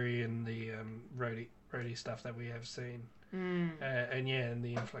Nick Fury and the Rhodey stuff that we have seen. And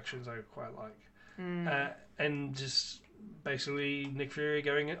the inflections I quite like. And just basically Nick Fury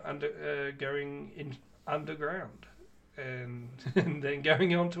going underground. and then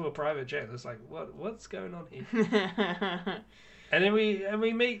going on to a private jet. It's like, what's going on here? And then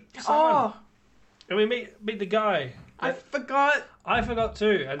we meet someone. And we meet the guy. I forgot. I forgot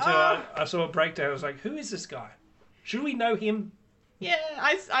too until I saw a breakdown. I was like, who is this guy? Should we know him? Yeah,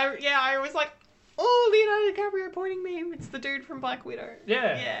 I was like, oh, Leonardo DiCaprio pointing me. It's the dude from Black Widow.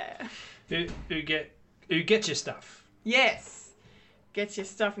 Yeah. Who gets your stuff. Yes. Gets your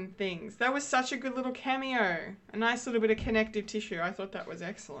stuff and things. That was such a good little cameo. A nice little bit of connective tissue. I thought that was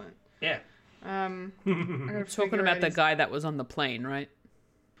excellent. Yeah. Talking about the guy that was on the plane, right?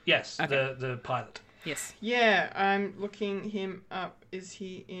 Yes, okay. The pilot. Yes. Yeah, I'm looking him up. Is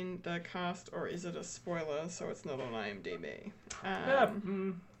he in the cast or is it a spoiler so it's not on IMDb?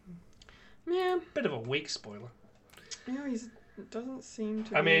 Yeah. Bit of a weak spoiler. No, he doesn't seem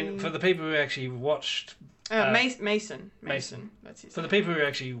to I mean, for the people who actually watched... Mason. That's his For name. the people who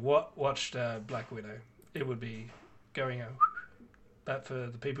actually watched Black Widow, it would be going out. But for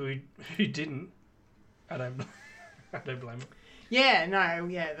the people who didn't, I don't blame them. Yeah,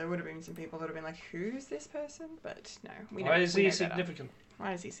 there would have been some people that would have been like, who's this person? But no, we know. Why is he better. significant?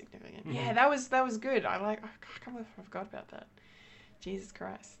 Why is he significant? Mm-hmm. Yeah, that was good. I can't believe I forgot about that. Jesus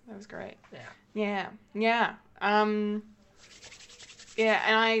Christ, that was great. Yeah. Yeah,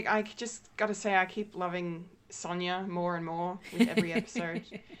 and I just got to say I keep loving Sonia more and more with every episode.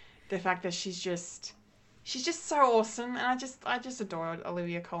 The fact that she's just so awesome, and I just adore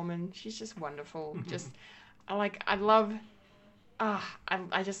Olivia Colman. She's just wonderful. I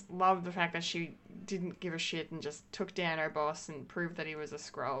just love the fact that she didn't give a shit and just took down her boss and proved that he was a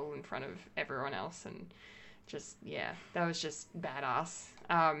Skrull in front of everyone else, and just, that was just badass.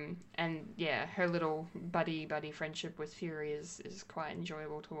 And yeah, her little buddy friendship with Fury is quite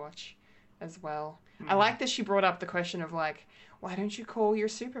enjoyable to watch as well. I like that she brought up the question of like, why don't you call your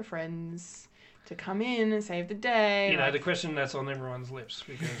super friends to come in and save the day? You know, the question that's on everyone's lips,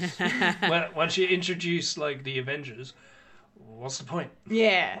 because once you introduce like the Avengers, what's the point?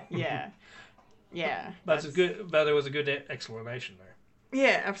 Yeah. But it was a good explanation though.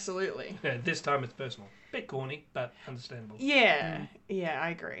 Yeah, absolutely. Yeah, this time it's personal. Bit corny, but understandable. Yeah, I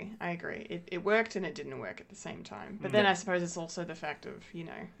agree. It worked and it didn't work at the same time. But then I suppose it's also the fact of, you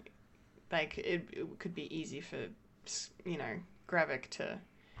know, like it could be easy for, you know, Gravik to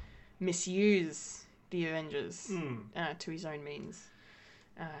misuse the Avengers to his own means,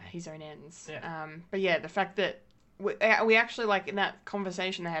 his own ends. Yeah. But yeah, the fact that we actually, like, in that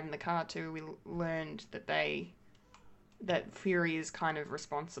conversation they had in the car too, we learned that Fury is kind of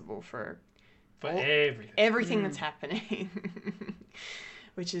responsible for everything that's happening,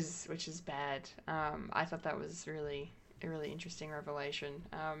 which is bad. I thought that was a really interesting revelation.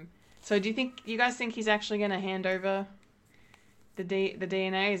 So do you guys think he's actually going to hand over the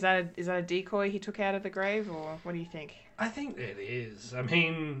DNA? Is that a decoy he took out of the grave, or what do you think? I think it is. I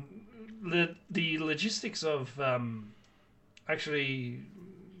mean, the logistics of actually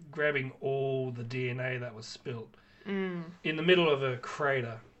grabbing all the DNA that was spilled in the middle of a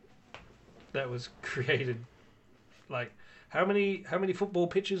crater that was created, like, how many football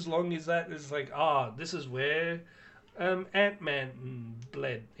pitches long is that? It's like, this is where Ant-Man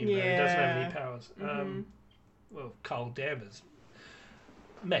bled. He doesn't have any powers. Well, Carl Danvers,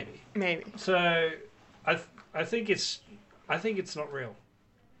 maybe. So I think it's not real,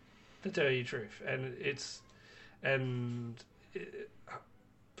 to tell you the truth,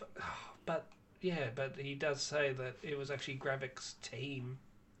 but he does say that it was actually Gravik's team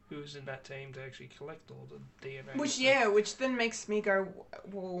who was in that team to actually collect all the DNA. Which then makes me go,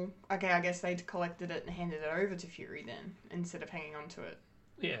 well, okay, I guess they'd collected it and handed it over to Fury then, instead of hanging on to it.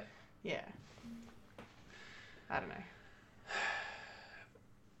 Yeah. I don't know.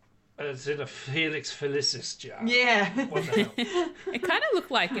 It's in a Felix Felicis jar. Yeah. What the hell? It kind of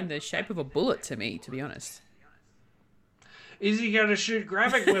looked like in the shape of a bullet to me, to be honest. Is he going to shoot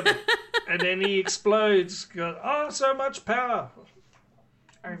Gravik with it? And then he explodes. So much power.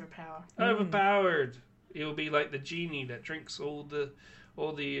 Overpowered. He'll be like the genie that drinks all the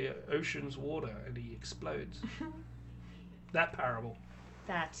ocean's water and he explodes. That parable.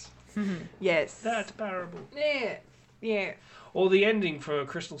 Yes. That parable. Yeah. Or the ending for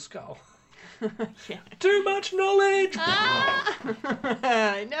Crystal Skull. Yeah. Too much knowledge!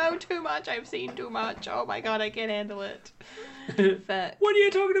 No, too much. I've seen too much. Oh my god, I can't handle it. But... What are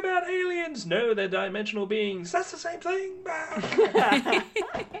you talking about, aliens? No, they're dimensional beings. That's the same thing.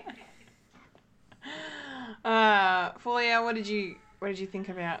 Fulia, what did you think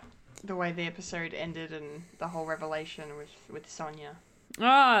about the way the episode ended and the whole revelation with Sonya?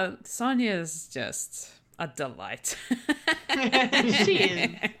 Sonya's just a delight. She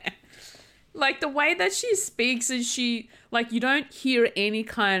is. like the way that she speaks, and she, like, you don't hear any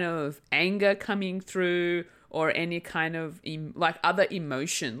kind of anger coming through or any kind of like other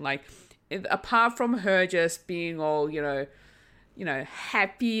emotion, like apart from her just being all, you know,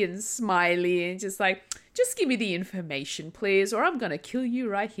 happy and smiley and just like, just give me the information, please, or I'm gonna kill you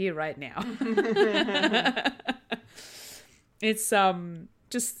right here, right now. It's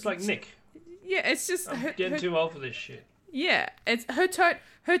just like Nick. Yeah, it's just I'm getting too old for this shit. Yeah, it's her tone.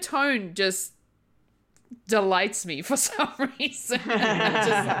 Her tone just delights me for some reason.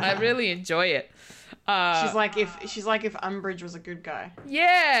 I really enjoy it. She's like if Umbridge was a good guy.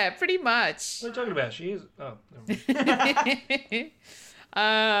 Yeah, pretty much. What are you talking about? She is. Oh, never mind.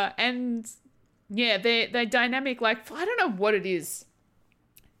 And yeah, they're dynamic. Like, I don't know what it is.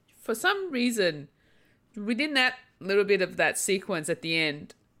 For some reason, within that little bit of that sequence at the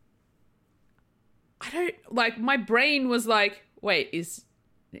end, I don't, like, my brain was like, wait, is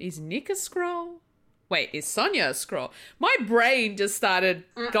Nick a Skrull? Wait, is Sonia a Skrull? My brain just started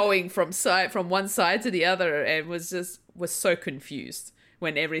going from one side to the other, and was so confused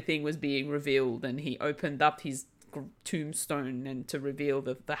when everything was being revealed, and he opened up his tombstone and to reveal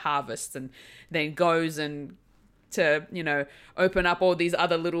the harvest, and then goes and to, you know, open up all these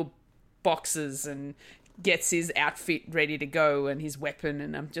other little boxes and gets his outfit ready to go and his weapon,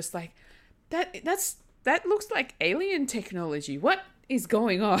 and I'm just like, that looks like alien technology. What is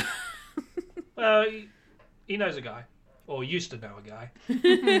going on? Well, he knows a guy, or used to know a guy.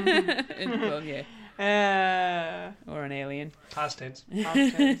 Well, yeah. Or an alien. Past tense.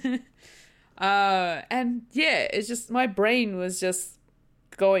 And yeah, it's just, my brain was just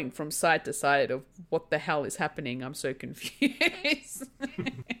going from side to side of what the hell is happening. I'm so confused.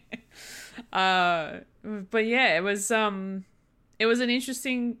 But yeah, it was an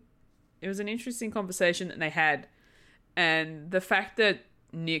interesting conversation that they had, and the fact that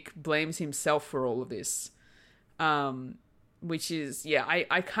Nick blames himself for all of this, which is, yeah,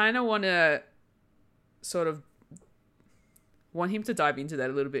 I kind of want to sort of want him to dive into that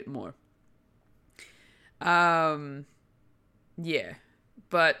a little bit more. Yeah,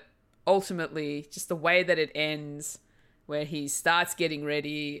 but ultimately, just the way that it ends, where he starts getting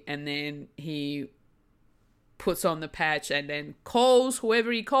ready and then he puts on the patch and then calls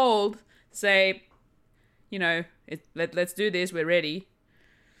whoever he called, say, you know, let's do this, we're ready.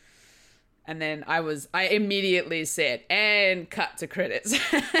 And then I immediately said, and cut to credits.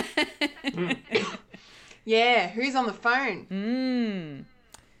 Yeah, who's on the phone?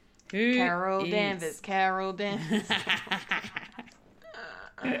 Carol Danvers.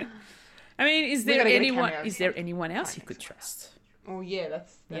 I mean, is there anyone else you could trust? Oh yeah,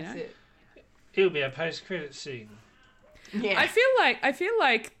 that's it. It'll be a post-credit scene. Yeah. I feel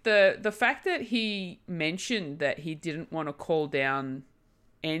like the fact that he mentioned that he didn't want to call down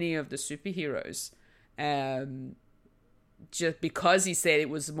any of the superheroes, just because he said it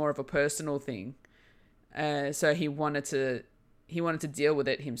was more of a personal thing, so he wanted to deal with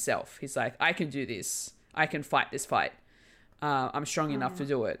it himself. He's like, I can do this. I can fight this fight. I'm strong enough to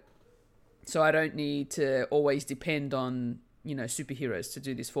do it. So I don't need to always depend on, you know, superheroes to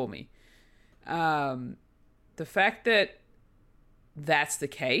do this for me. The fact that that's the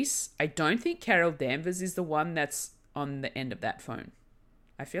case, I don't think Carol Danvers is the one that's on the end of that phone.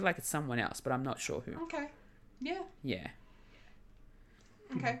 I feel like it's someone else, but I'm not sure who. Okay. Yeah. Yeah.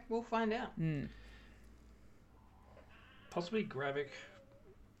 Okay, we'll find out. Possibly Gravik.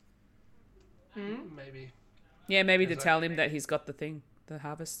 Maybe. Yeah, maybe to tell him that he's got the thing, the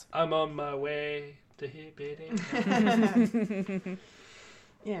harvest. I'm on my way to hit it.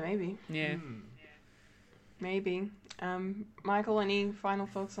 Yeah, maybe. Yeah. Maybe. Michael, any final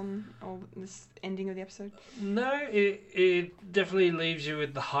thoughts on all this ending of the episode? No, it definitely leaves you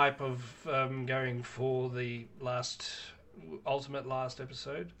with the hype of going for the ultimate last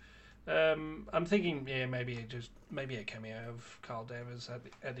episode. I'm thinking, yeah, maybe a cameo of Carl Danvers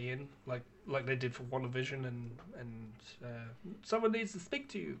at the end, like they did for WandaVision, and someone needs to speak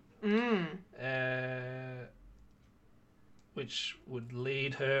to you. Which would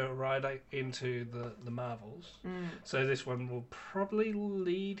lead her right into the Marvels. So this one will probably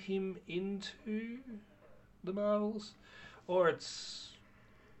lead him into the Marvels, but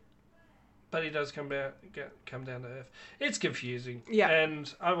he does come down to Earth. It's confusing, yeah,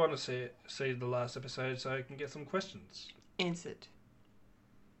 and I want to see the last episode so I can get some questions answered.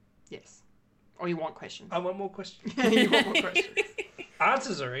 Yes, or you want questions? I want more questions. You want more questions?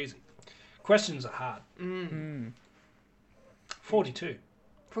 Answers are easy. Questions are hard. 42.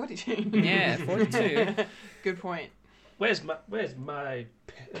 42. Yeah, 42. Good point. Where's my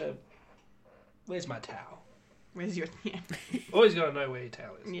towel? Where's your... Yeah. Always got to know where your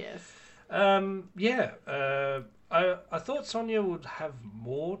towel is. Yes. Yeah. I thought Sonia would have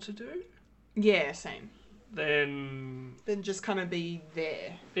more to do Yeah, same. than... Then just kind of be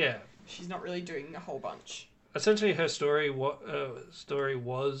there. Yeah. She's not really doing a whole bunch. Essentially, her story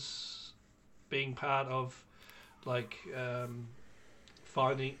was being part of, like,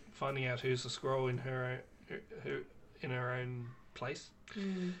 finding out who's the scroll in her own place,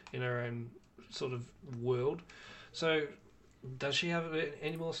 in her own sort of world. So, does she have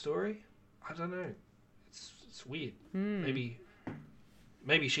any more story? I don't know. It's weird. Maybe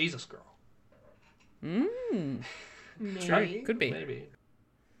she's a scroll. Maybe. True. Could be. Maybe.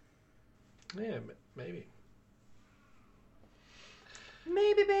 Yeah, maybe.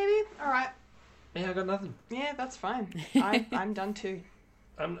 Maybe, baby. All right. Yeah, I got nothing. Yeah, that's fine. I'm done too.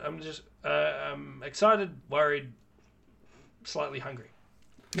 I'm just excited, worried, slightly hungry.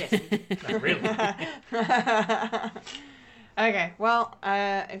 Yes. No, really. Okay, well,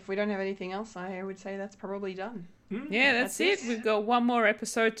 if we don't have anything else, I would say that's probably done. Yeah, that's it. We've got one more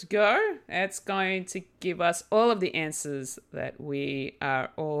episode to go. It's going to give us all of the answers that we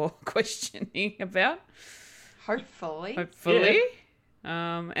are all questioning about. Hopefully.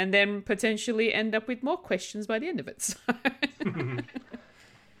 And then potentially end up with more questions by the end of it. So.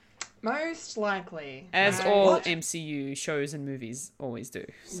 Most likely. As all MCU shows and movies always do.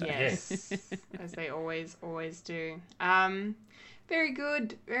 So. Yes. As they always do. Very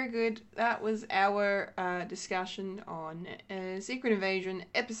good. Very good. That was our discussion on Secret Invasion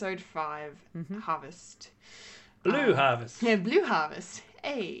Episode 5, Harvest. Blue Harvest. Yeah, Blue Harvest.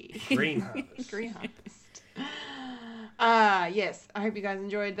 Hey. Green Harvest. Green Harvest. Yes, I hope you guys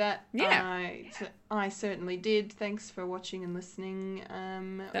enjoyed that. Yeah. I certainly did. Thanks for watching and listening.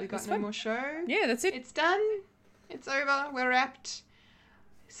 We got no more show. Yeah, that's it. It's done. It's over. We're wrapped.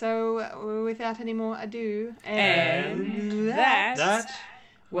 So, without any more ado, and that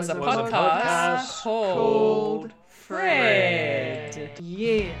was a was podcast called Fred.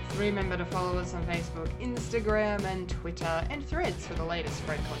 Yes. Remember to follow us on Facebook, Instagram, and Twitter, and Threads for the latest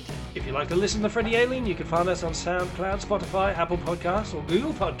Fred content. If you like to listen to Freddy Alien, you can find us on SoundCloud, Spotify, Apple Podcasts, or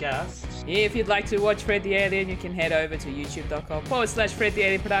Google Podcasts. If you'd like to watch Fred the Alien, you can head over to youtube.com/Fred the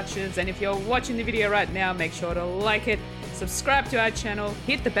Alien Productions. And if you're watching the video right now, make sure to like it, subscribe to our channel,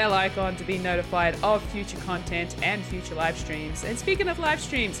 hit the bell icon to be notified of future content and future live streams. And speaking of live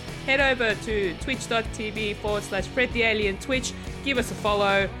streams, head over to twitch.tv/Fred the Alien Twitch, give us a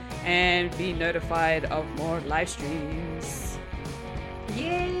follow, and be notified of more live streams.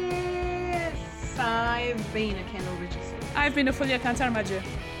 Yes! I've been a Kendall Richardson. I've been a Fulia Kantarmaja.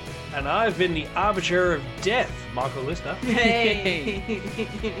 And I've been the arbiter of death, Michael Lister. Hey!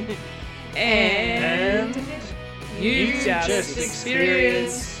 And you just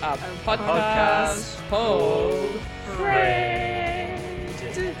experienced a podcast called Fred.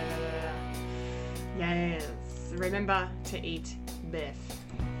 Yes. Remember to eat Beth.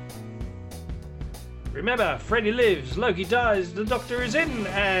 Remember, Freddy lives, Loki dies, the Doctor is in,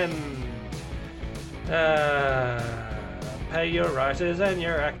 and pay your writers and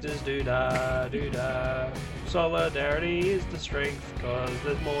your actors, doo-da, doo-da. Solidarity is the strength, cause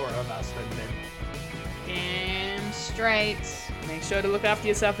there's more of us than them. Damn straight. Make sure to look after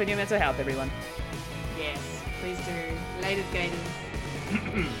yourself and your mental health, everyone. Yes, please do. Latest gators.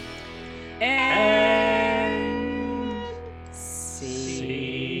 And